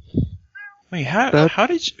this. Wait, how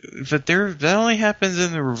did you? But that only happens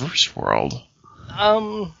in the reverse world.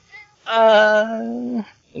 And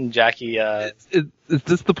Jackie. Is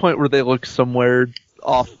this the point where they look somewhere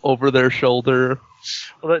off over their shoulder?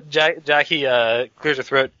 Well, Jackie clears her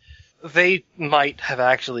throat. They might have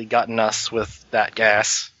actually gotten us with that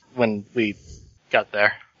gas when we got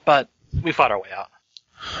there, but we fought our way out.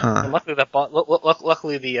 Huh. And luckily, the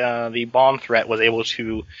bomb threat was able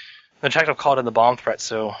to. The detective called in the bomb threat,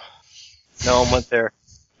 so no one went there.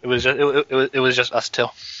 It was just us two.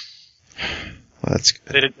 Well, that's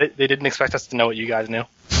good. They didn't expect us to know what you guys knew.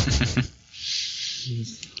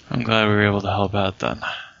 I'm glad we were able to help out then.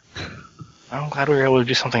 I'm glad we were able to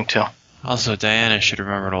do something too. Also, Diana should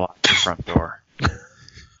remember to lock the front door.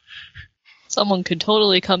 Someone could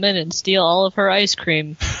totally come in and steal all of her ice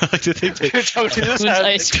cream. Tony's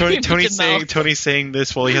saying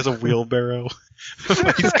this while he has a wheelbarrow of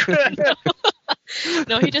ice cream.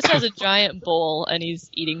 No, he just has a giant bowl and he's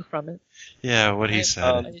eating from it. Yeah, what he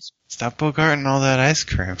said. Stop bogarting all that ice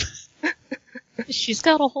cream. She's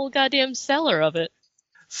got a whole goddamn cellar of it.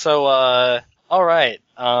 So, alright.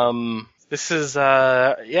 This is,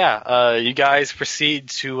 you guys proceed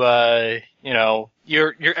to,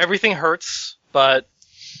 your everything hurts, but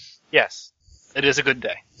yes, it is a good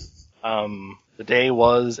day. The day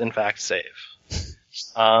was, in fact, safe.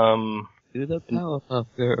 To the Powerpuff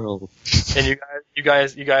Girls. And you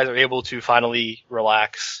guys are able to finally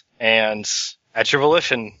relax and, at your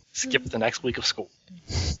volition, skip the next week of school.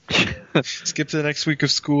 Skip to the next week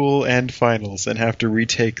of school and finals and have to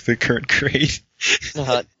retake the current grade.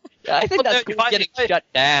 I think that's getting shut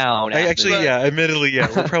down. Admittedly,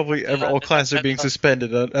 we're probably all classes are being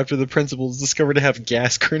suspended after the principals discovered to have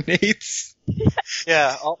gas grenades.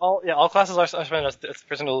 Yeah, all classes are suspended as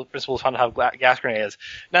principals found to have gas grenades.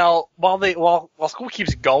 Now, while school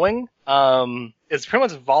keeps going, it's pretty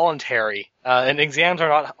much voluntary, and exams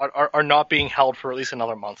are not being held for at least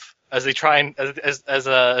another month as they try and as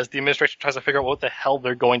the administration tries to figure out what the hell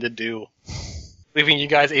they're going to do, leaving you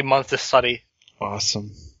guys a month to study.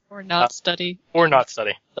 Awesome. Or not study. Or not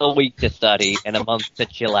study. A week to study and a month to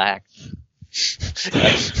chillax.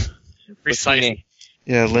 Precisely.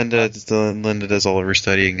 Yeah, Linda does all of her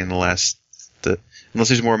studying in unless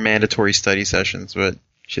there's more mandatory study sessions, but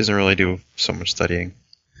she doesn't really do so much studying.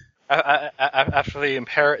 After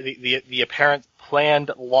the apparent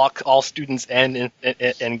planned lock all students in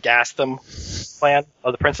and gas them plan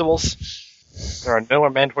of the principals, there are no more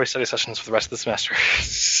mandatory study sessions for the rest of the semester.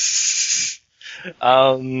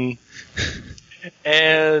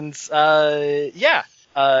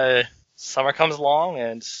 Summer comes along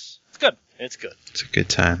and it's good. It's good. It's a good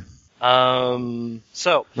time.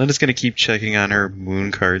 So Linda's gonna keep checking on her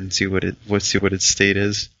moon card and see what its state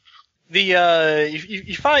is.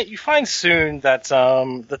 You find soon that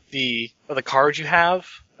the cards you have,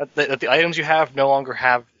 that the items you have no longer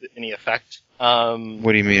have any effect. What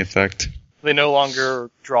do you mean effect? They no longer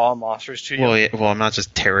draw monsters to you. Well, I'm not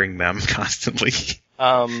just tearing them constantly.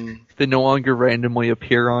 They no longer randomly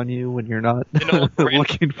appear on you when you're not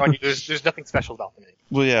looking for on you. There's nothing special about them.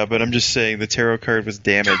 Well, yeah, but I'm just saying the tarot card was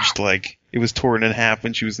damaged. Like, it was torn in half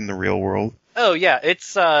when she was in the real world. Oh, yeah,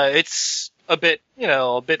 it's a bit,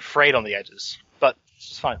 a bit frayed on the edges, but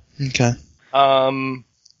it's fine. Okay.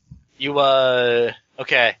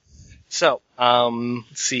 Okay. So,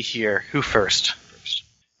 let's see here. Who first?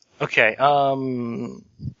 Okay,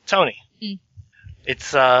 Tony.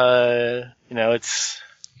 It's, it's a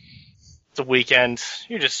weekend.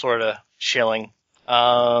 You're just sort of chilling.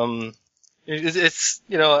 It's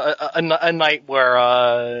a night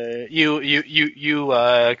where,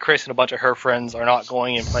 Chris and a bunch of her friends are not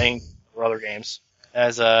going and playing other games,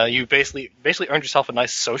 as you basically earned yourself a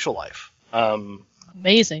nice social life.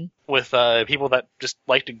 Amazing. With people that just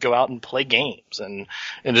like to go out and play games and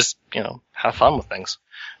just have fun with things.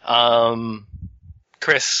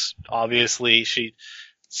 Chris, obviously, she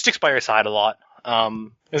sticks by your side a lot.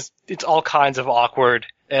 It's all kinds of awkward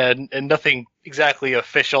and nothing exactly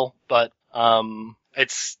official, but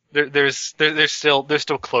there's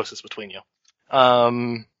still closest between you.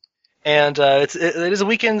 And it is a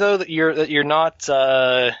weekend though that you're not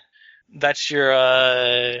that's your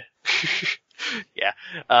yeah.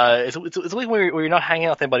 It's a weekend where you're not hanging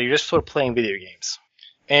out with anybody. You're just sort of playing video games.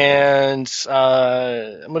 And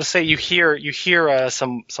I'm gonna say you hear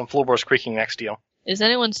some floorboards creaking next to you. Is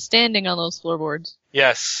anyone standing on those floorboards?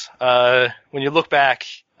 Yes. When you look back,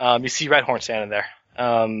 you see Redhorn standing there.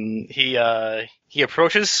 He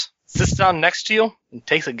approaches, sits down next to you and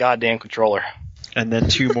takes a goddamn controller. And then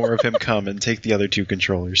 2 more of him come and take the other 2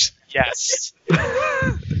 controllers. Yes.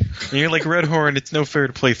 And you're like, Redhorn, it's no fair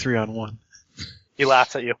to play 3-on-1. He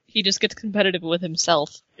laughs at you. He just gets competitive with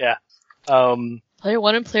himself. Yeah. Player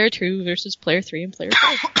 1 and Player 2 versus Player 3 and Player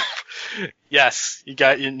 4. Yes. You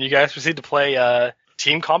guys proceed to play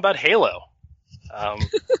Team Combat Halo.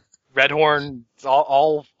 Redhorn,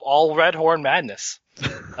 all Redhorn madness.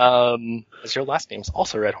 As your last name is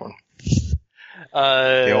also Redhorn.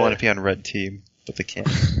 They all want to be on red team, but they can't.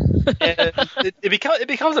 And it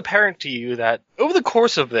becomes apparent to you that over the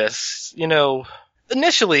course of this,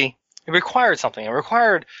 initially it required something. It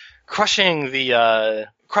required crushing the your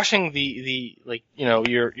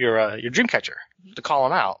Dreamcatcher to call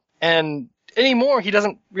him out. And anymore, he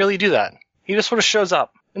doesn't really do that. He just sort of shows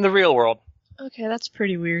up in the real world. Okay, that's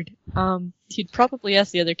pretty weird. He'd probably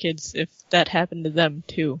ask the other kids if that happened to them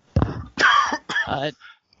too.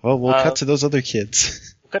 Well, we'll cut to those other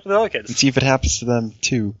kids. We'll cut to the other kids and see if it happens to them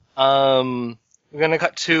too. We're gonna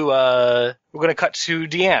cut to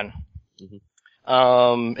Deanne.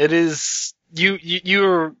 Mm-hmm. It is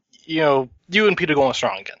you and Peter going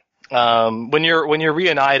strong again. When you're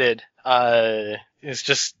reunited, it's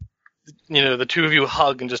just the 2 of you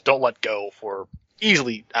hug and just don't let go for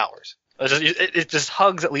easily hours. It just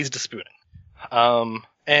hugs that leads to spooning.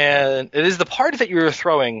 And it is the party that you were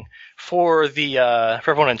throwing for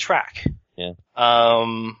everyone in track. Yeah.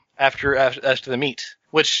 After the meet,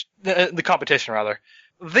 which the competition rather,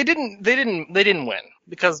 they didn't win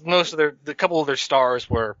because most of the couple of their stars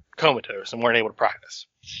were comatose and weren't able to practice.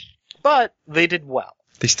 But they did well.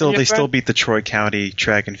 They still beat the Troy County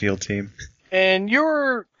track and field team. And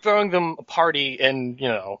you're throwing them a party in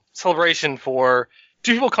celebration for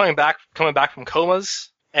 2 people coming back from comas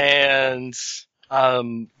and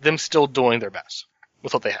them still doing their best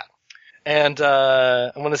with what they had. And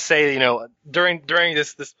I want to say, during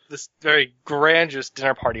this very grandiose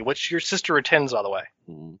dinner party, which your sister attends, by the way,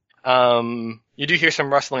 you do hear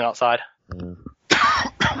some rustling outside.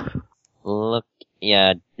 Glance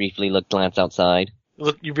outside.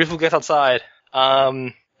 You briefly glance outside.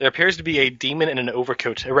 There appears to be a demon in an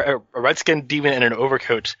overcoat, a red-skinned demon in an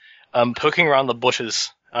overcoat, poking around the bushes.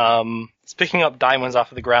 It's picking up diamonds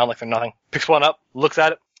off of the ground like they're nothing. Picks one up, looks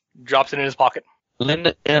at it, drops it in his pocket.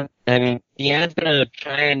 Linda, Deanne's gonna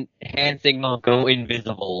try and hand signal go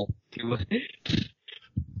invisible.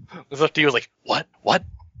 It's up to you, like, what?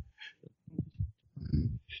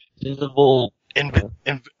 Invisible.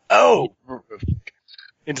 Oh!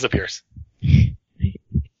 It disappears.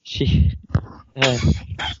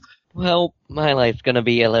 Well, my life's gonna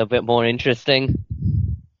be a little bit more interesting.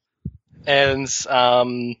 And,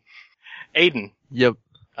 Aiden. Yep.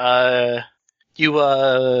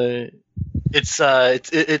 It's I'm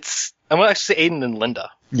gonna actually say Aiden and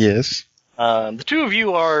Linda. Yes. The 2 of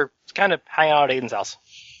you are kind of hanging out at Aiden's house.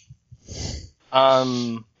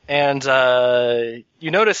 And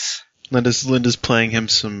you notice Linda's playing him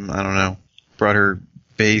some, I don't know, brought her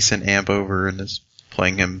bass and amp over and is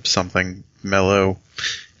playing him something mellow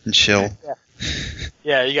and chill.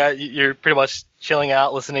 Yeah, you're pretty much chilling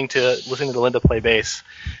out, listening to Linda play bass.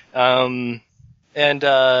 There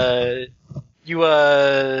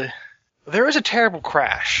is a terrible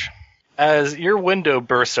crash as your window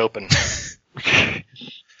bursts open.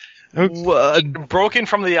 What? Broken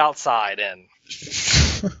from the outside in.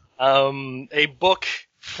 A book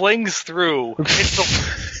flings through,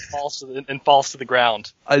 falls to the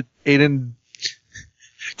ground. Aiden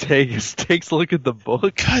takes a look at the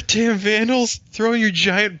book. Goddamn vandals! Throwing your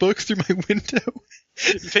giant books through my window.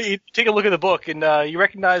 You take a look at the book and you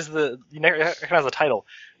recognize the title,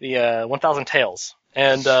 the 1000 Tales.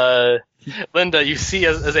 And Linda, you see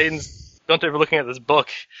as Aiden's bent over looking at this book.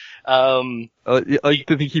 I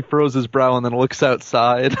think he froze his brow and then looks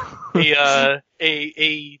outside. A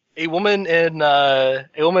woman in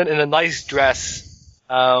a nice dress.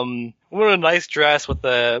 Woman in a nice dress with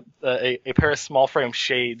a pair of small frame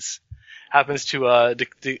shades happens to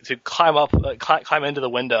climb into the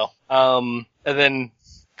window. And then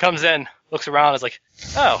comes in, looks around, is like,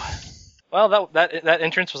 oh, well, that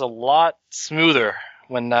entrance was a lot smoother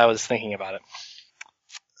when I was thinking about it.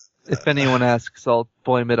 If anyone asks, I'll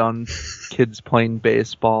blame it on kids playing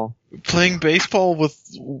baseball. Playing baseball with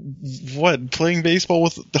what? Playing baseball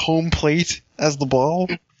with the home plate as the ball?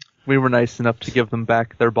 We were nice enough to give them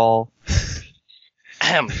back their ball.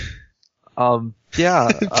 Yeah.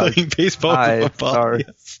 Playing baseball with the ball. Sorry.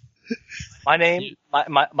 Yes. My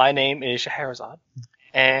name is Scheherazade,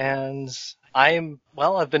 and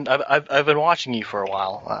I've been watching you for a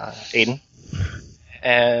while, Aiden,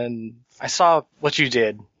 and I saw what you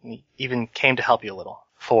did, and even came to help you a little.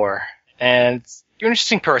 4. And you're an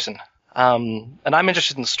interesting person. And I'm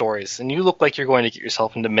interested in stories, and you look like you're going to get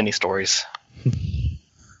yourself into many stories.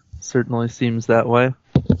 Certainly seems that way.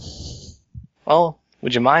 Well,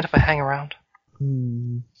 would you mind if I hang around?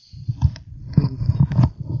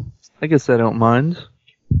 I guess I don't mind.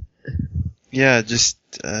 Yeah, just,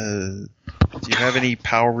 do you have any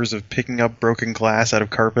powers of picking up broken glass out of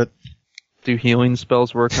carpet? Do healing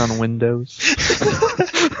spells work on windows?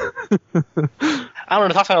 I don't know,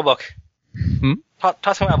 toss me my book.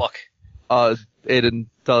 Toss me my book. Aiden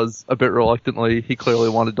does a bit reluctantly. He clearly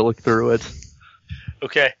wanted to look through it.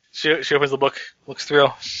 Okay, she opens the book, looks through.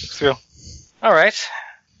 Alright.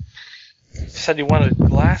 You said you wanted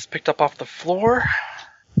glass picked up off the floor,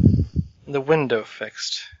 and the window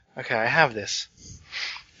fixed. Okay, I have this.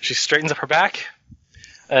 She straightens up her back,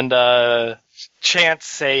 and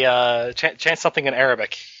chants something in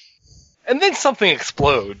Arabic. And then something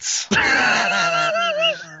explodes.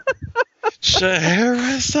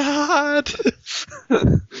 Scheherazade!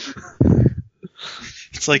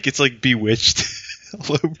 It's like Bewitched.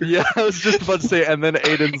 All over. Yeah, I was just about to say, and then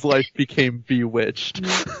Aiden's life became bewitched.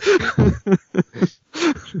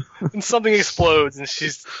 And something explodes, and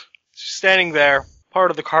she's standing there.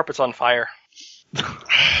 Part of the carpet's on fire.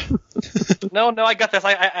 No, I got this.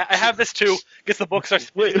 I have this too. Gets the book.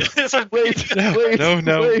 Wait.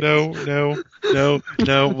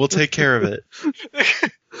 No. We'll take care of it.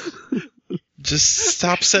 Just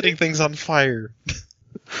stop setting things on fire.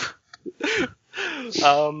 Could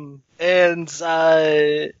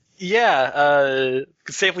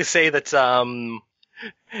safely say that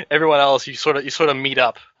everyone else you sort of meet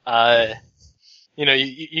up.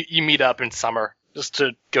 You meet up in summer just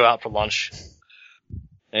to go out for lunch.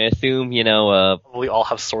 I assume, we all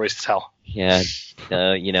have stories to tell. Yeah,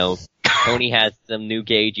 Tony has some new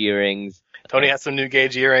gauge earrings.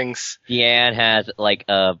 Deanne has, like,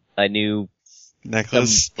 a new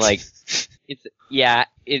necklace.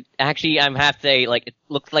 It actually, I have to say, like, it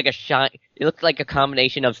looks like a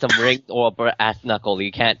combination of some ring or a brass knuckle.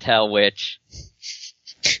 You can't tell which.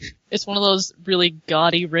 It's one of those really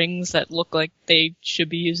gaudy rings that look like they should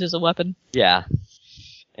be used as a weapon. Yeah.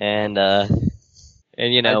 And I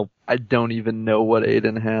don't even know what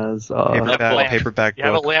Aiden has. Paperback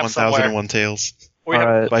book, 1001 Tales.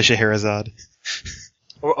 By Scheherazade.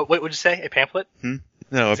 What would you say? A pamphlet?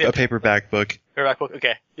 No, a paperback book. Paperback book,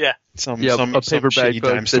 okay. Yeah. Some paperback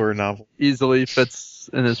book dime store novel. Easily fits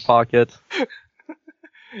in his pocket.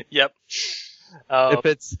 Yep.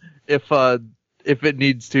 If it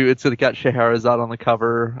needs to, it's got Scheherazade on the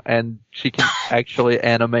cover, and she can actually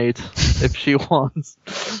animate if she wants.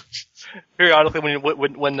 Periodically, when you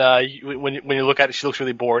look at it, she looks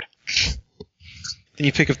really bored. Then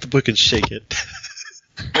you pick up the book and shake it.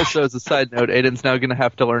 Also, as a side note, Aiden's now going to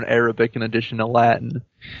have to learn Arabic in addition to Latin.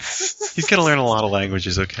 He's going to learn a lot of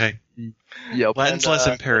languages, okay? Yep. Latin's less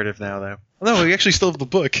imperative now, though. No, we actually still have the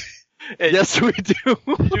book. Yes, we do.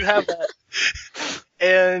 We do have that.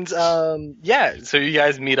 And, so you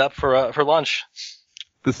guys meet up for lunch.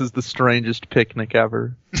 This is the strangest picnic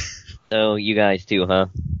ever. So, you guys too, huh?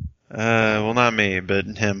 Well, not me, but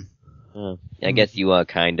him. I guess you are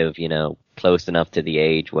kind of, close enough to the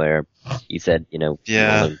age where you said,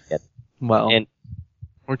 Yeah. Well,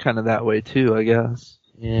 we're kind of that way too, I guess.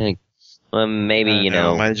 Yeah. Well, maybe,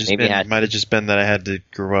 might have just been that I had to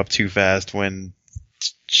grow up too fast when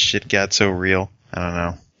shit got so real. I don't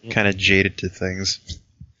know. Kind of jaded to things.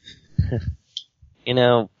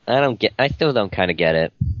 I still don't kind of get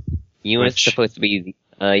it. You're supposed to be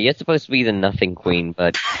the nothing queen,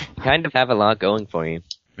 but you kind of have a lot going for you.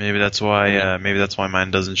 Maybe that's why mine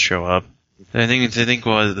doesn't show up.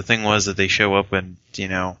 The thing was that they show up when,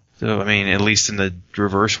 so, I mean, at least in the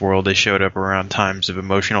reverse world, they showed up around times of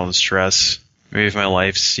emotional distress. Maybe if my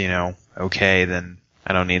life's, okay, then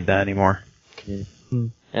I don't need that anymore. Yeah.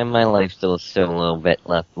 And my life's still a little bit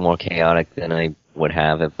more chaotic than I would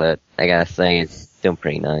have it, but I gotta say, it's still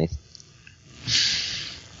pretty nice.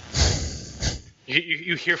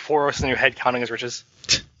 You hear Foros in your head counting his riches.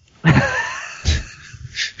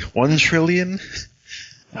 1 trillion?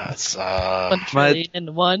 That's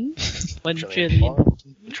 1,000,000,001, 1,000,000,000.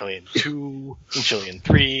 1,000,000,002,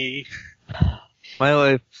 1,000,000,003. My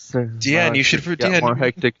life's Dan, you should get more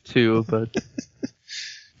hectic too, but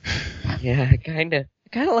yeah, I kind of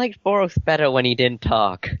liked Boros better when he didn't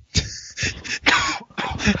talk.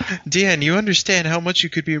 Dan, you understand how much you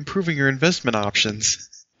could be improving your investment options.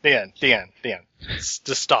 Dan,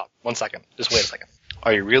 just stop. 1 second. Just wait a second.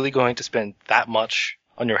 Are you really going to spend that much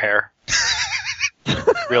on your hair?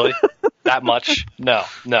 Really? That much? No.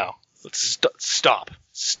 Stop.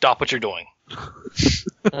 Stop what you're doing.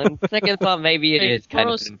 On second thought, maybe it is kind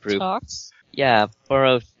of Boros improved. talks? Yeah,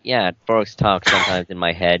 Boros talks sometimes in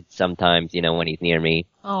my head, sometimes, when he's near me.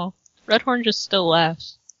 Oh, Redhorn just still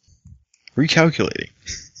laughs. Recalculating.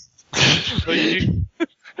 So you,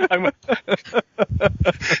 I'm,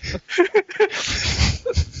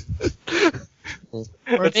 Or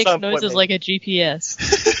That makes sounds noises funny. like a GPS.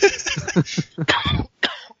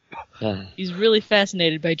 He's really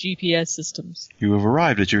fascinated by GPS systems. You have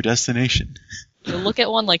arrived at your destination. He'll look at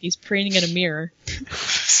one like he's preening in a mirror.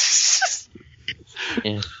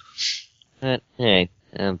 Yeah. But, hey,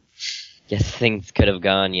 guess things could have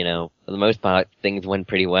gone, for the most part, things went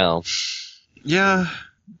pretty well. Yeah.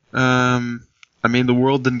 I mean, the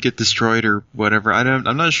world didn't get destroyed or whatever.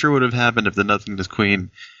 I'm not sure what would have happened if the Nothingness Queen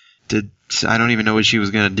did. I don't even know what she was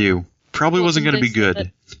gonna do. Probably wasn't gonna be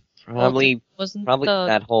good. Probably the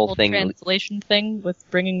that whole thing. translation thing with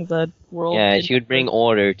bringing the world. Yeah, into she would bring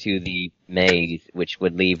order to the maze, which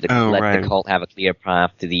would leave the right. the cult have a clear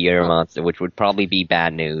path to the Year Monster, which would probably be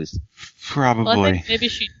bad news. Probably. Well, I think maybe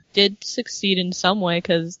she did succeed in some way,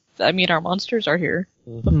 because, our monsters are here.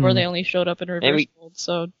 Before they only showed up in Reverse World,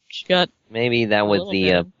 so she got... Maybe that was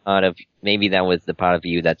maybe that was the part of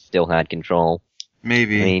you that still had control.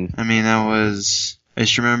 Maybe. I mean, that was... I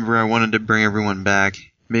just remember I wanted to bring everyone back.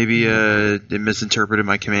 Maybe it misinterpreted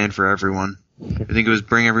my command for everyone. I think it was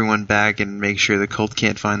bring everyone back and make sure the cult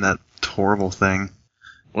can't find that horrible thing.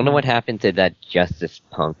 Wonder what happened to that Justice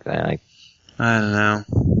punk that I don't know.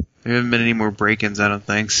 There haven't been any more break-ins, I don't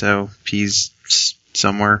think, so he's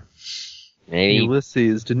somewhere. Maybe.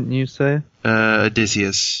 Ulysses, didn't you say?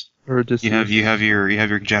 Odysseus. Or Odysseus. You have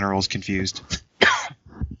your generals confused.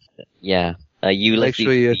 Yeah. Ulysses.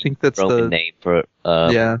 Actually, I think that's broken name for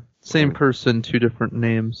yeah, same person, two different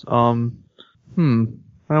names. I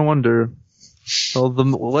wonder. Well, the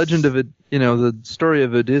legend of it, the story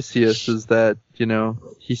of Odysseus is that,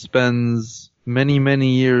 he spends many,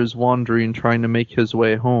 many years wandering trying to make his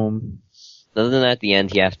way home. Doesn't at the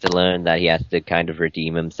end he has to learn that he has to kind of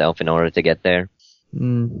redeem himself in order to get there?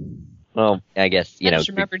 Well, I guess, I just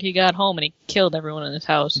remembered he got home and he killed everyone in his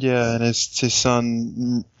house. Yeah, and his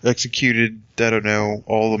son executed, I don't know,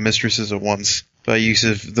 all the mistresses at once by use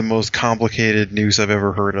of the most complicated noose I've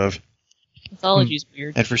ever heard of. Mythology's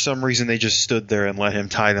weird. And for some reason they just stood there and let him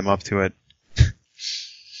tie them up to it.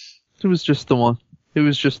 It was just the one. It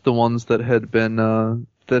was just the ones that had been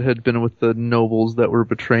with the nobles that were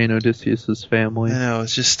betraying Odysseus's family. I know,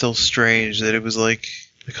 it's just still strange that it was like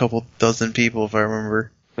a couple dozen people, if I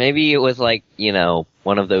remember. Maybe it was like,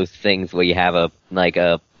 one of those things where you have a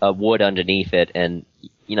wood underneath it and,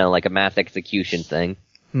 like a mass execution thing.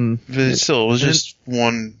 But still, it was just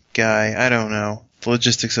one guy. I don't know. The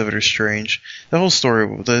logistics of it are strange. The whole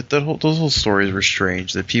story, those whole stories were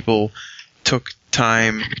strange. That people took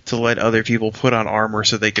time to let other people put on armor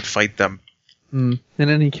so they could fight them. In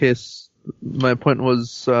any case, my point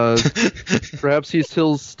was, perhaps he's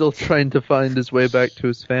still trying to find his way back to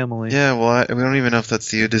his family. Yeah, well, we don't even know if that's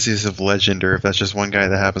the Odysseus of legend or if that's just one guy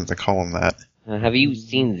that happens to call him that. Have you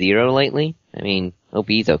seen Zero lately? I mean, hope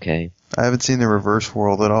he's okay. I haven't seen the Reverse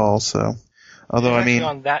World at all, so... Although, I mean...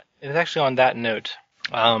 It's actually on that note,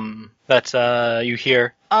 that, you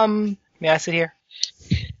hear, may I sit here?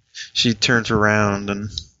 She turns around and...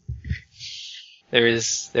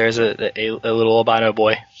 There's a little albino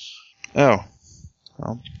boy. Oh.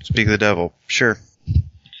 Well, speak of the devil. Sure.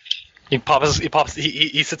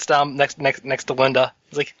 He sits down next to Linda.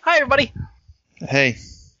 He's like, hi, everybody. Hey.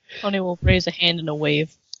 Tony will raise a hand in a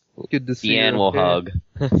wave. Good to see you. Deanne will hug.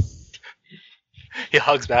 He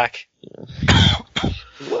hugs back.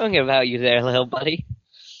 Worrying about you there, little buddy.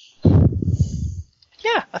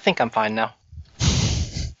 Yeah, I think I'm fine now.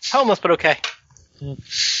 Homeless, but okay.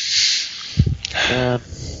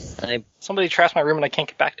 Somebody trashed my room and I can't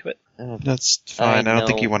get back to it. That's fine. I don't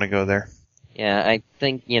think you want to go there. Yeah, I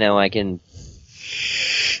think, I can...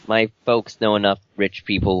 My folks know enough rich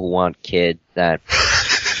people who want kids that...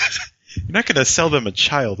 You're not going to sell them a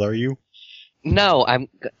child, are you? No,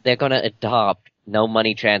 they're going to adopt. No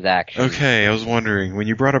money transaction. Okay, I was wondering. When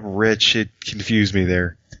you brought up rich, it confused me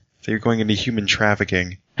there. So you're going into human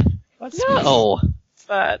trafficking. No! What's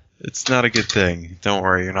that? It's not a good thing. Don't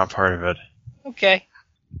worry, you're not part of it. Okay.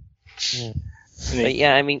 Yeah. But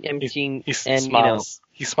yeah, I mean, he smiles.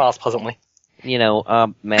 He smiles pleasantly.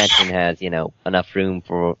 Mansion has, enough room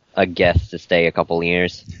for a guest to stay a couple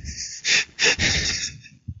years.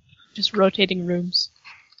 Just rotating rooms.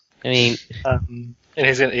 I mean... and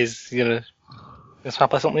he's gonna smile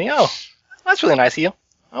pleasantly. Oh, that's really nice of you.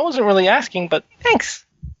 I wasn't really asking, but thanks.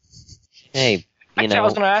 Hey, Actually, I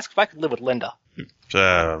was gonna ask if I could live with Linda.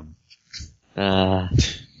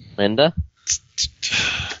 Linda?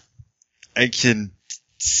 I can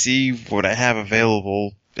see what I have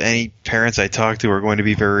available. Any parents I talk to are going to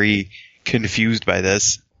be very confused by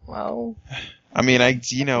this. Well, I mean, I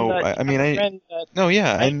know, I'm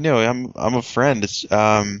a friend. It's,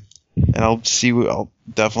 and I'll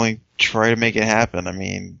definitely try to make it happen. I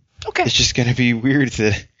mean, okay. It's just gonna be weird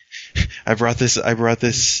that I brought this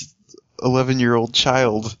 11-year-old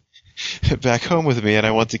child back home with me, and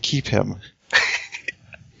I want to keep him.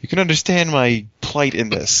 You can understand my plight in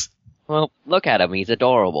this. Well, look at him. He's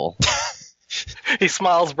adorable. He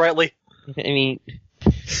smiles brightly. I mean,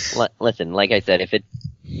 listen, like I said,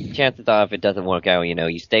 chances are if it doesn't work out,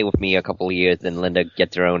 you stay with me a couple of years, then Linda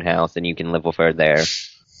gets her own house, and you can live with her there.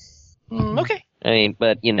 Okay. I mean,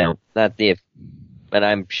 but, that's if. But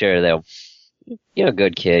I'm sure you're a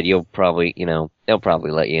good kid. You'll probably, they'll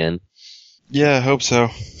probably let you in. Yeah, I hope so.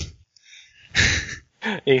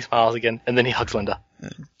 He smiles again, and then he hugs Linda.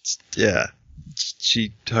 Yeah.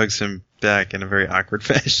 She hugs him back in a very awkward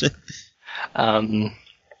fashion.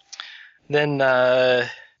 Then,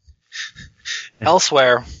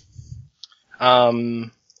 elsewhere,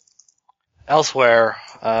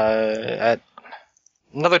 at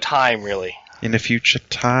another time, really. In a future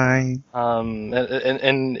time.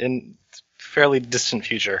 In fairly distant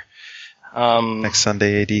future. Next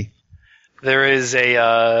Sunday, AD. There is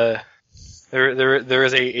a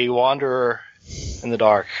wanderer in the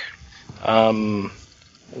dark,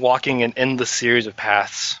 walking an endless series of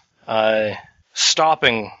paths,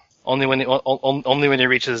 stopping only when he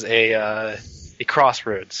reaches a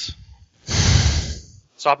crossroads.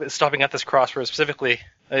 Stopping at this crossroads specifically,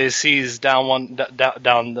 he sees down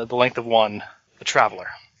the length of one, a traveler,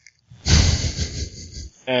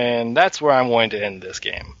 and that's where I'm going to end this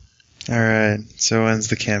game. All right, so ends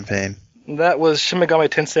the campaign. That was Shin Megami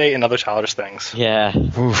Tensei and Other Childish Things. Yeah.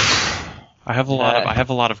 Oof. I have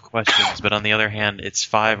a lot of questions, but on the other hand, it's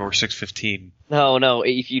 5 or 6:15. No.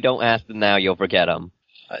 If you don't ask them now, you'll forget them.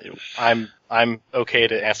 I'm okay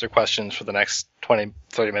to answer questions for the next 20,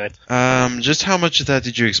 30 minutes. Just how much of that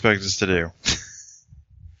did you expect us to do?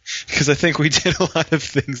 Because I think we did a lot of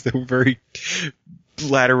things that were very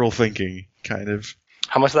lateral thinking, kind of.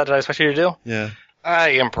 How much of that did I expect you to do? Yeah. I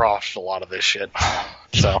improv'd a lot of this shit.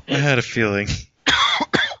 So I had a feeling.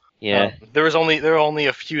 Yeah. There were only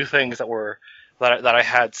a few things that I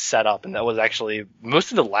had set up, and that was actually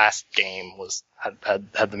most of the last game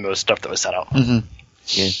had the most stuff that was set up. Mm-hmm.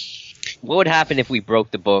 Yeah. What would happen if we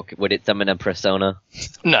broke the book? Would it summon a persona?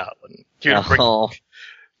 No, it wouldn't. The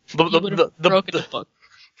book.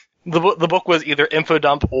 The book was either info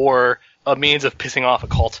dump or a means of pissing off a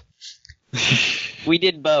cult. We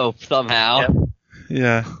did both somehow. Yep.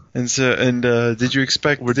 Yeah, and did you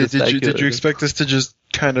expect did you expect us to just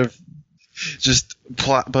kind of just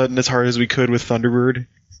plot button as hard as we could with Thunderbird?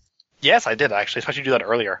 Yes, I did actually. I expected you to do that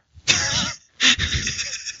earlier.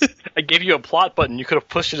 I gave you a plot button. You could have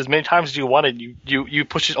pushed it as many times as you wanted. You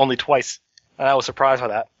pushed it only twice, and I was surprised by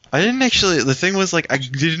that. I didn't actually. The thing was, like, I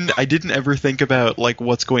didn't ever think about like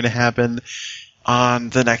what's going to happen on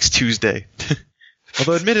the next Tuesday.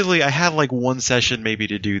 Although, admittedly, I had like one session maybe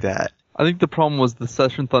to do that. I think the problem was the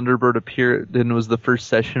session Thunderbird appeared in was the first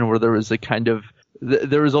session where there was a kind of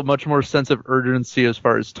there was a much more sense of urgency as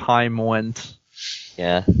far as time went.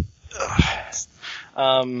 Yeah.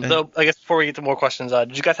 So I guess before we get to more questions,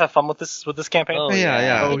 did you guys have fun with this campaign? Oh,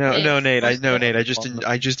 yeah. Oh, No, Nate.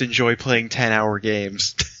 I just enjoy playing 10-hour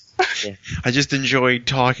games. Yeah. I just enjoy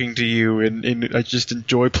talking to you, and I just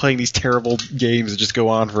enjoy playing these terrible games that just go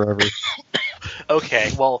on forever.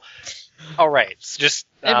 Okay, well, all right. So just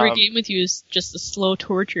every game with you is just a slow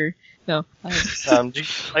torture. No. I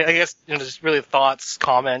guess just really thoughts,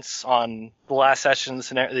 comments on the last session,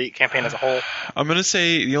 the campaign as a whole. I'm gonna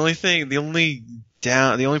say the only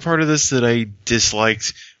part of this that I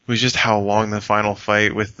disliked was just how long the final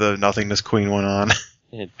fight with the Nothingness Queen went on.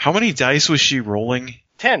 How many dice was she rolling?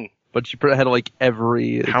 10. But she had like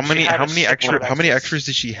every. How many extras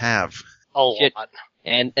did she have? A lot.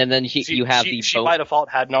 And then she by default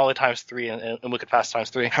had gnarly times 3 and wicked fast times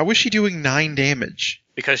 3. How was she doing 9 damage?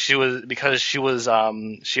 Because she also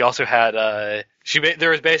had there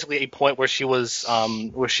was basically a point where she was there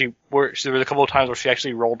was a couple of times where she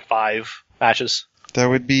actually rolled 5 matches. That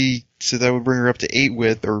would bring her up to 8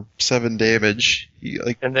 wit or 7 damage.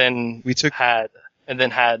 And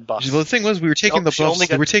then had buffs. Well, the thing was, we were taking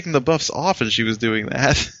the buffs off, and she was doing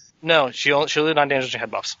that. No, she only did 9 damage and she had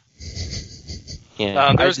buffs.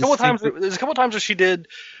 Yeah. There's a couple times where she did.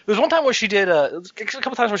 There was one time where she did a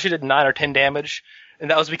couple times where she did 9 or 10 damage,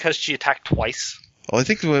 and that was because she attacked twice. Well, I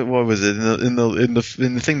think what was it in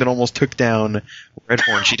the thing that almost took down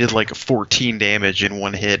Redhorn? She did like 14 damage in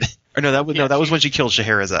one hit. Or no, that was when she killed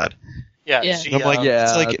Scheherazade. Yeah. I'm like,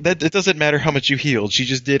 it's like that. It doesn't matter how much you healed. She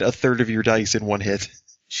just did a third of your dice in one hit.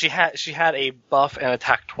 She had a buff and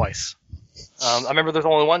attacked twice. I remember there's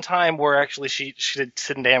only one time where actually she did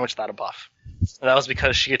 10 damage without a buff, and that was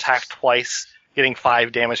because she attacked twice, getting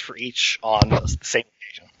 5 damage for each on the same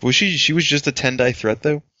occasion. Was she was just a 10 die threat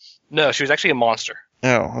though? No, she was actually a monster.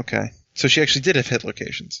 Oh, okay. So she actually did have hit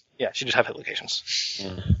locations. Yeah, she did have hit locations.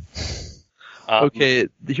 Okay,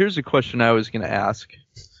 here's a question I was going to ask.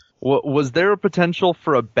 Was there a potential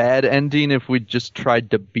for a bad ending if we just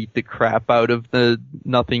tried to beat the crap out of the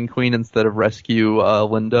Nothing Queen instead of rescue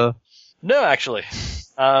Linda? No, actually.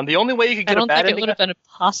 The only way you could get a bad ending... I don't think it would have been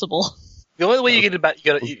possible. The only way you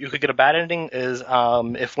could get a bad ending is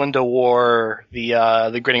if Linda wore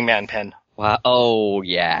the Grinning Man pin. Wow. Oh,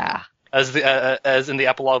 yeah. As in the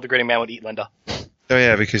epilogue, the Grinning Man would eat Linda. Oh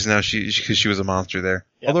yeah, because now she was a monster there.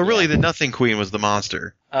 Yep. Although really, the Nothing Queen was the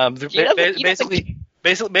monster. Basically,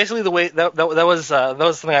 the way that was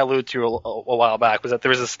something I alluded to a while back was that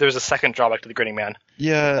there's a second drawback to the Grinning Man.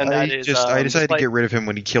 Yeah, and I decided to get rid of him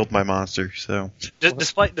when he killed my monster. So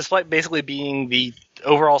despite basically being the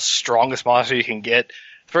overall strongest monster you can get,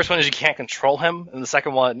 the first one is you can't control him, and the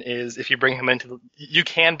second one is if you bring him you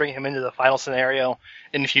can bring him into the final scenario,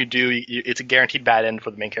 and if you do, it's a guaranteed bad end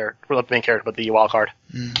for the main character, but the wild card.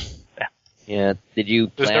 Yeah. Did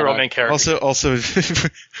you? There's no real main character. Also,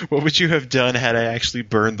 what would you have done had I actually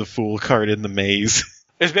burned the Fool card in the maze?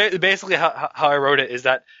 It's basically how I wrote it. Is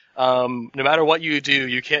that no matter what you do,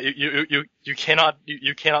 you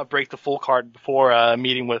cannot break the Fool card before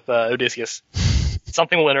meeting with Odysseus.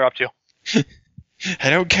 Something will interrupt you.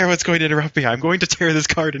 I don't care what's going to interrupt me. I'm going to tear this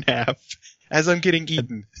card in half as I'm getting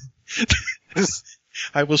eaten.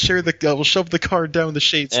 I will shove the card down the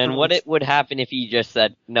shades. And what it would happen if he just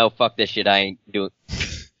said, "No, fuck this shit, I ain't doing."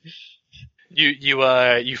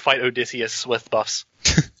 You fight Odysseus with buffs.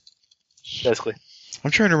 Basically.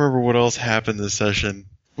 I'm trying to remember what else happened this session.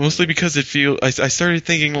 Mostly because I started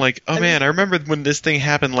thinking like, oh man, I remember when this thing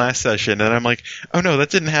happened last session, and I'm like, oh no, that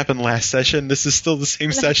didn't happen last session. This is still the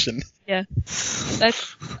same session. Yeah,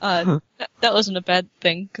 that wasn't a bad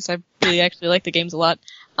thing because I really actually like the games a lot.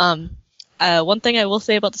 One thing I will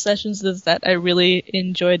say about the sessions is that I really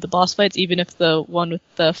enjoyed the boss fights, even if the one with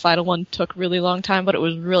the final one took really long time, but it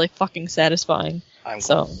was really fucking satisfying. I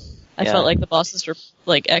felt like the bosses were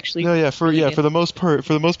like actually. No, for the most part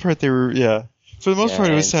they were For the most part,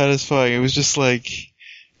 it was satisfying. It was just like,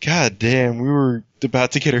 god damn, we were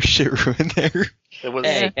about to get our shit ruined there.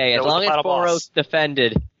 Hey, as long as Boros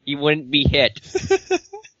defended, he wouldn't be hit.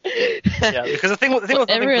 Yeah, because the thing with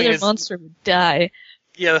every other monster would die.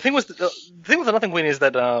 Yeah, the thing with the Nothing Queen is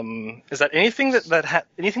that anything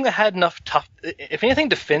that had enough if anything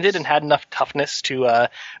defended and had enough toughness to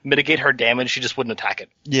mitigate her damage, she just wouldn't attack it.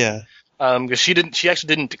 Yeah. Because she actually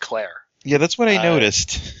didn't declare. Yeah, that's what I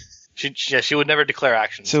noticed. She would never declare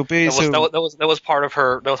action. So that was part of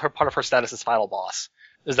her status as final boss.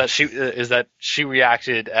 Is that she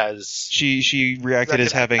reacted as she reacted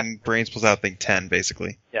as having brains pulls out thing 10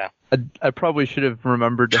 basically. Yeah. I probably should have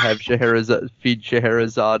remembered to have feed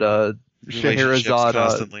Scheherazade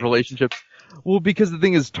relationships. Well, because the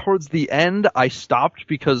thing is, towards the end, I stopped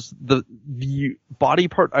because the body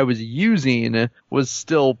part I was using was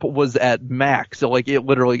at max, so like it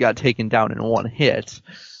literally got taken down in one hit.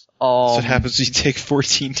 So it happens you take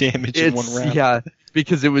 14 damage in one round. Yeah,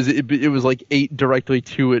 because it was like 8 directly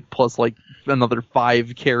to it plus like another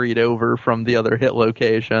 5 carried over from the other hit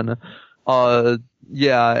location. But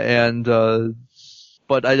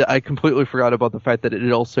I completely forgot about the fact that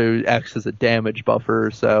it also acts as a damage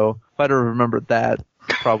buffer, so if I'd have remembered that, it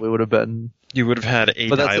probably would have been... You would have had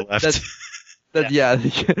 8 die left. Would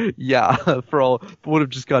have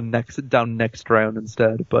just gone down next round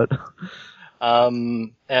instead, but... But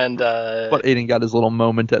Aiden got his little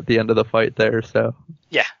moment at the end of the fight there, so...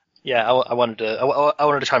 Yeah, I wanted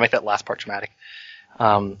to try to make that last part dramatic.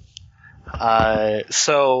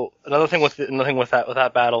 So another thing with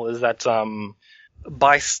that battle is that one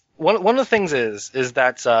of the things is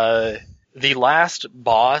that the last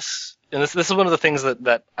boss, and this is one of the things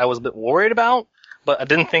that I was a bit worried about, but I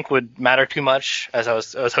didn't think would matter too much, as I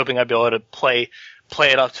was hoping I'd be able to play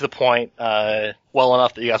it up to the point well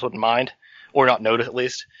enough that you guys wouldn't mind, or not notice at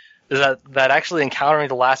least, is that actually encountering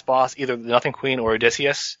the last boss, either the Nothing Queen or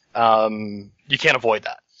Odysseus, you can't avoid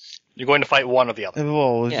that. You're going to fight one or the other.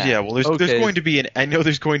 Well, there's going to be I know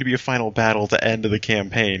there's going to be a final battle to end the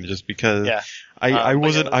campaign, just because I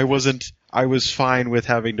was fine with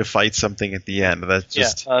having to fight something at the end. That's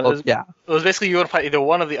just it was basically you want to fight either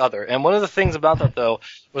one or the other. And one of the things about that though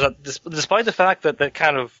was that despite the fact that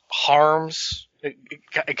kind of harms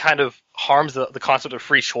it kind of harms the concept of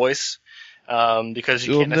free choice. Because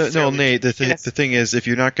you can't necessarily... No, Nate, the thing is, if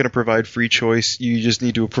you're not going to provide free choice, you just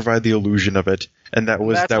need to provide the illusion of it. And that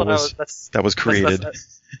was created.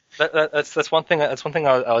 That's one thing. That's one thing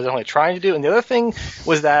I was definitely trying to do. And the other thing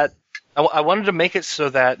was that I wanted to make it so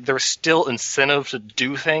that there's still incentive to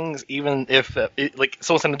do things, even if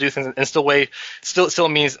still incentive to do things, and still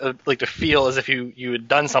means like to feel as if you had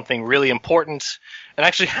done something really important, and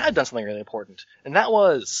actually had done something really important. And that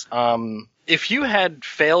was if you had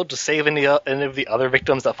failed to save any of the other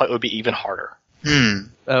victims, that fight would be even harder.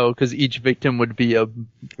 Oh, because each victim would be that's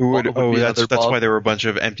why there were a bunch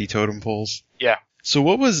of empty totem poles. Yeah. So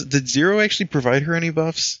did Zero actually provide her any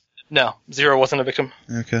buffs? No, Zero wasn't a victim.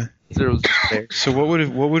 Okay. Zero's there. So what would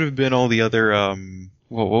have been all the other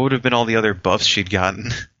what would have been all the other buffs she'd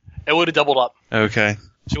gotten? It would have doubled up. Okay.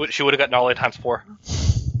 She would have gotten gnarly times 4.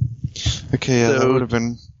 Okay, yeah, that would have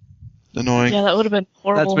been annoying. Yeah, that would have been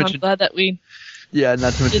horrible. I'm glad that we. Yeah,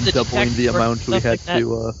 not to mention doubling the amount we had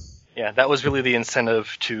to. Yeah, that was really the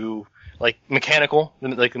incentive to the mechanical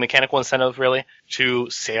incentive really to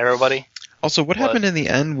save everybody. Also, what happened in the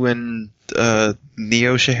end when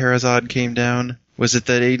Neo Scheherazade came down? Was it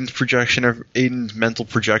that Aiden's mental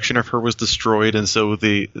projection of her was destroyed, and so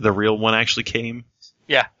the real one actually came?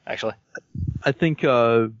 Yeah, actually. I think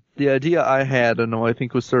the idea I had, and I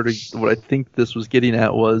think was sort of what I think this was getting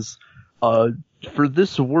at was, for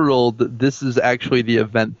this world, this is actually the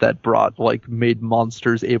event that made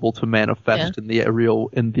monsters able to manifest in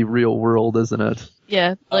the real world, isn't it?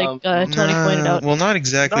 Yeah, Tony pointed out. Well, not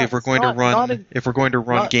exactly. If we're going to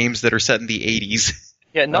run games that are set in the 80s.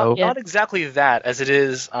 Yeah, not exactly that, as it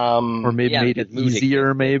is. Or maybe made it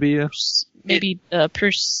easier, maybe. Maybe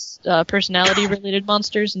personality-related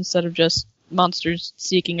monsters instead of just monsters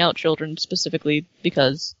seeking out children specifically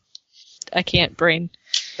because I can't brain.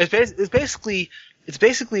 It's basically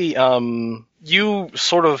you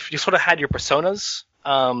sort of had your personas,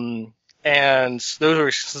 and those are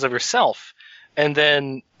instances of yourself, and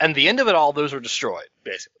then at the end of it all, those were destroyed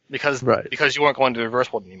basically because you weren't going to the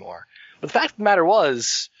reverse world anymore. But the fact of the matter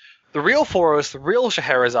was, the real Foros, the real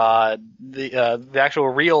Scheherazade, the actual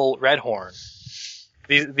real Redhorn,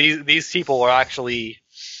 these people were actually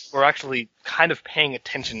kind of paying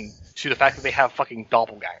attention to the fact that they have fucking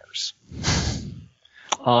doppelgangers.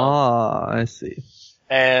 I see.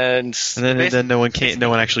 And then no one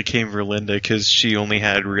actually came for Linda because she only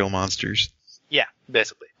had real monsters. Yeah,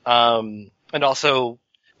 basically. And also,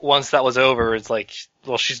 once that was over, it's like,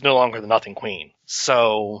 well, she's no longer the Nothing Queen.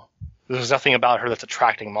 So there's nothing about her that's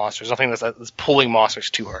attracting monsters. Nothing that's pulling monsters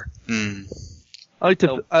to her. I like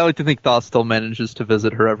to think Thoth still manages to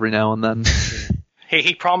visit her every now and then.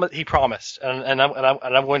 He promised, and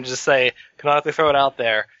I'm going to just say, canonically throw it out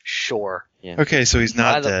there. Sure. Yeah. Okay, so he's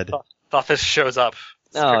not dead. Thoth shows up.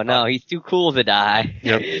 No, he's too cool to die.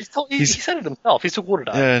 Yep. He said it himself. He's too cool to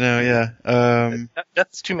die. Yeah.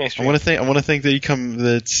 That's too mainstream. I want to think that he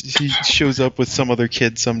shows up with some other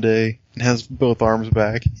kid someday and has both arms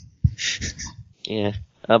back. Yeah.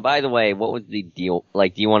 By the way, what was the deal?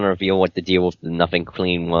 Like, do you want to reveal what the deal with the Nothing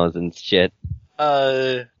Queen was and shit?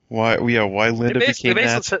 Why Linda became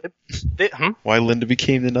that? Why Linda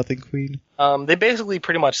became the Nothing Queen? They basically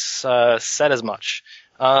pretty much said as much.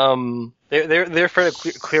 They're fairly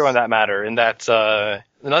clear on that matter, in that the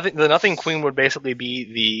Nothing Queen would basically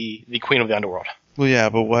be the queen of the underworld. Well, yeah,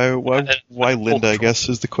 but why Linda? I guess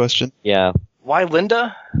is the question. Yeah. Why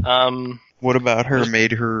Linda? What about her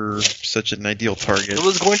made her such an ideal target? It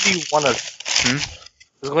was going to be one of. It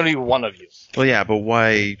was going to be one of you. Well, yeah, but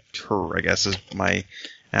why her? I guess is my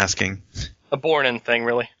asking. A born-in thing,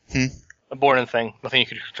 really. A born-in thing. Nothing you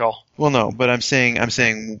could control. Well, no, but I'm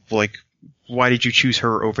saying, like, why did you choose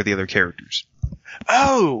her over the other characters?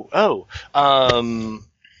 Well,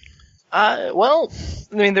 I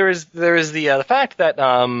mean, there is the fact that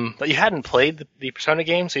you hadn't played the Persona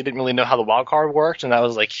game, so you didn't really know how the wild card worked, and that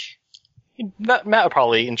was like, Matt would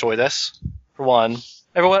probably enjoy this, for one.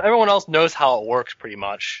 Everyone else knows how it works pretty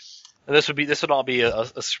much. And this would all be a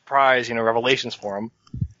surprise, revelations for him.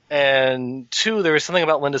 And two, there was something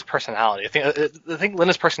about Linda's personality. I think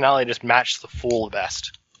Linda's personality just matched the Fool the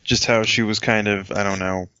best. Just how she was kind of, I don't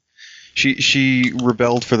know. She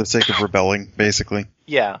rebelled for the sake of rebelling, basically.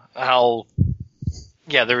 Yeah, there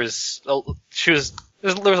was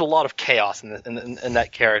a lot of chaos in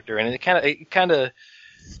that character, and it kind of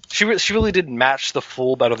she really did match the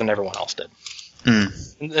Fool better than everyone else did.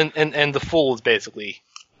 And the Fool is basically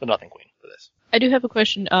the Nothing Queen for this. I do have a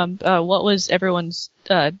question. What was everyone's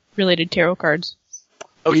related tarot cards?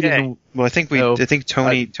 Okay. Well, I think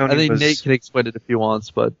Tony. I think was, Nate can explain it if he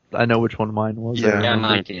wants, but I know which one mine was. Yeah,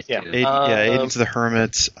 mine is too. Aiden's the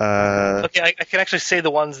hermit. Okay, I can actually say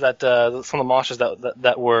the ones that some of the monsters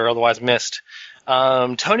that were otherwise missed.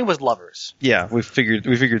 Tony was lovers. Yeah, we figured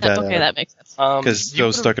that. Okay, that makes sense. Because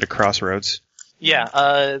those stuck at a crossroads.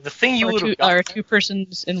 Yeah, the thing you would have got, or two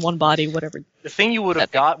persons in one body, whatever. The thing you would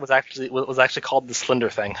have got was actually called the Slender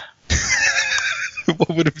thing. What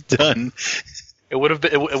would have done? It would have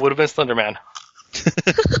been Slender Man.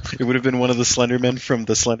 It would have been one of the Slender Men from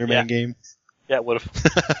the Slender Man game. Yeah, it would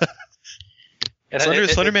have.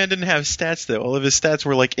 Slender Man didn't have stats though. All of his stats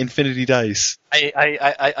were like infinity dice.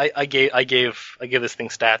 I gave this thing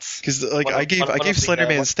stats. Because I gave Slender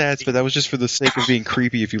Man stats, but that was just for the sake of being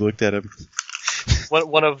creepy. If you looked at him.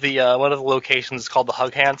 One of the locations is called the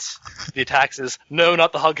Hug Hands. The attacks is no,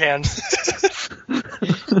 not the Hug Hands.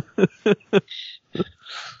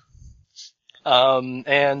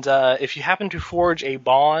 And if you happen to forge a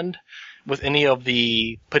bond with any of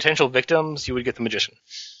the potential victims, you would get the Magician.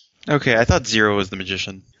 Okay, I thought Zero was the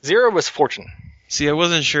Magician. Zero was Fortune. See, I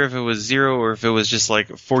wasn't sure if it was Zero or if it was just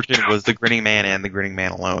like Fortune was the Grinning Man and the Grinning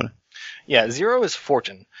Man alone. Yeah, Zero is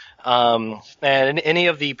Fortune. And any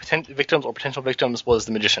of the victims or potential victims was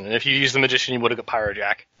the Magician. And if you use the Magician, you would have got Pyro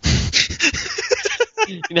Jack.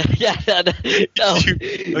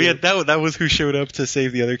 That was who showed up to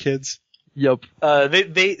save the other kids? Yep.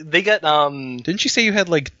 They got Didn't you say you had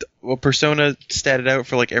like a persona statted out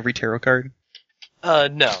for like every tarot card? No.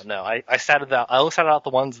 I statted out. I only statted out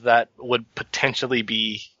the ones that would potentially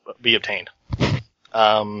be obtained.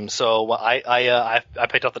 So I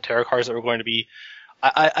picked out the tarot cards that were going to be.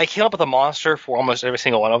 I came up with a monster for almost every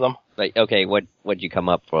single one of them. Like, okay, what'd you come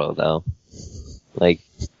up for though? Like,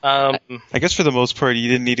 I guess for the most part, you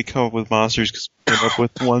didn't need to come up with monsters because you came up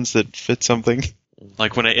with ones that fit something.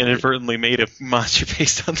 Like when I inadvertently made a monster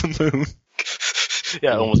based on the moon.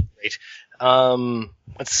 Yeah, almost great.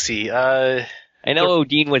 Let's see. I know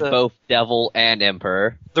Odin was both devil and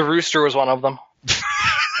emperor. The rooster was one of them.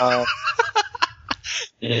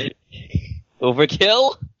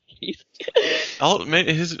 Overkill?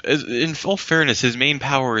 In full fairness, his main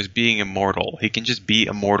power is being immortal. He can just be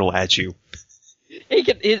immortal at you.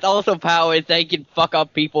 His also power is that he can fuck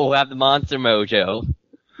up people who have the monster mojo.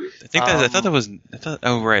 That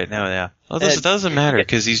doesn't matter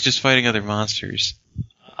because he's just fighting other monsters.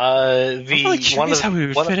 How he would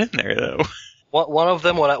fit in there though. One of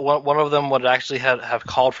them would actually have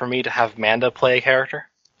called for me to have Manda play a character.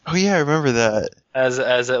 Oh yeah, I remember that.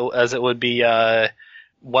 As it would be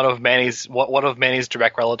one of Manny's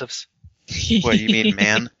direct relatives. What, you mean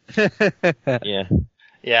man?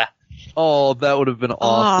 Yeah. Oh, that would have been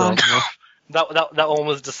awesome. That one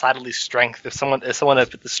was decidedly strength. If someone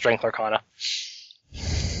had put the strength arcana.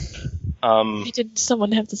 Why did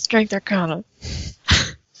someone have the strength arcana?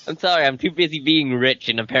 I'm sorry, I'm too busy being rich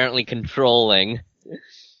and apparently controlling.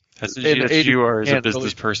 That's what you are as a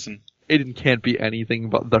business person. Aiden can't be anything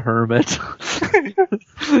but the hermit.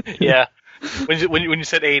 Yeah. When you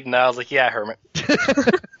said Aiden, I was like, yeah, hermit.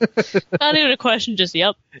 Not even a question, just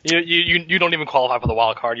yep. You don't even qualify for the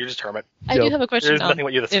wild card. You're just hermit. I do have a question. There's nothing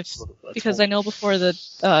what you're because I know before the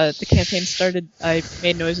campaign started, I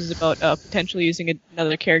made noises about potentially using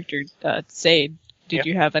another character, Sade. Did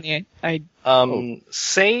you have any?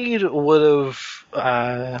 Sade would have.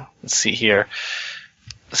 Let's see here.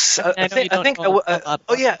 I think. Oh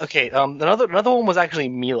yeah. Okay. Another one was actually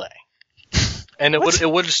melee. And it would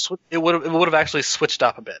have actually switched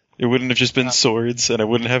up a bit. It wouldn't have just been swords, and I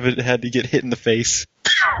wouldn't have it had to get hit in the face.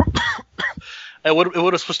 It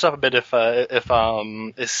would have switched up a bit if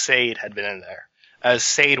Sade had been in there, as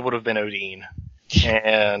Sade would have been Odin,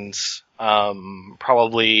 and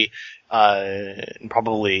probably Deanne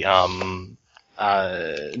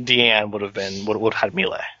would have had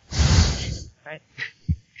melee. Right.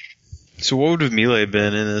 So what would have melee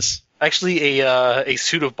been in this? Actually, a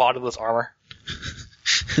suit of bodiless armor.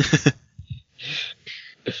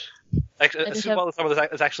 Actually, a suit of bodiless armor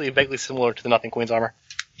is actually vaguely similar to the Nothing Queen's armor.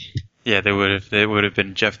 Yeah, they would have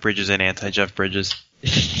been Jeff Bridges and anti-Jeff Bridges.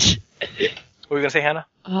 What were you gonna say, Hannah?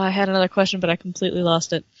 I had another question, but I completely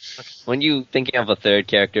lost it. Okay. When you thinking of a third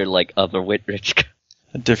character, like other rich girl?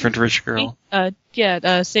 A different rich girl?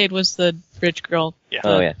 Sade was the rich girl. Yeah.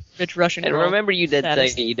 Oh, yeah. Rich Russian girl. And remember you did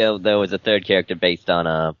say, there was a third character based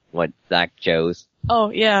on, what Zach chose.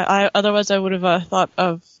 Oh, yeah. Otherwise I would have thought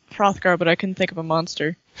of Hrothgar, but I couldn't think of a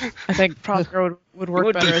monster. I think Hrothgar would work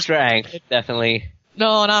would better. Be strength, definitely.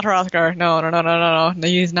 No, not Hrothgar. No.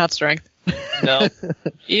 He's not strength. No.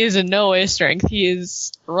 He is in no way strength. He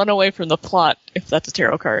is run away from the plot, if that's a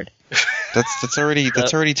tarot card. That's already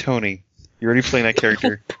Tony. You're already playing that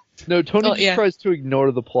character. No, Tony just tries to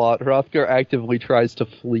ignore the plot. Hrothgar actively tries to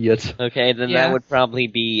flee it. Okay, then that would probably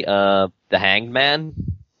be the Hanged Man.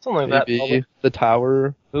 Something like Maybe. that. The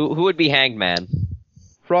Tower. Who would be Hanged Man?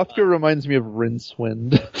 Hrothgar reminds me of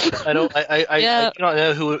Rincewind. I don't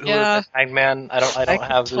know who would have been Hanged Man. I don't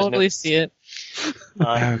have those totally notes. see it.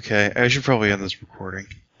 Okay, I should probably end this recording.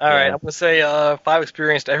 All right, I'm gonna say 5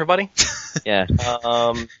 experience to everybody. Yeah.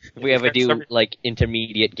 If we ever do like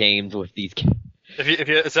intermediate games with these games. If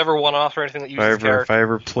it's ever one-off or anything that uses If I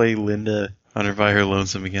ever play Linda on her by her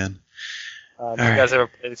lonesome again. If you guys ever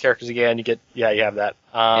play these characters again, you have that.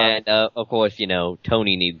 And of course,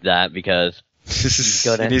 Tony needs that because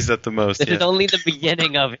he needs that the most. This is only the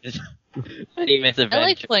beginning of his famous adventure. I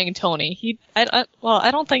like playing Tony. I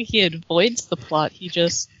don't think he avoids the plot. He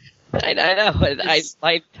just. I know. I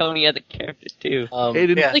like Tony as a character too.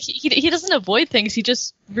 Like he doesn't avoid things. He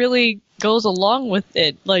just really goes along with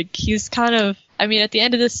it. Like he's kind of. I mean, at the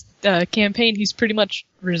end of this campaign, he's pretty much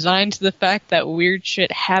resigned to the fact that weird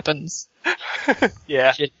shit happens.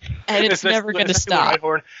 Yeah. And it's never going to stop.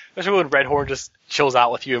 Especially when Redhorn just chills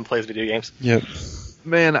out with you and plays video games. Yep.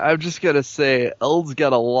 Man, I've just got to say, Eld's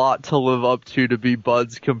got a lot to live up to be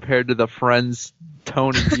buds compared to the friends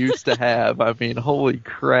Tony used to have. I mean, holy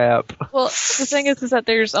crap. Well, the thing is that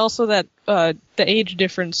there's also that the age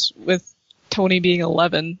difference with Tony being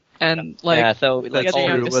 11. And so that's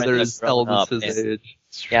true, whether his Eld is his age.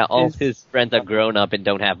 Yeah, all his friends have grown up and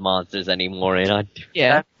don't have monsters anymore.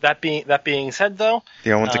 That being said, though,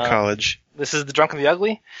 I went to college. This is the Drunk and the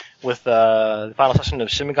Ugly with the final session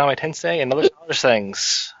of Shin Megami Tensei and other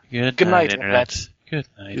things. Good night, Internet. Good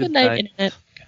night. Good night, Internet.